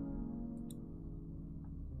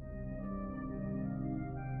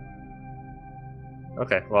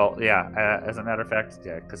 Okay. Well, yeah. As a matter of fact,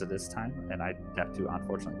 yeah, because it is time, and I have to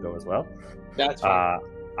unfortunately go as well. That's fine.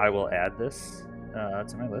 I will add this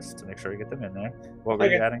to my list to make sure I get them in there. What were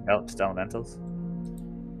you adding? Just elementals.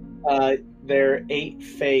 They're 8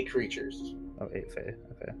 Fey creatures. Oh, 8 Fey.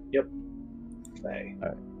 Okay. Yep. Fey. All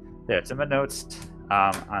right. Yeah, it's in my notes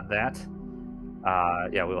on that.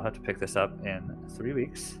 Yeah, we'll have to pick this up in 3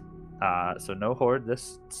 weeks. So no Horde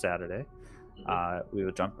this Saturday. We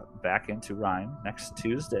will jump back into Rhine next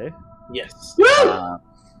Tuesday. Yes.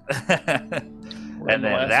 And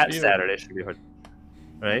then that Saturday should be Horde.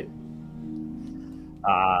 Right?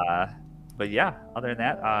 But yeah, other than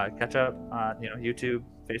that, catch up on YouTube,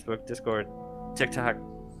 Facebook, Discord, TikTok.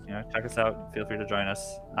 Check us out. Feel free to join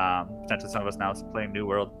us. Potentially some of us now playing New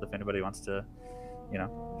World if anybody wants to,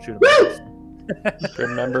 shoot them.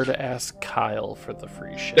 Remember to ask Kyle for the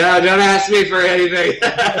free shit. No, don't ask me for anything.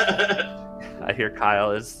 I hear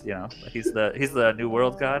Kyle is, he's the New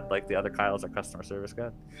World god, like the other Kyle's are customer service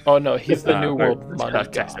god. Oh no, he's the New World money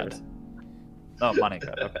god. Service. Oh, money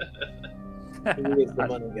god. Okay. He is the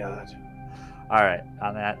money god. All right.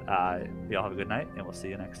 On that, y'all have a good night, and we'll see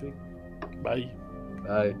you next week. Bye.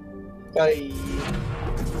 Bye. Bye.